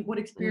what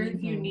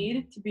experience you Mhm.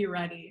 need to be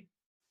ready.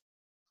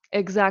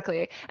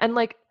 Exactly. And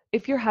like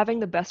if you're having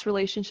the best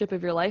relationship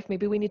of your life,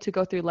 maybe we need to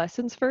go through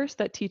lessons first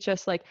that teach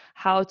us like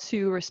how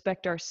to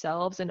respect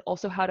ourselves and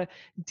also how to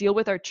deal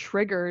with our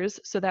triggers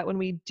so that when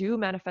we do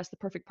manifest the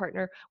perfect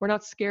partner, we're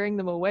not scaring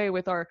them away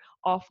with our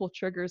awful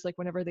triggers like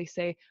whenever they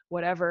say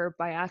whatever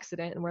by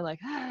accident and we're like,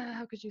 ah,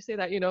 how could you say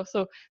that?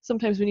 So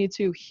sometimes we need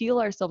to heal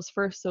ourselves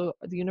first so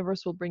the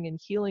universe will bring in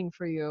healing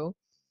for you.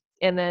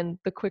 And then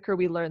the quicker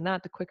we learn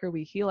that, the quicker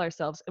we heal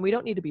ourselves. And we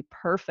don't need to be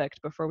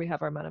perfect before we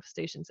have our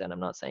manifestations in. I'm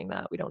not saying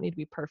that. We don't need to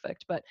be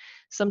perfect, but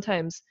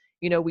sometimes,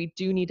 we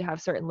do need to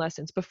have certain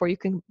lessons before you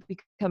can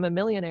become a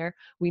millionaire.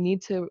 We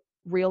need to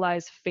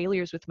realize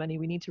failures with money.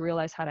 We need to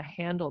realize how to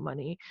handle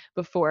money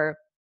before,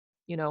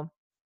 you know,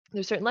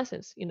 there's certain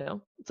lessons.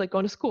 It's like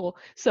going to school.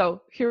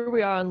 So here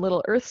we are on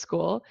little earth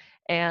school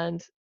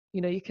and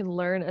you can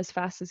learn as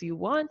fast as you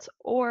want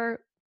or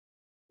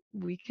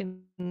we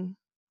can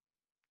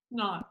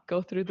Not.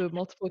 go through the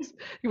multiple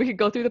we could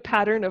go through the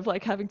pattern of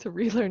like having to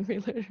relearn,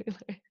 relearn,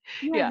 relearn.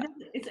 Yeah, Yeah.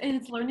 exactly.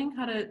 It's learning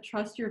how to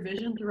trust your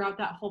vision throughout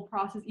that whole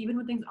process, even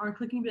when things aren't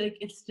clicking, be like,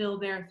 it's still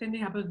there. Same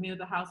thing happened with me with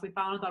the house. We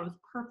found it, thought it was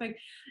perfect.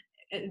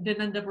 It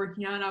didn't end up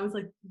working out. And I was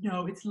like,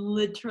 no, it's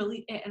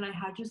literally it. And I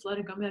had to just let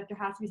it go. I'm like, there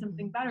has to be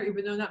something Mhm. better,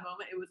 even though in that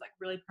moment it was like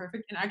really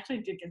perfect. And actually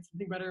I did get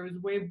something better. It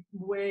was way,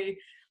 way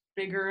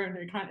bigger and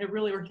it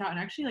really worked out. And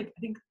actually, like, I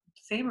think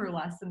same or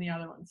less than the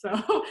other one. So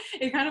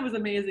it kind of was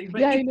amazing.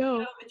 But Yeah, even, I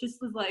know. it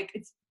just was like,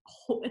 it's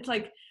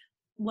like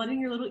letting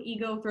your little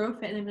ego throw a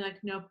fit and then be like,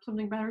 nope,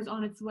 something better is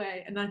on its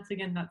way. And that's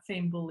again that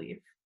same belief.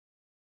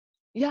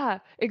 Yeah,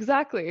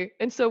 exactly.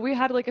 And so we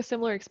had like a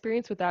similar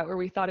experience with that where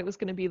we thought it was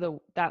going to be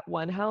that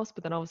one house,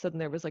 but then all of a sudden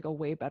there was like a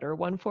way better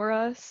one for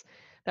us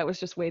that was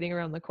just waiting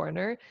around the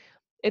corner.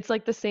 It's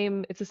the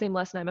same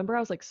lesson. I remember I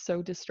was like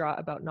so distraught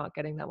about not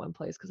getting that one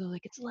place because I was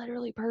like, it's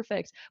literally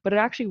perfect. But it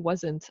actually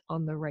wasn't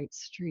on the right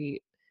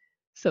street.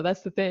 So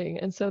that's the thing.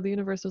 And so the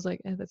universe was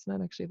like, that's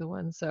not actually the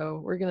one.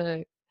 So we're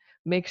gonna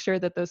make sure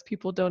that those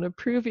people don't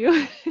approve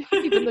you,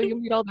 even though you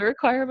meet all the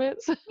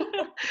requirements.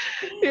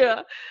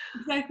 Yeah.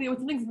 Exactly. When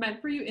something's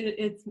meant for you,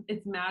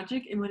 it's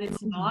magic, and when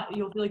it's Mhm. not,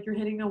 you'll feel like you're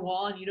hitting a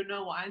wall, and you don't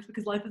know why. It's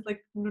because life is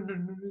like, no, no,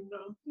 no,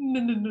 no, no,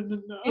 no, no,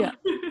 no, no, Yeah.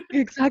 no.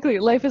 Exactly.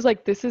 Life is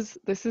like this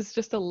is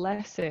just a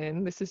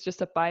lesson. This is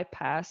just a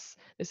bypass.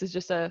 This is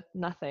just a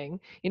nothing.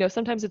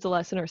 Sometimes it's a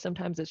lesson or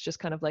sometimes it's just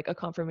kind of like a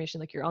confirmation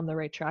like you're on the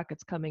right track.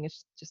 It's coming.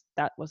 It's just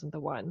that wasn't the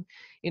one,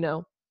 you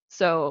know.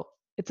 So,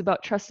 it's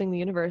about trusting the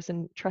universe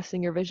and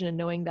trusting your vision and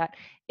knowing that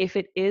if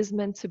it is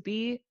meant to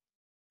be,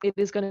 it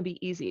is going to be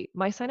easy.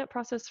 My sign up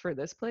process for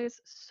this place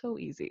so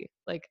easy.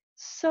 Like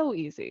so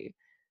easy.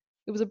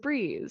 It was a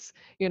breeze.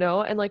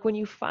 And like when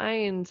you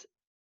find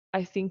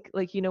I think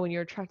like when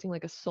you're attracting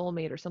like a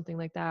soulmate or something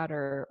like that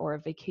or a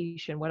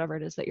vacation, whatever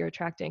it is that you're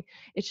attracting,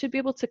 it should be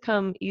able to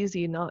come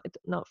easy, not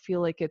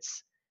feel like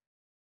it's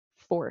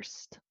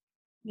forced,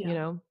 you Yeah.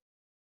 know?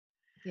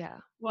 Yeah.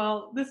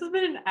 Well, this has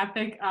been an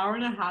epic hour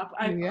and a half.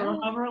 Or Yeah.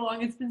 however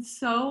long. It's been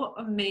so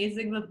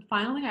amazing. The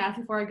final thing I asked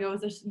before I go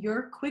is just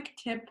your quick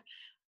tip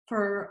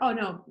for, oh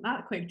no, not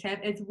a quick tip.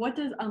 It's what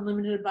does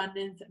unlimited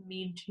abundance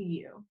mean to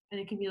you? And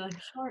it can be like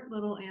short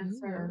little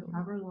answer, Ooh.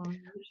 however long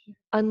you wish to.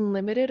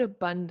 Unlimited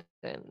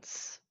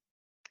abundance.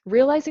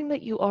 Realizing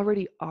that you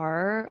already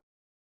are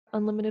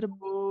unlimited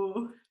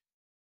Oh,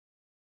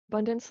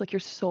 abundance, like your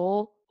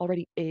soul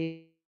already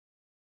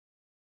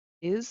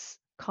is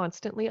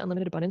constantly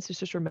unlimited abundance. It's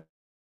just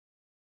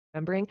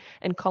remembering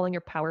and calling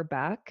your power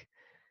back.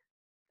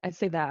 I'd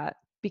say that.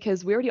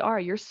 because we already are.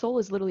 Your soul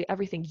is literally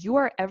everything. You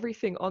are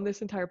everything on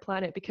this entire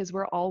planet because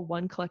we're all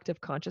one collective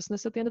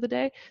consciousness at the end of the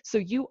day. So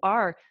you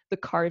are the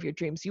car of your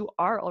dreams. You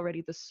are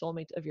already the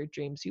soulmate of your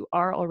dreams. You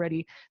are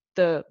already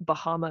the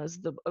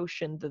Bahamas, the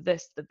ocean, the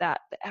this, the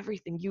that, the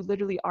everything. You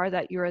literally are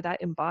that. You are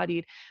that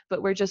embodied.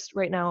 But we're just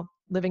right now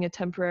living a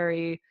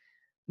temporary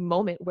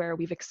moment where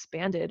we've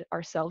expanded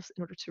ourselves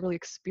in order to really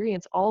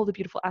experience all the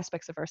beautiful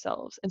aspects of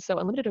ourselves. And so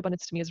unlimited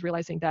abundance to me is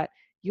realizing that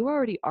you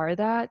already are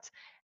that.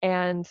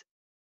 And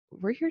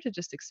we're here to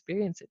just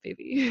experience it,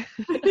 baby.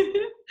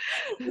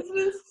 This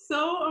was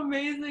so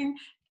amazing.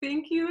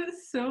 Thank you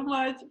so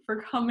much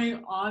for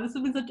coming on. This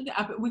has been such an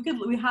epic.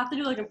 We have to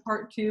do like a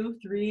part 2,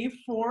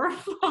 3, 4,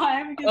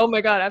 5 because Oh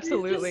my God, there's just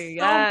absolutely.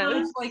 so Yes.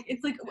 much. Like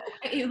it's like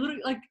it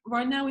literally like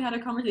right now we had a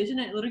conversation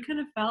and it literally kind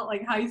of felt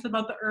like how you said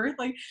about the earth,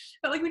 like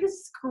but like we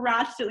just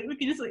scratched it. Like we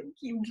could just like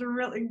keep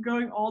drilling,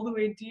 going all the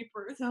way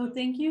deeper. So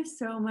thank you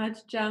so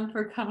much, Jem,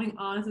 for coming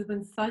on. This has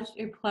been such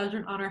a pleasure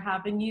and honor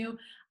having you.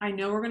 I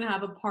know we're gonna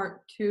have a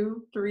part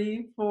 2,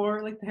 3,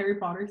 4, like the Harry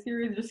Potter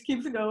series. It just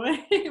keeps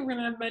going. We're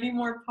gonna have many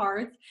more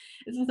parts.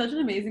 It's been such an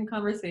amazing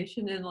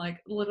conversation, and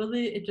like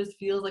literally, it just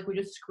feels like we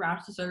just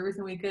scratched the surface,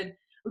 and we could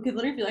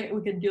literally feel like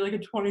we could do like a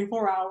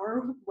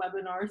 24-hour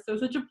webinar. So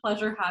such a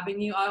pleasure having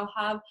you. I'll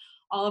have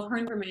all of her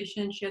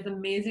information. She has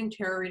amazing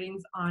tarot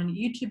readings on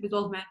YouTube as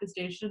well as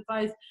manifestation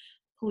advice.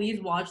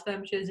 Please watch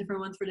them. She has different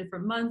ones for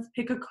different months.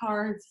 Pick a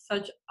card.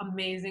 Such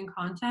amazing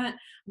content,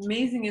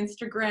 amazing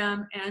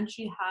Instagram, and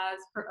she has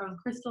her own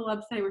crystal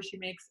website where she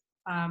makes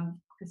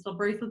crystal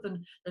bracelets,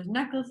 and there's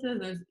necklaces.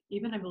 There's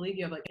even, I believe,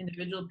 you have like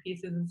individual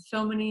pieces and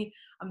so many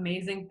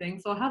amazing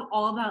things. So I'll have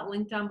all of that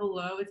linked down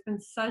below. It's been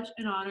such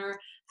an honor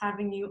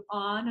having you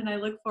on, and I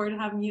look forward to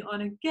having you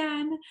on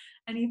again.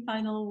 Any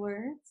final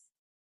words?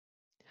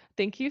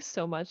 Thank you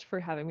so much for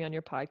having me on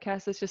your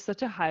podcast. It's just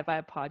such a high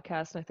vibe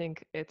podcast. And I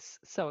think it's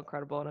so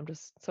incredible. And I'm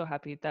just so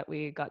happy that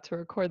we got to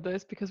record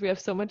this because we have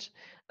so much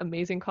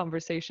amazing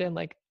conversation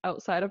like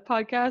outside of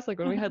podcasts, like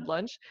when we had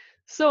lunch.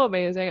 So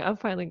amazing. I'm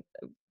finally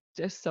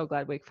just so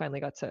glad we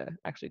finally got to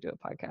actually do a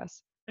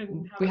podcast.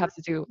 And have We a have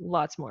to do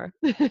lots more.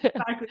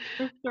 exactly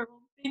for sure.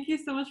 Thank you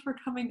so much for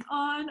coming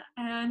on,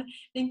 and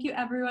thank you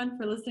everyone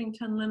for listening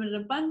to Unlimited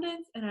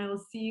Abundance. And I will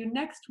see you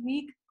next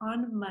week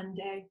on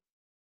Monday.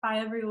 Bye,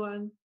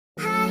 everyone.